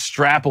there, he's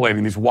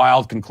extrapolating these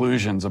wild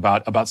conclusions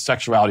about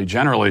sexuality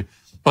generally.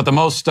 But the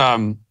most,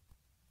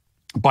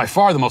 by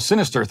far the most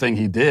sinister thing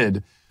he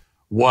did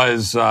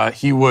was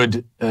he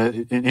would,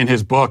 in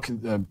his book,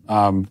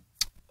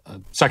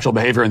 Sexual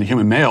Behavior in the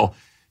Human Male,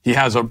 he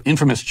has an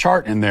infamous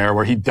chart in there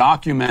where he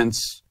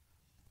documents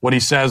what he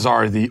says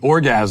are the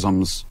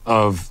orgasms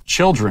of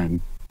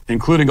children,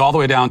 including all the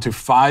way down to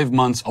 5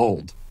 months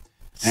old.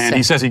 And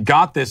he says he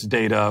got this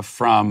data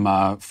from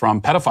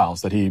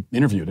pedophiles that he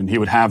interviewed, and he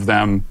would have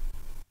them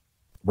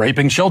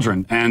raping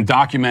children and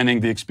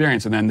documenting the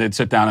experience, and then they'd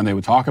sit down and they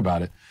would talk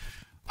about it.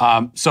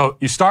 So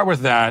you start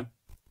with that,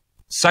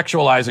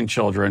 sexualizing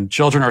children.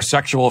 Children are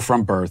sexual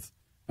from birth.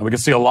 And we can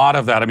see a lot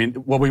of that. I mean,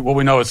 what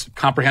we know is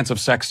comprehensive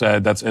sex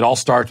ed. It all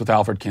starts with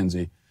Alfred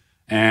Kinsey.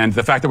 And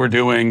the fact that we're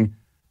doing,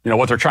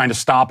 what they're trying to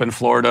stop in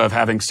Florida of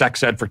having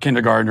sex ed for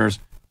kindergartners,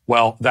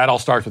 well, that all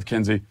starts with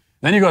Kinsey.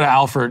 Then you go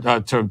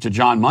to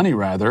John Money,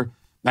 rather,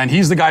 and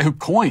he's the guy who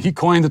coined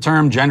the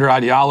term gender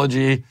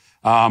ideology,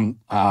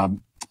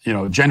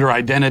 gender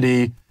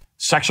identity,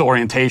 sexual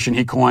orientation.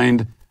 He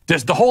coined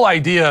this. The whole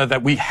idea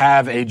that we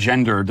have a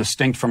gender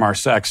distinct from our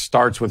sex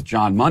starts with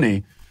John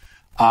Money.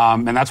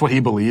 And that's what he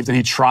believed. And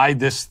he tried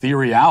this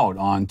theory out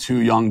on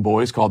two young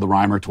boys called the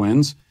Reimer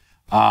twins.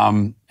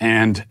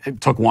 And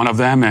it took one of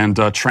them and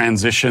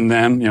transitioned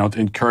them, to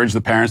encourage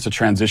the parents to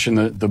transition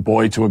the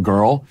boy to a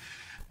girl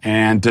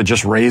and to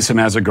just raise him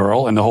as a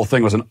girl. And the whole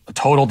thing was a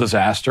total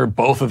disaster.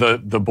 Both of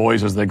the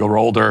boys, as they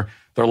grow older,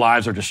 their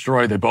lives are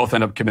destroyed. They both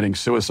end up committing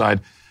suicide.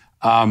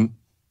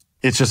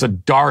 It's just a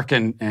dark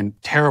and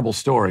terrible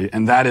story.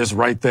 And that is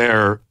right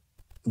there,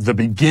 the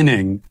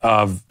beginning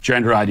of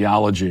gender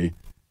ideology.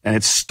 And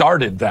it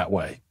started that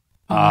way.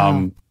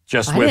 I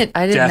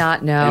did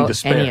not know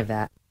any of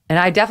that. And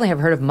I definitely have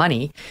heard of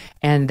Money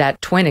and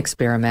that twin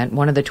experiment.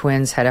 One of the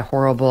twins had a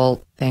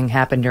horrible thing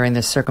happen during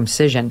the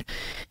circumcision,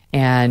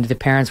 and the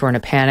parents were in a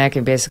panic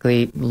and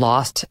basically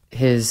lost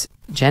his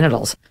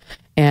genitals.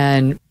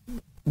 And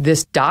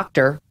this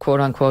doctor, quote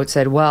unquote,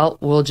 said, well,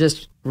 we'll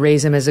just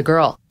raise him as a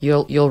girl.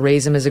 You'll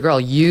raise him as a girl.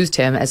 Used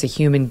him as a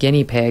human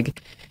guinea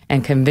pig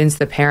and convinced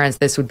the parents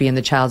this would be in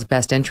the child's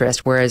best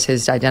interest, whereas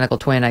his identical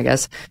twin, I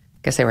guess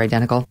they were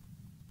identical.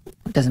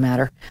 It doesn't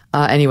matter.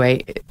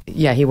 Anyway,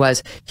 yeah, he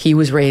was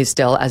raised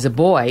still as a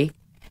boy,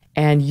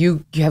 and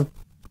you have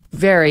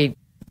very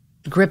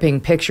gripping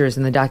pictures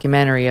in the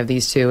documentary of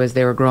these two as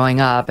they were growing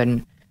up, and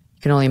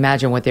you can only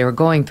imagine what they were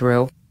going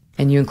through.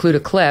 And you include a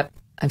clip,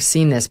 I've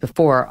seen this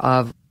before,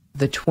 of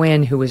the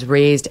twin who was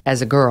raised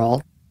as a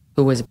girl,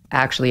 who was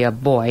actually a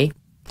boy,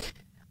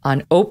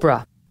 on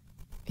Oprah.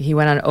 He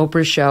went on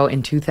Oprah's show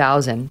in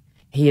 2000.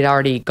 He had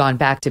already gone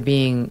back to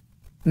being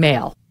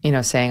male,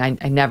 saying,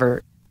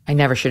 I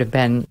never should have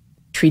been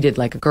treated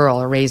like a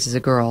girl or raised as a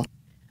girl.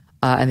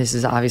 And this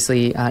is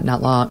obviously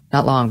not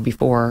long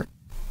before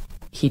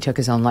he took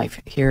his own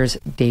life. Here's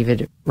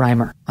David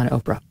Reimer on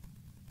Oprah.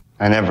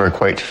 I never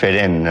quite fit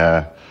in.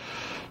 Well,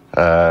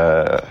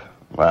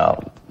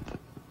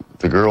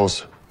 the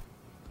girls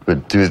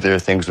would do their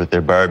things with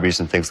their Barbies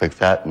and things like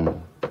that,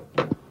 and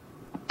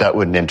that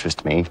wouldn't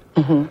interest me.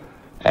 Mm-hmm.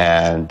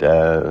 And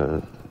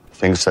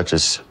things such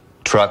as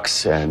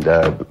trucks and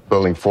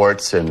building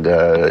forts and,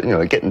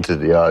 getting into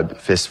the odd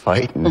fist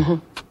fight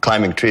and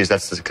climbing trees.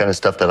 That's the kind of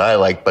stuff that I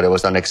like, but it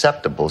was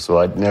unacceptable. So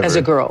I'd never... As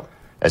a girl?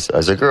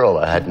 As a girl,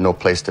 I had no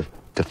place to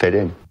fit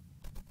in.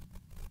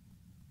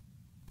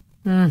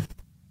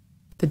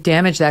 The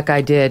damage that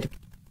guy did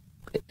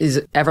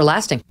is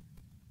everlasting.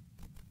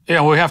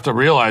 Yeah, what we have to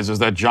realize is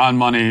that John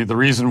Money, the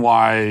reason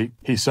why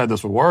he said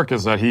this would work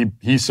is that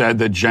he said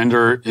that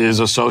gender is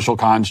a social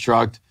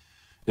construct.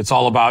 It's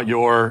all about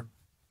your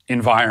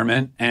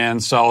environment.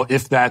 And so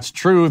if that's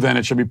true, then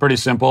it should be pretty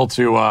simple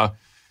to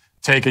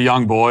take a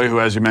young boy who,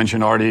 as you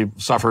mentioned, already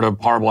suffered a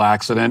horrible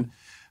accident,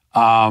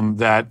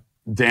 that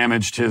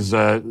damaged his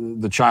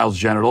the child's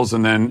genitals,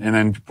 and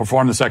then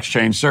performed the sex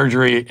change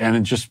surgery, and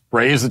then just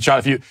raised the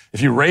child.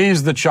 If you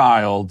raise the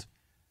child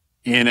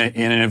in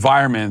an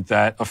environment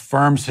that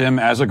affirms him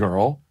as a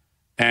girl,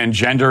 and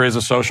gender is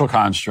a social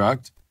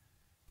construct,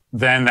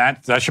 then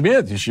that should be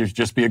it. You should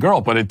just be a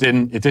girl. But it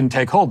didn't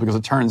take hold, because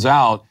it turns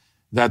out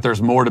that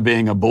there's more to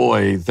being a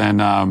boy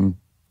than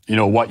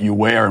what you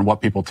wear and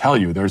what people tell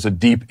you. There's a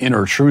deep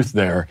inner truth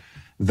there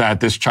that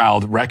this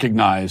child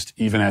recognized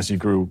even as he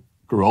grew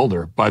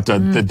older. But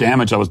the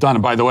damage that was done,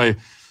 and by the way,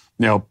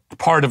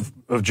 part of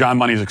John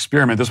Money's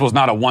experiment, this was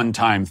not a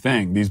one-time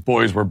thing. These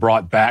boys were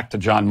brought back to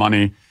John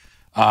Money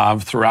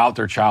throughout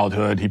their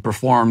childhood. He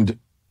performed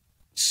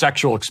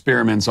sexual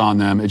experiments on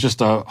them. It's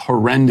just a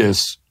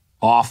horrendous,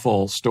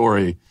 awful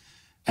story.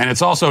 And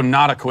it's also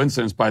not a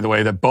coincidence, by the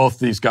way, that both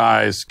these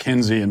guys,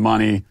 Kinsey and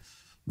Money,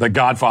 the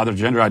godfather of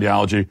gender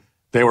ideology,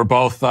 they were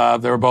both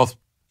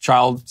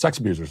child sex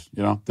abusers.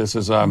 This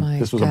was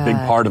a big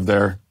part of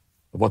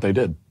what they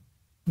did.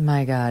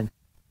 My God.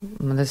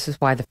 This is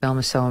why the film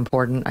is so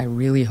important. I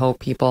really hope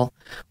people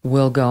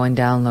will go and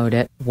download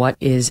it. What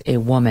is a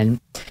woman?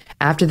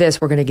 After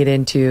this, we're going to get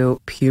into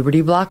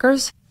puberty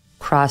blockers,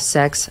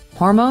 cross-sex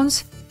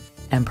hormones,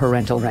 and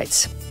parental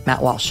rights.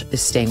 Matt Walsh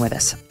is staying with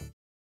us.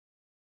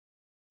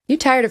 You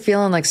tired of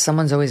feeling like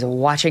someone's always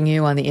watching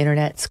you on the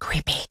internet? It's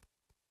creepy.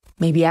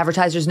 Maybe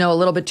advertisers know a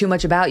little bit too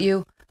much about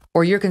you,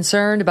 or you're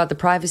concerned about the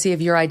privacy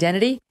of your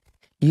identity?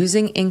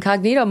 Using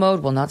incognito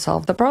mode will not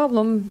solve the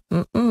problem.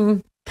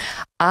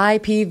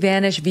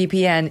 IPVanish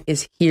VPN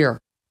is here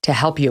to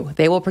help you.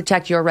 They will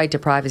protect your right to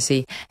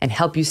privacy and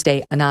help you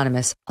stay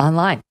anonymous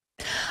online.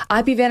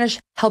 IPVanish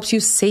helps you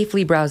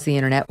safely browse the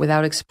internet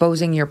without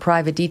exposing your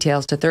private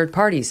details to third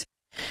parties.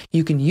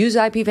 You can use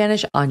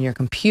IPVanish on your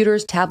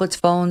computers, tablets,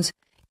 phones,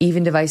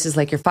 even devices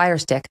like your Fire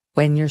Stick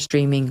when you're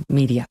streaming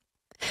media.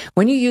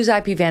 When you use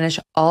IPVanish,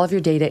 all of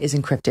your data is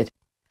encrypted.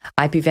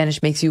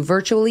 IPVanish makes you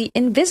virtually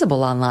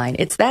invisible online.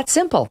 It's that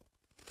simple.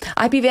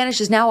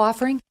 IPVanish is now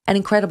offering an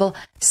incredible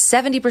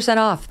 70%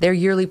 off their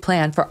yearly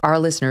plan for our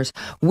listeners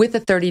with a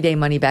 30-day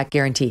money-back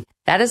guarantee.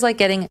 That is like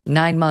getting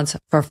 9 months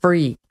for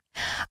free.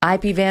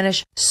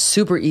 IPVanish,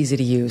 super easy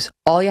to use.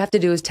 All you have to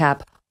do is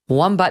tap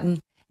one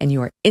button and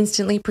you are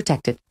instantly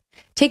protected.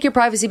 Take your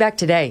privacy back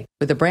today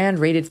with a brand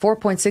rated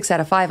 4.6 out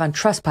of 5 on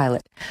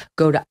Trustpilot.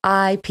 Go to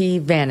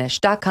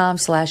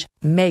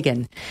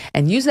ipvanish.com/Megyn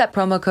and use that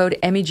promo code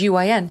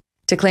MEGYN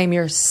to claim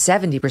your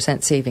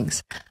 70%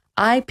 savings.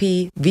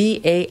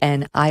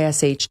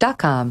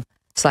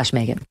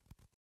 ipvanish.com/Megyn.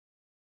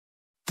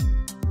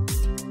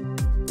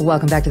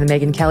 Welcome back to the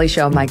Megyn Kelly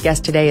Show. My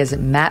guest today is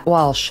Matt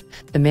Walsh,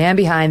 the man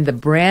behind the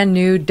brand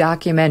new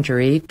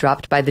documentary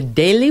dropped by the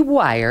Daily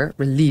Wire,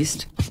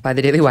 released by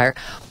the Daily Wire,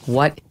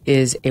 What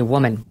is a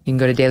Woman? You can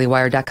go to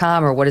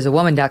dailywire.com or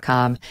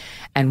whatisawoman.com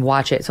and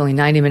watch it. It's only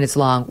 90 minutes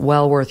long,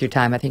 well worth your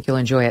time. I think you'll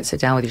enjoy it. Sit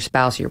down with your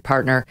spouse or your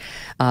partner.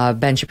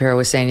 Ben Shapiro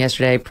was saying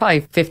yesterday,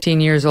 probably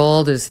 15 years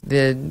old is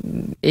the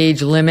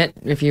age limit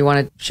if you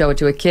want to show it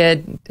to a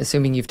kid,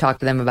 assuming you've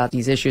talked to them about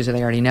these issues or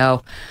they already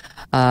know.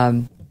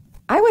 I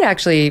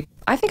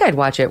think I'd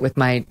watch it with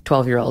my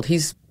 12-year-old.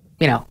 He's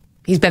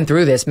been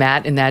through this,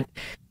 Matt, in that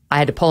I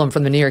had to pull him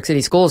from the New York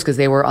City schools because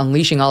they were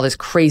unleashing all this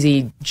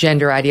crazy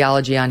gender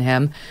ideology on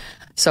him.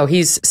 So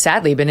he's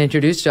sadly been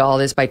introduced to all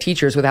this by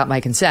teachers without my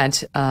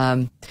consent.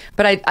 But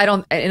I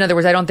don't, in other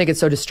words, I don't think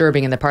it's so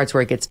disturbing in the parts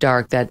where it gets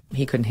dark that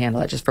he couldn't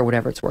handle it, just for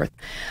whatever it's worth.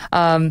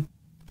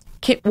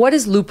 What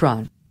is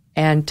Lupron?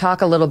 And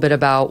talk a little bit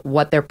about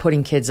what they're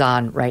putting kids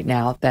on right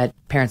now that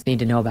parents need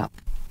to know about.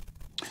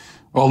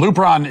 Well,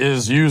 Lupron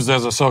is used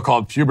as a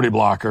so-called puberty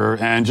blocker,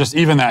 and just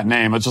even that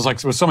name, it's just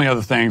like with so many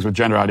other things with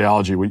gender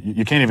ideology,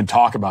 you can't even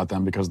talk about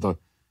them because the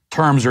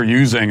terms you're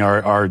using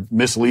are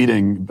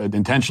misleading, but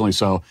intentionally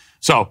so.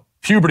 So,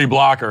 puberty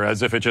blocker,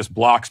 as if it just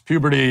blocks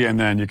puberty, and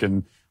then you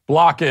can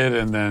block it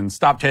and then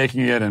stop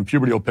taking it, and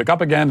puberty will pick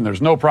up again, and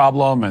there's no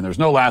problem, and there's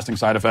no lasting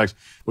side effects,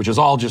 which is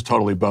all just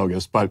totally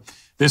bogus. But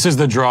this is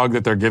the drug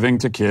that they're giving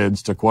to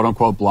kids to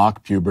quote-unquote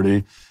block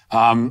puberty.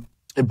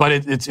 But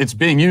it's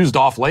being used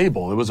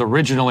off-label. It was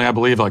originally, I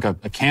believe, like a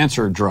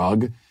cancer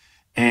drug,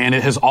 and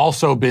it has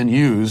also been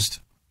used,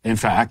 in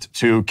fact,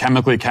 to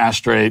chemically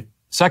castrate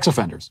sex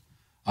offenders,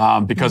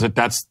 because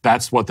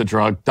that's what the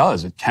drug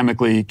does. It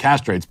chemically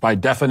castrates. By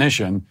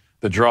definition,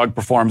 the drug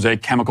performs a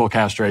chemical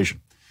castration,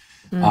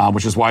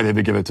 which is why they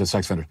would give it to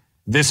sex offenders.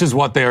 This is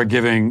what they are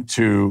giving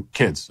to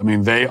kids. I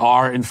mean, they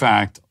are, in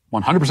fact,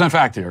 100%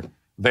 fact here,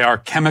 they are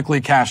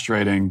chemically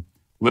castrating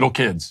little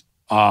kids.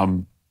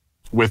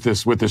 With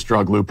this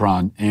drug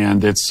Lupron,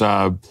 and it's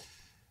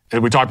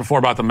we talked before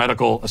about the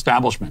medical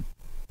establishment.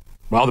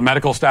 Well, the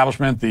medical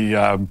establishment,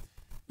 all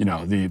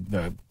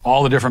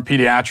the different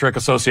pediatric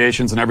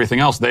associations and everything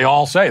else, they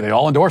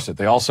all endorse it.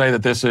 They all say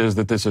that this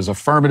is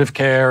affirmative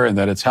care and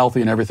that it's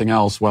healthy and everything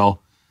else. Well,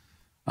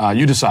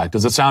 you decide.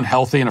 Does it sound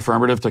healthy and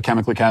affirmative to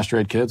chemically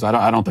castrate kids?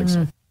 I don't think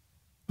so.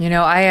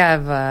 I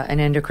have an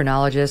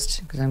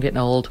endocrinologist because I'm getting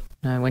old.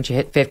 Once you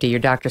hit 50, your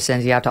doctor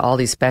sends you out to all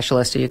these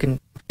specialists so you can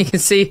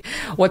see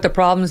what the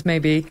problems may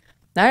be.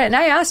 And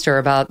I asked her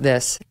about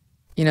this.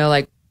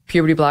 like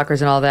puberty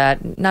blockers and all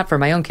that, not for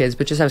my own kids,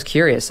 but just I was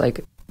curious,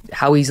 like,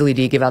 how easily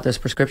do you give out those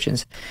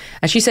prescriptions?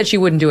 And she said she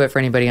wouldn't do it for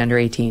anybody under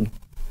 18.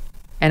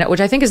 And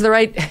which I think is the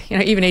right,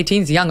 even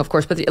 18 is young, of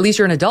course, but at least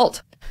you're an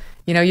adult.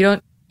 You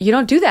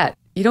don't do that.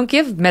 You don't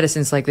give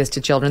medicines like this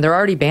to children. They're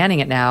already banning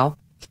it now,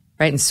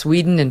 right? In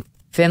Sweden and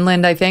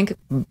Finland, I think,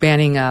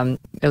 banning at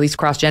least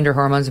cross-gender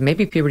hormones and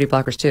maybe puberty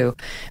blockers too.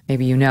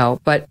 Maybe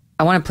but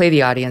I want to play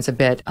the audience a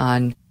bit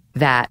on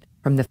that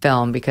from the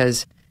film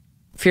because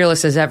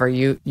fearless as ever,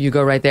 you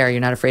go right there.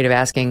 You're not afraid of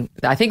asking.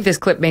 I think this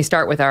clip may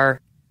start with our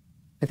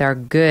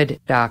good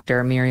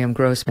doctor, Miriam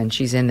Grossman.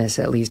 She's in this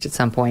at least at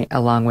some point,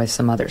 along with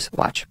some others.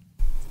 Watch.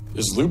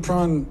 Is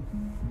Lupron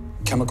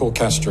chemical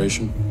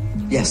castration?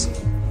 Yes.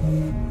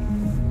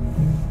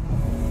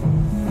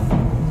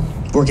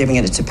 We're giving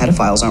it to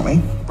pedophiles, aren't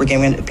we? We're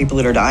giving it to people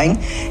that are dying,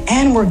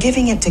 and we're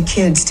giving it to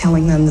kids,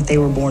 telling them that they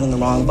were born in the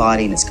wrong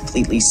body and it's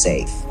completely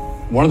safe.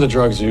 One of the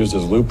drugs used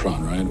is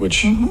Lupron, right?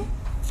 Which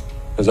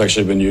has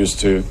actually been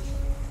used to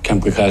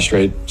chemically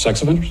castrate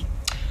sex offenders?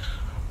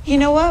 You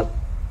know what?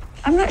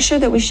 I'm not sure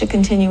that we should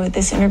continue with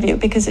this interview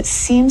because it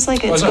seems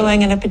like it's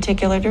going in a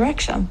particular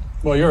direction.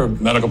 Well, you're a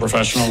medical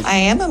professional. I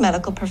am a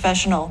medical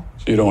professional.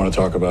 So you don't want to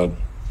talk about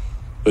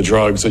the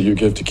drugs that you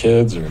give to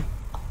kids, or?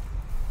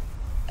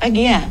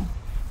 Again,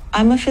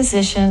 I'm a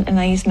physician and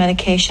I use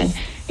medication.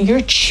 You're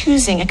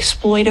choosing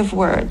exploitive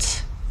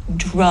words.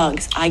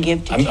 Drugs I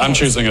give to kids. I'm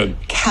choosing a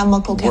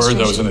chemical word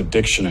that was in a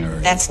dictionary.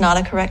 That's not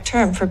a correct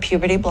term for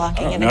puberty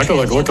blocking. I could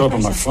look it up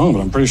on my phone, but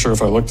I'm pretty sure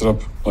if I looked it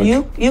up,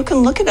 you can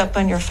look it up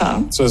on your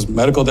phone. It says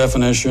medical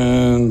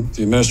definition: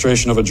 the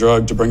administration of a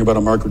drug to bring about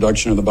a marked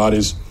reduction in the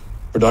body's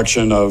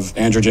production of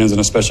androgens and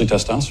especially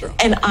testosterone.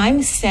 And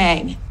I'm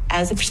saying,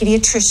 as a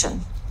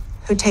pediatrician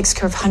who takes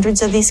care of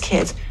hundreds of these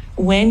kids,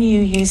 when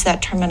you use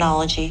that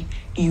terminology,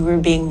 you are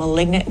being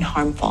malignant and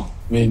harmful.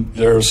 I mean,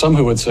 there are some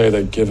who would say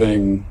that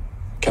giving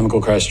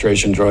chemical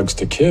castration drugs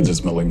to kids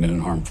is malignant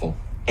and harmful.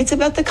 It's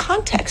about the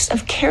context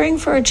of caring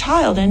for a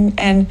child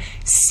and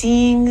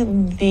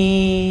seeing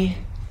the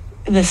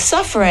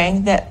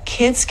suffering that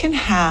kids can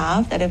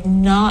have that have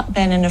not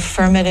been in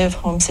affirmative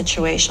home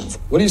situations.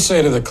 What do you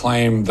say to the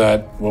claim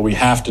that, well, we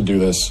have to do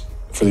this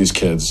for these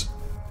kids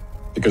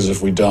because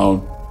if we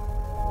don't,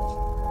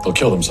 they'll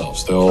kill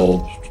themselves.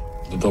 They'll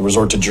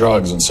resort to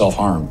drugs and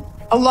self-harm.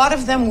 A lot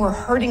of them were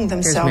hurting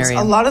themselves.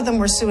 A lot of them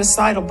were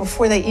suicidal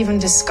before they even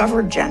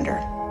discovered gender.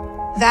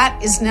 That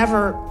is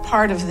never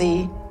part of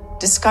the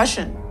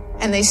discussion.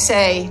 And they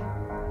say,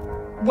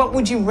 what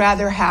would you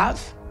rather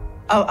have?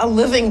 A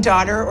living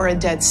daughter or a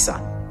dead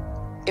son?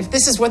 If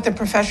this is what the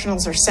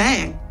professionals are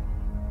saying,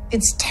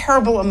 it's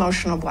terrible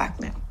emotional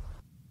blackmail.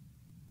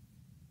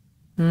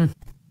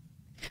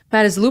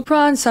 Matt, is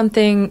Lupron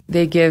something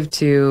they give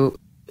to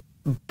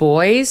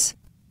boys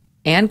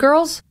and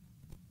girls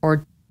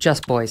or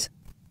just boys?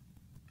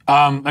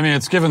 I mean,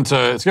 it's given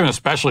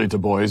especially to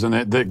boys, and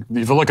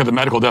if you look at the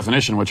medical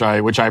definition, which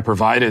I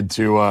provided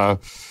to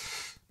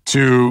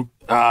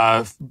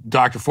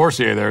Dr.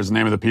 Forcier, there is the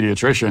name of the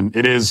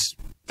pediatrician.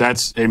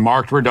 That's a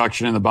marked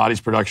reduction in the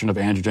body's production of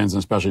androgens and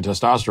especially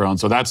testosterone.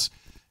 So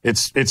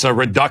it's a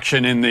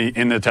reduction in the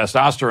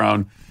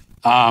testosterone,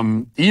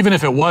 even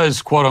if it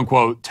was quote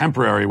unquote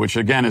temporary, which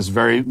again is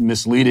very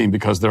misleading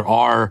because there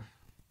are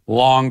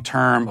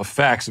long-term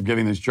effects of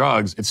giving these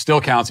drugs. It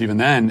still counts even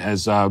then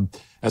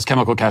as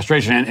chemical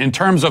castration. And in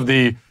terms of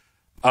the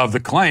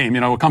claim,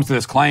 when it comes to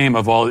this claim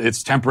of, well,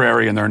 it's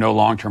temporary and there are no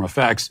long-term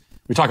effects,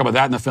 we talk about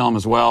that in the film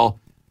as well.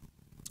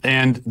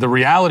 And the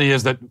reality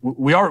is that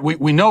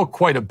we know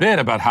quite a bit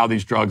about how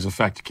these drugs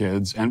affect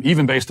kids, and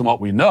even based on what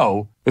we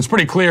know, it's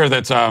pretty clear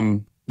that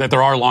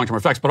there are long-term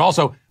effects. But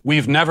also,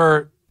 we've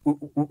never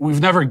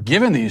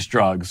given these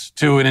drugs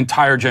to an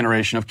entire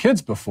generation of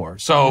kids before,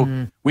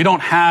 so we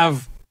don't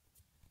have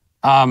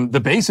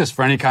the basis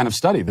for any kind of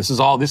study. This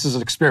is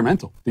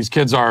experimental. These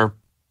kids are,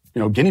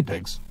 guinea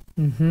pigs.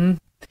 Mm-hmm.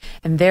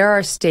 And there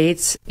are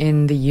states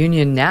in the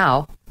union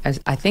now,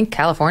 as I think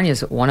California is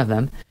one of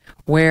them,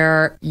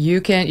 where your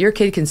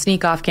kid can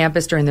sneak off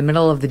campus during the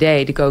middle of the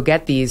day to go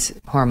get these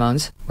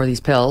hormones or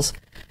these pills,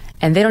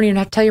 and they don't even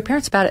have to tell your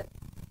parents about it.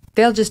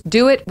 They'll just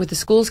do it with the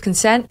school's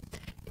consent.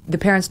 The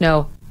parents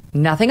know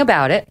nothing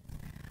about it,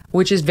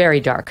 which is very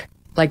dark.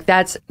 Like,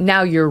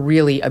 now you're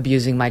really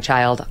abusing my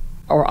child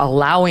or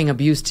allowing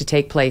abuse to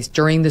take place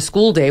during the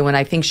school day when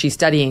I think she's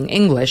studying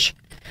English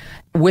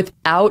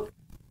without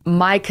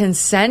my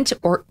consent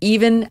or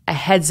even a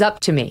heads up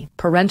to me.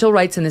 Parental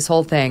rights in this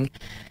whole thing.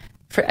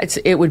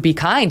 It would be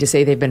kind to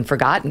say they've been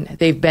forgotten.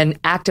 They've been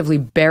actively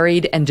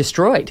buried and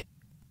destroyed.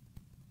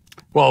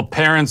 Well,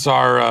 parents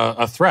are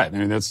a threat. I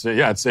mean,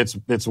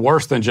 it's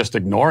worse than just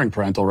ignoring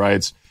parental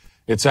rights.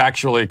 It's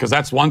actually, because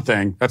that's one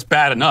thing, that's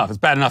bad enough. It's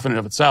bad enough in and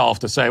of itself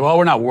to say, well,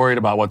 we're not worried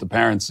about what the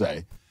parents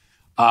say.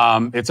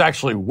 It's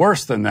actually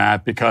worse than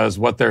that because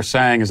what they're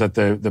saying is that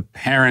the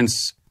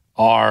parents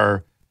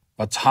are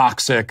a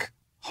toxic,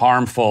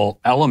 harmful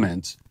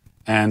element.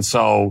 And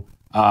so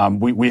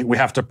we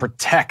have to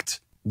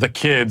protect the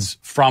kids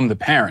from the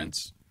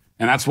parents.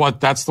 And that's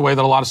the way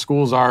that a lot of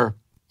schools are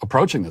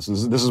approaching this.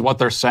 This is what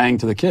they're saying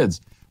to the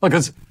kids. Look,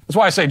 that's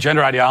why I say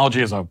gender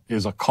ideology is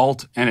a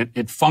cult, and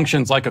it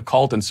functions like a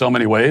cult in so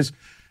many ways.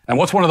 And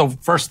what's one of the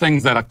first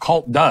things that a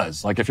cult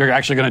does? Like if you're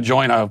actually going to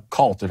join a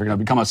cult, if you're going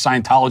to become a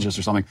Scientologist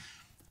or something,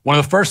 one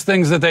of the first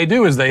things that they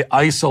do is they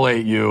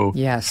isolate you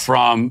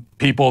from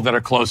people that are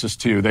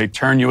closest to you. They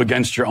turn you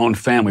against your own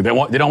family. They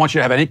don't want you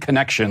to have any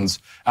connections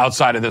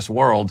outside of this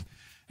world.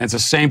 And it's the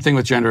same thing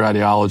with gender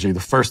ideology. The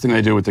first thing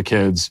they do with the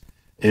kids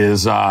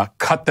is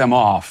cut them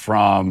off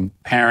from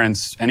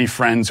parents, any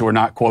friends who are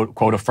not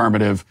quote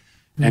affirmative,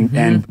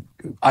 and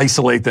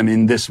isolate them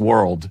in this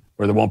world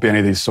where there won't be any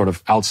of these sort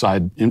of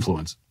outside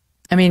influence.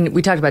 I mean,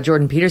 we talked about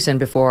Jordan Peterson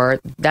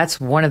before.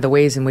 That's one of the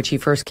ways in which he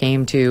first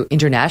came to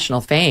international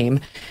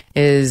fame,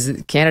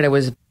 is Canada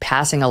was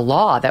passing a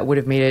law that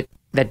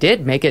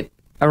did make it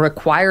a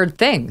required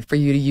thing for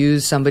you to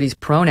use somebody's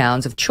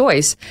pronouns of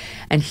choice.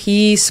 And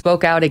he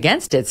spoke out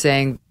against it,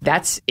 saying,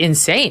 that's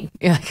insane.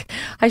 Like,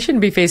 I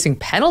shouldn't be facing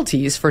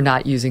penalties for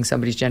not using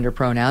somebody's gender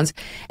pronouns.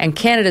 And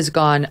Canada's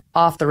gone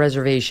off the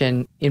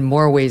reservation in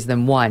more ways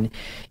than one.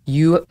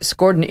 You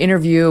scored an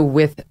interview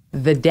with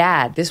the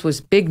dad. This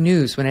was big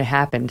news when it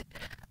happened,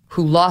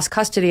 who lost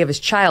custody of his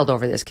child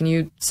over this. Can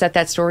you set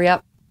that story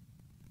up?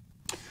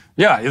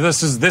 Yeah,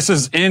 this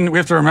is we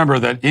have to remember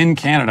that in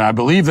Canada, I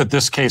believe that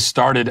this case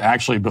started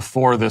actually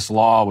before this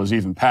law was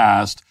even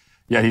passed,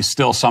 yet he's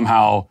still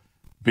somehow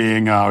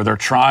being, or they're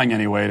trying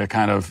anyway to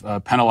kind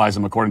of penalize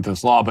him according to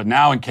this law. But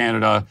now in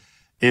Canada,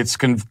 it's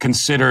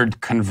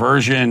considered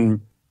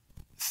conversion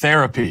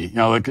therapy. You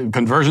know, like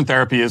conversion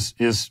therapy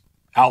is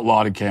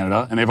outlawed in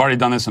Canada, and they've already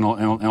done this in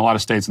a lot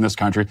of states in this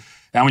country.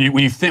 And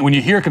when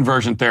you hear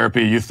conversion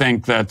therapy, you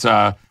think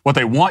that what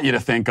they want you to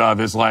think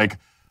of is like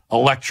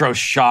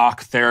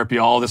electroshock therapy,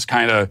 all this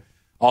kind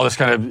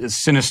of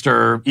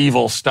sinister,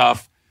 evil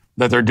stuff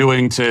that they're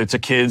doing to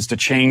kids to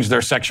change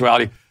their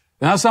sexuality. And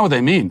that's not what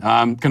they mean.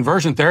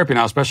 Conversion therapy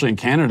now, especially in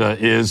Canada,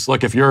 is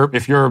look, if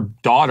your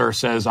daughter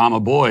says I'm a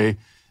boy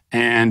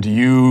and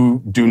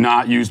you do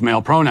not use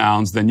male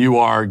pronouns, then you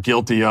are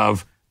guilty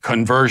of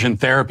conversion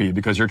therapy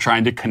because you're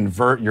trying to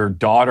convert your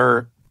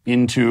daughter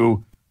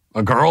into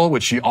a girl,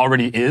 which she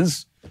already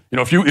is. You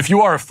know, if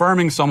you are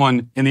affirming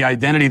someone in the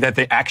identity that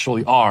they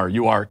actually are,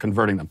 you are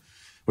converting them,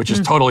 which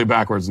is totally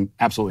backwards and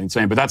absolutely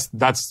insane. But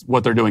that's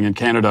what they're doing in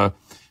Canada.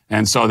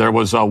 And so there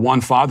was one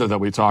father that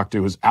we talked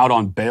to who's out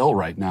on bail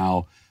right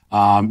now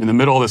in the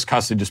middle of this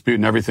custody dispute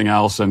and everything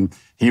else. And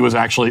he was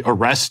actually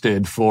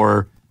arrested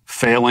for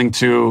failing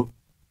to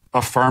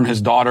affirm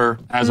his daughter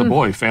as a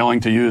boy, failing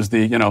to use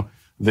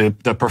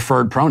the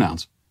preferred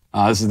pronouns.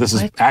 This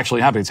is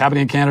actually happening. It's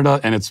happening in Canada,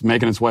 and it's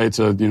making its way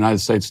to the United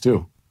States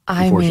too.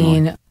 I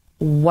mean,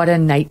 what a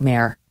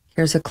nightmare.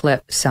 Here's a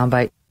clip,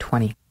 soundbite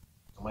 20.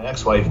 My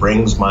ex-wife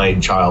brings my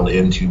child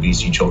into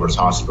BC Children's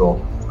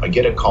Hospital. I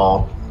get a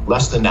call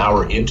less than an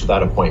hour into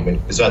that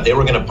appointment is that they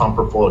were going to pump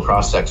her full of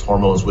cross-sex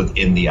hormones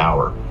within the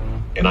hour.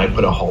 And I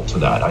put a halt to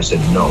that. I said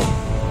no.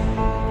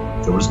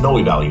 There was no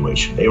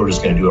evaluation. They were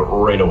just going to do it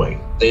right away.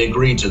 They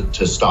agreed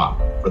to stop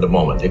for the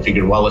moment. They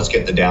figured, well, let's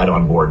get the dad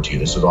on board too.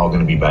 This is all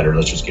going to be better.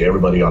 Let's just get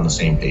everybody on the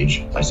same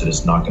page. I said,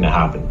 it's not going to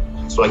happen.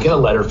 So I get a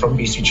letter from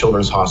BC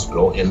Children's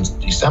Hospital in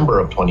December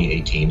of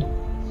 2018,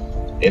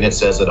 and it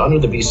says that under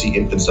the BC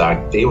Infants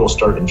Act, they will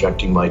start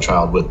injecting my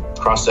child with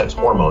cross-sex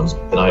hormones,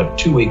 and I have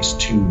 2 weeks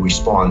to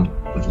respond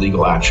with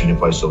legal action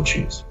if I so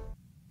choose.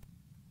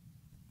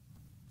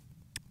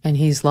 And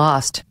he's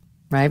lost,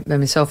 right? I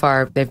mean, so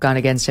far, they've gone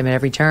against him at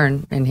every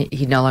turn, and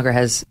he no longer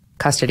has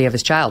custody of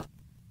his child.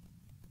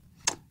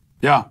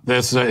 Yeah,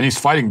 and he's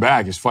fighting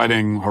back. He's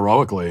fighting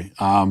heroically.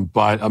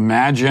 But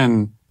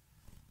imagine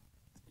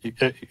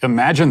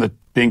that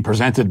being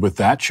presented with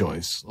that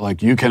choice.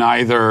 Like, you can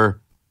either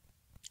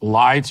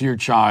lie to your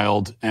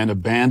child and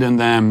abandon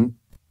them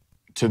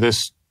to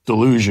this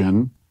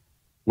delusion,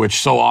 which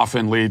so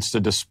often leads to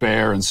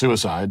despair and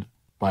suicide,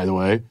 by the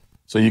way.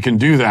 So you can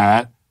do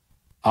that,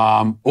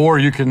 or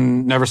you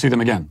can never see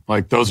them again.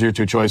 Like, those are your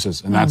two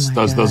choices. And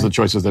those are the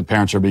choices that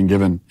parents are being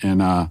given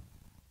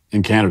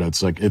in Canada.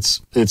 It's like,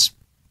 it's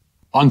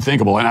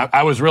unthinkable. And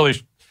I was really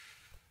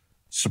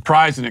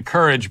surprised and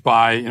encouraged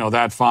by,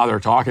 that father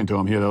talking to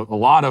him. He had a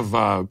lot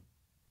of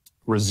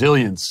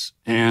resilience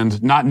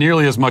and not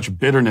nearly as much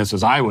bitterness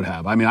as I would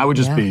have. I mean, I would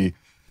just be,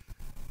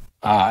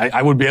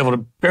 I would be able to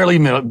barely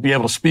be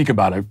able to speak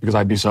about it because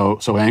I'd be so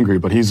angry.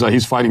 But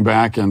he's fighting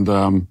back, and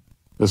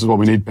this is what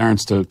we need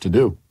parents to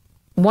do.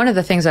 One of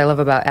the things I love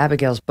about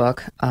Abigail's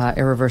book,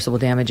 Irreversible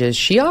Damages,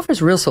 she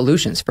offers real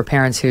solutions for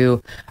parents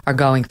who are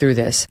going through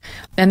this.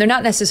 And they're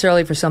not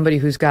necessarily for somebody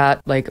who's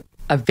got like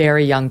a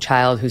very young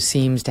child who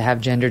seems to have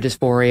gender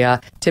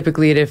dysphoria.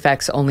 Typically, it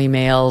affects only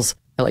males.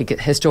 Like,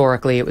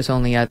 historically, it was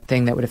only a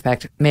thing that would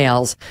affect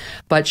males.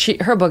 But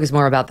her book is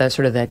more about the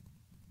sort of the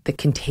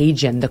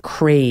contagion, the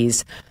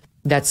craze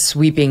that's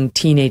sweeping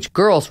teenage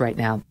girls right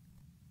now.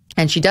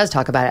 And she does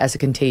talk about it as a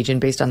contagion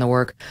based on the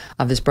work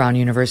of this Brown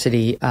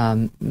University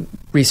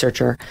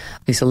researcher,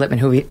 Lisa Lippman,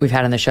 who we've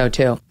had on the show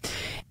too.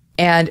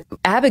 And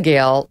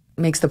Abigail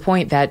makes the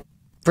point that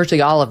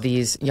virtually all of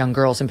these young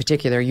girls in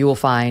particular, you will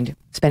find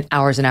spend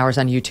hours and hours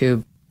on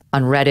YouTube,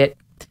 on Reddit,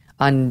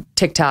 on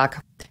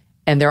TikTok,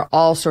 and there are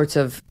all sorts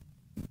of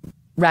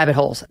rabbit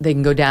holes they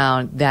can go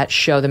down that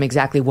show them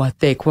exactly what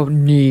they, quote,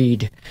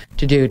 need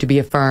to do to be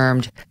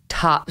affirmed.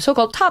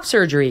 So-called top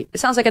surgery. It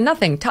sounds like a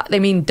nothing. They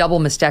mean double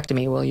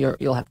mastectomy. Well,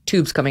 you'll have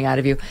tubes coming out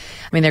of you.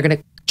 I mean, they're going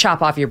to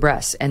chop off your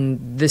breasts.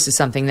 And this is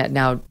something that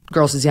now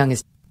girls as young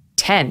as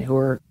 10 who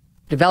are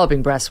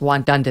developing breasts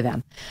want done to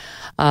them.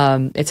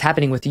 It's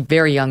happening with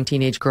very young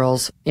teenage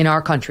girls in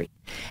our country.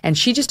 And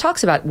she just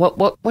talks about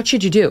what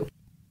should you do?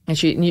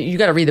 And you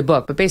got to read the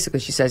book. But basically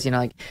she says,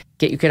 like,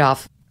 get your kid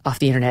off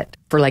the internet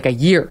for like a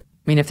year. I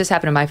mean, if this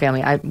happened to my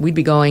family, we'd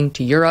be going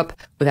to Europe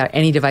without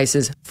any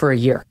devices for a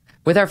year.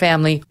 With our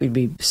family, we'd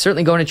be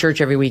certainly going to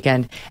church every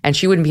weekend, and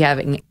she wouldn't be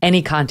having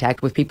any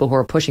contact with people who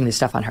are pushing this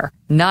stuff on her.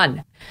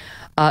 None.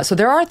 So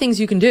there are things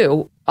you can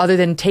do other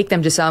than take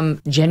them to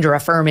some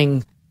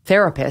gender-affirming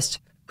therapist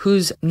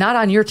who's not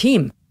on your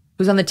team,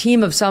 who's on the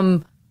team of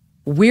some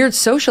weird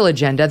social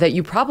agenda that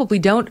you probably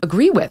don't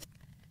agree with.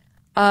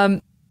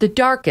 The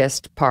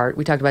darkest part,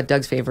 we talked about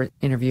Doug's favorite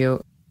interview.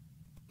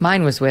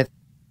 Mine was with,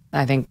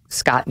 I think,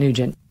 Scott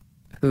Nugent,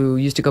 who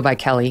used to go by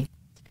Kelly.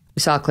 We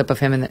saw a clip of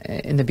him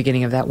in the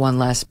beginning of that One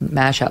Last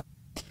mashup.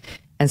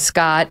 And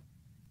Scott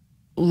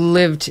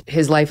lived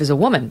his life as a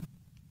woman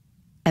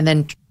and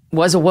then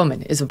was a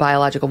woman, is a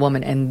biological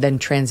woman, and then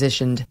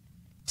transitioned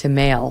to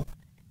male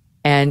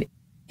and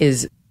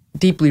is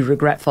deeply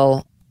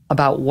regretful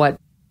about what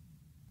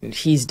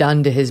he's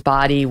done to his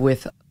body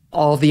with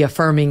all the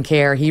affirming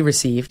care he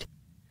received.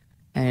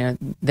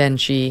 And then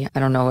I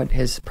don't know what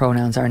his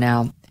pronouns are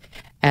now.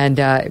 And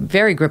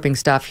very gripping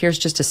stuff. Here's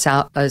just a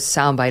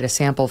soundbite, a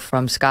sample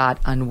from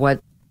Scott on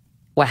what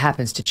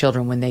happens to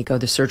children when they go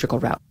the surgical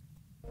route.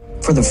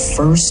 For the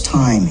first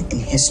time in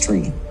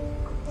history,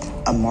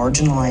 a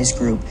marginalized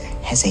group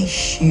has a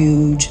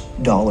huge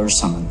dollar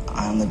sign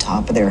on the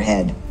top of their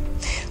head.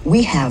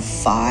 We have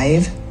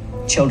 5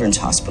 children's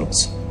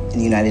hospitals in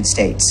the United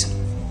States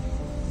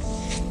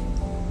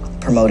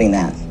promoting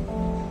that.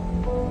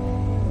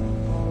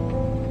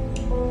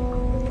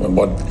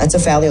 What? That's a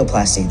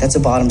phalloplasty. That's a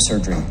bottom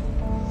surgery.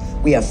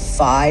 We have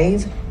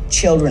 5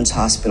 children's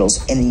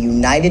hospitals in the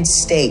United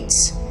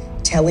States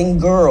telling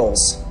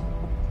girls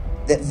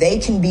that they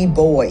can be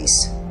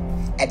boys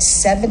at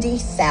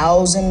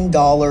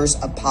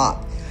 $70,000 a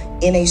pop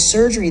in a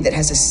surgery that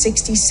has a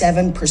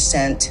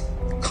 67%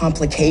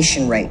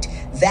 complication rate.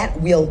 That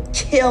will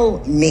kill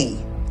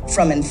me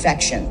from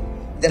infection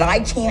that I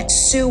can't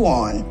sue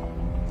on.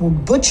 We're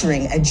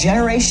butchering a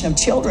generation of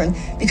children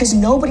because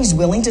nobody's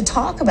willing to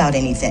talk about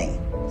anything.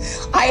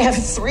 I have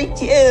 3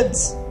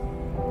 kids.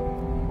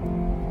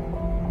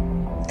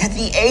 At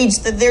the age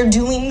that they're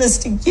doing this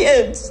to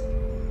kids,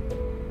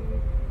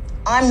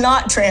 I'm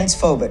not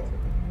transphobic.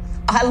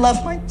 I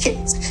love my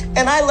kids,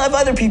 and I love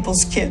other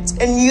people's kids,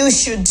 and you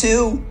should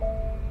too.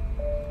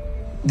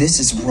 This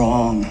is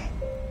wrong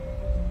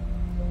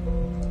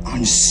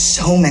on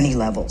so many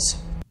levels.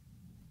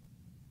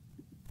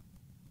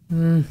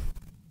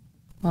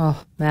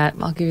 Oh, Matt,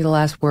 I'll give you the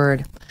last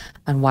word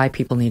on why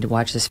people need to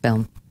watch this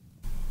film.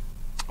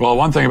 Well,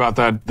 one thing about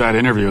that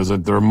interview is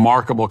the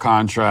remarkable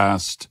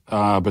contrast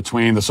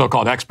between the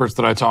so-called experts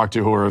that I talked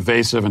to who were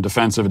evasive and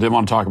defensive and didn't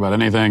want to talk about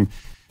anything.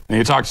 And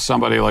you talk to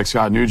somebody like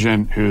Scott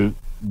Nugent who's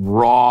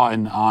raw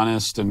and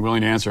honest and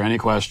willing to answer any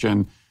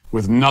question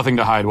with nothing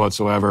to hide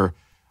whatsoever.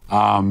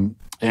 And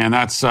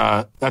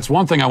that's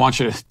one thing I want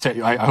you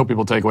to I hope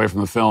people take away from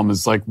the film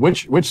is like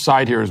which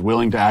side here is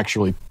willing to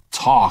actually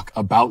talk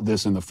about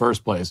this in the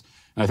first place.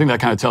 And I think that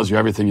kind of tells you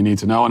everything you need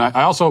to know. And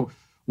I also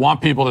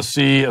want people to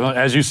see,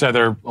 as you said,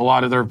 there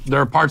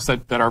are parts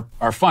that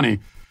are funny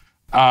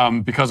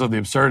because of the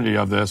absurdity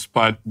of this,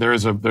 but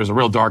there's a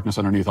real darkness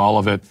underneath all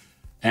of it.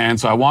 And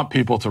so I want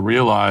people to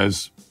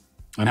realize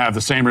and have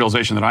the same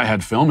realization that I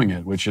had filming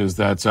it, which is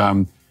that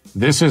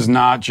this is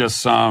not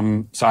just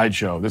some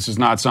sideshow. This is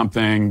not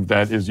something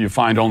that you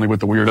find only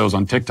with the weirdos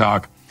on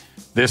TikTok.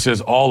 This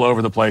is all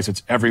over the place.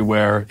 It's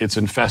everywhere. It's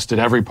infested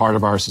every part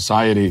of our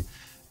society,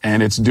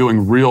 and it's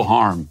doing real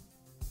harm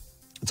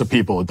to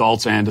people,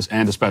 adults and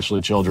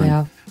especially children.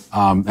 Yeah.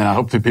 And I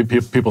hope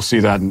that people see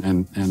that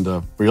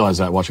and realize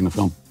that watching the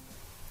film.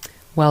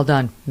 Well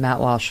done, Matt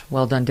Walsh.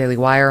 Well done, Daily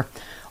Wire.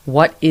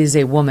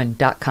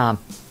 Whatisawoman.com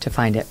to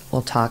find it.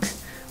 We'll talk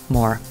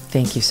more.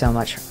 Thank you so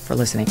much for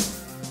listening.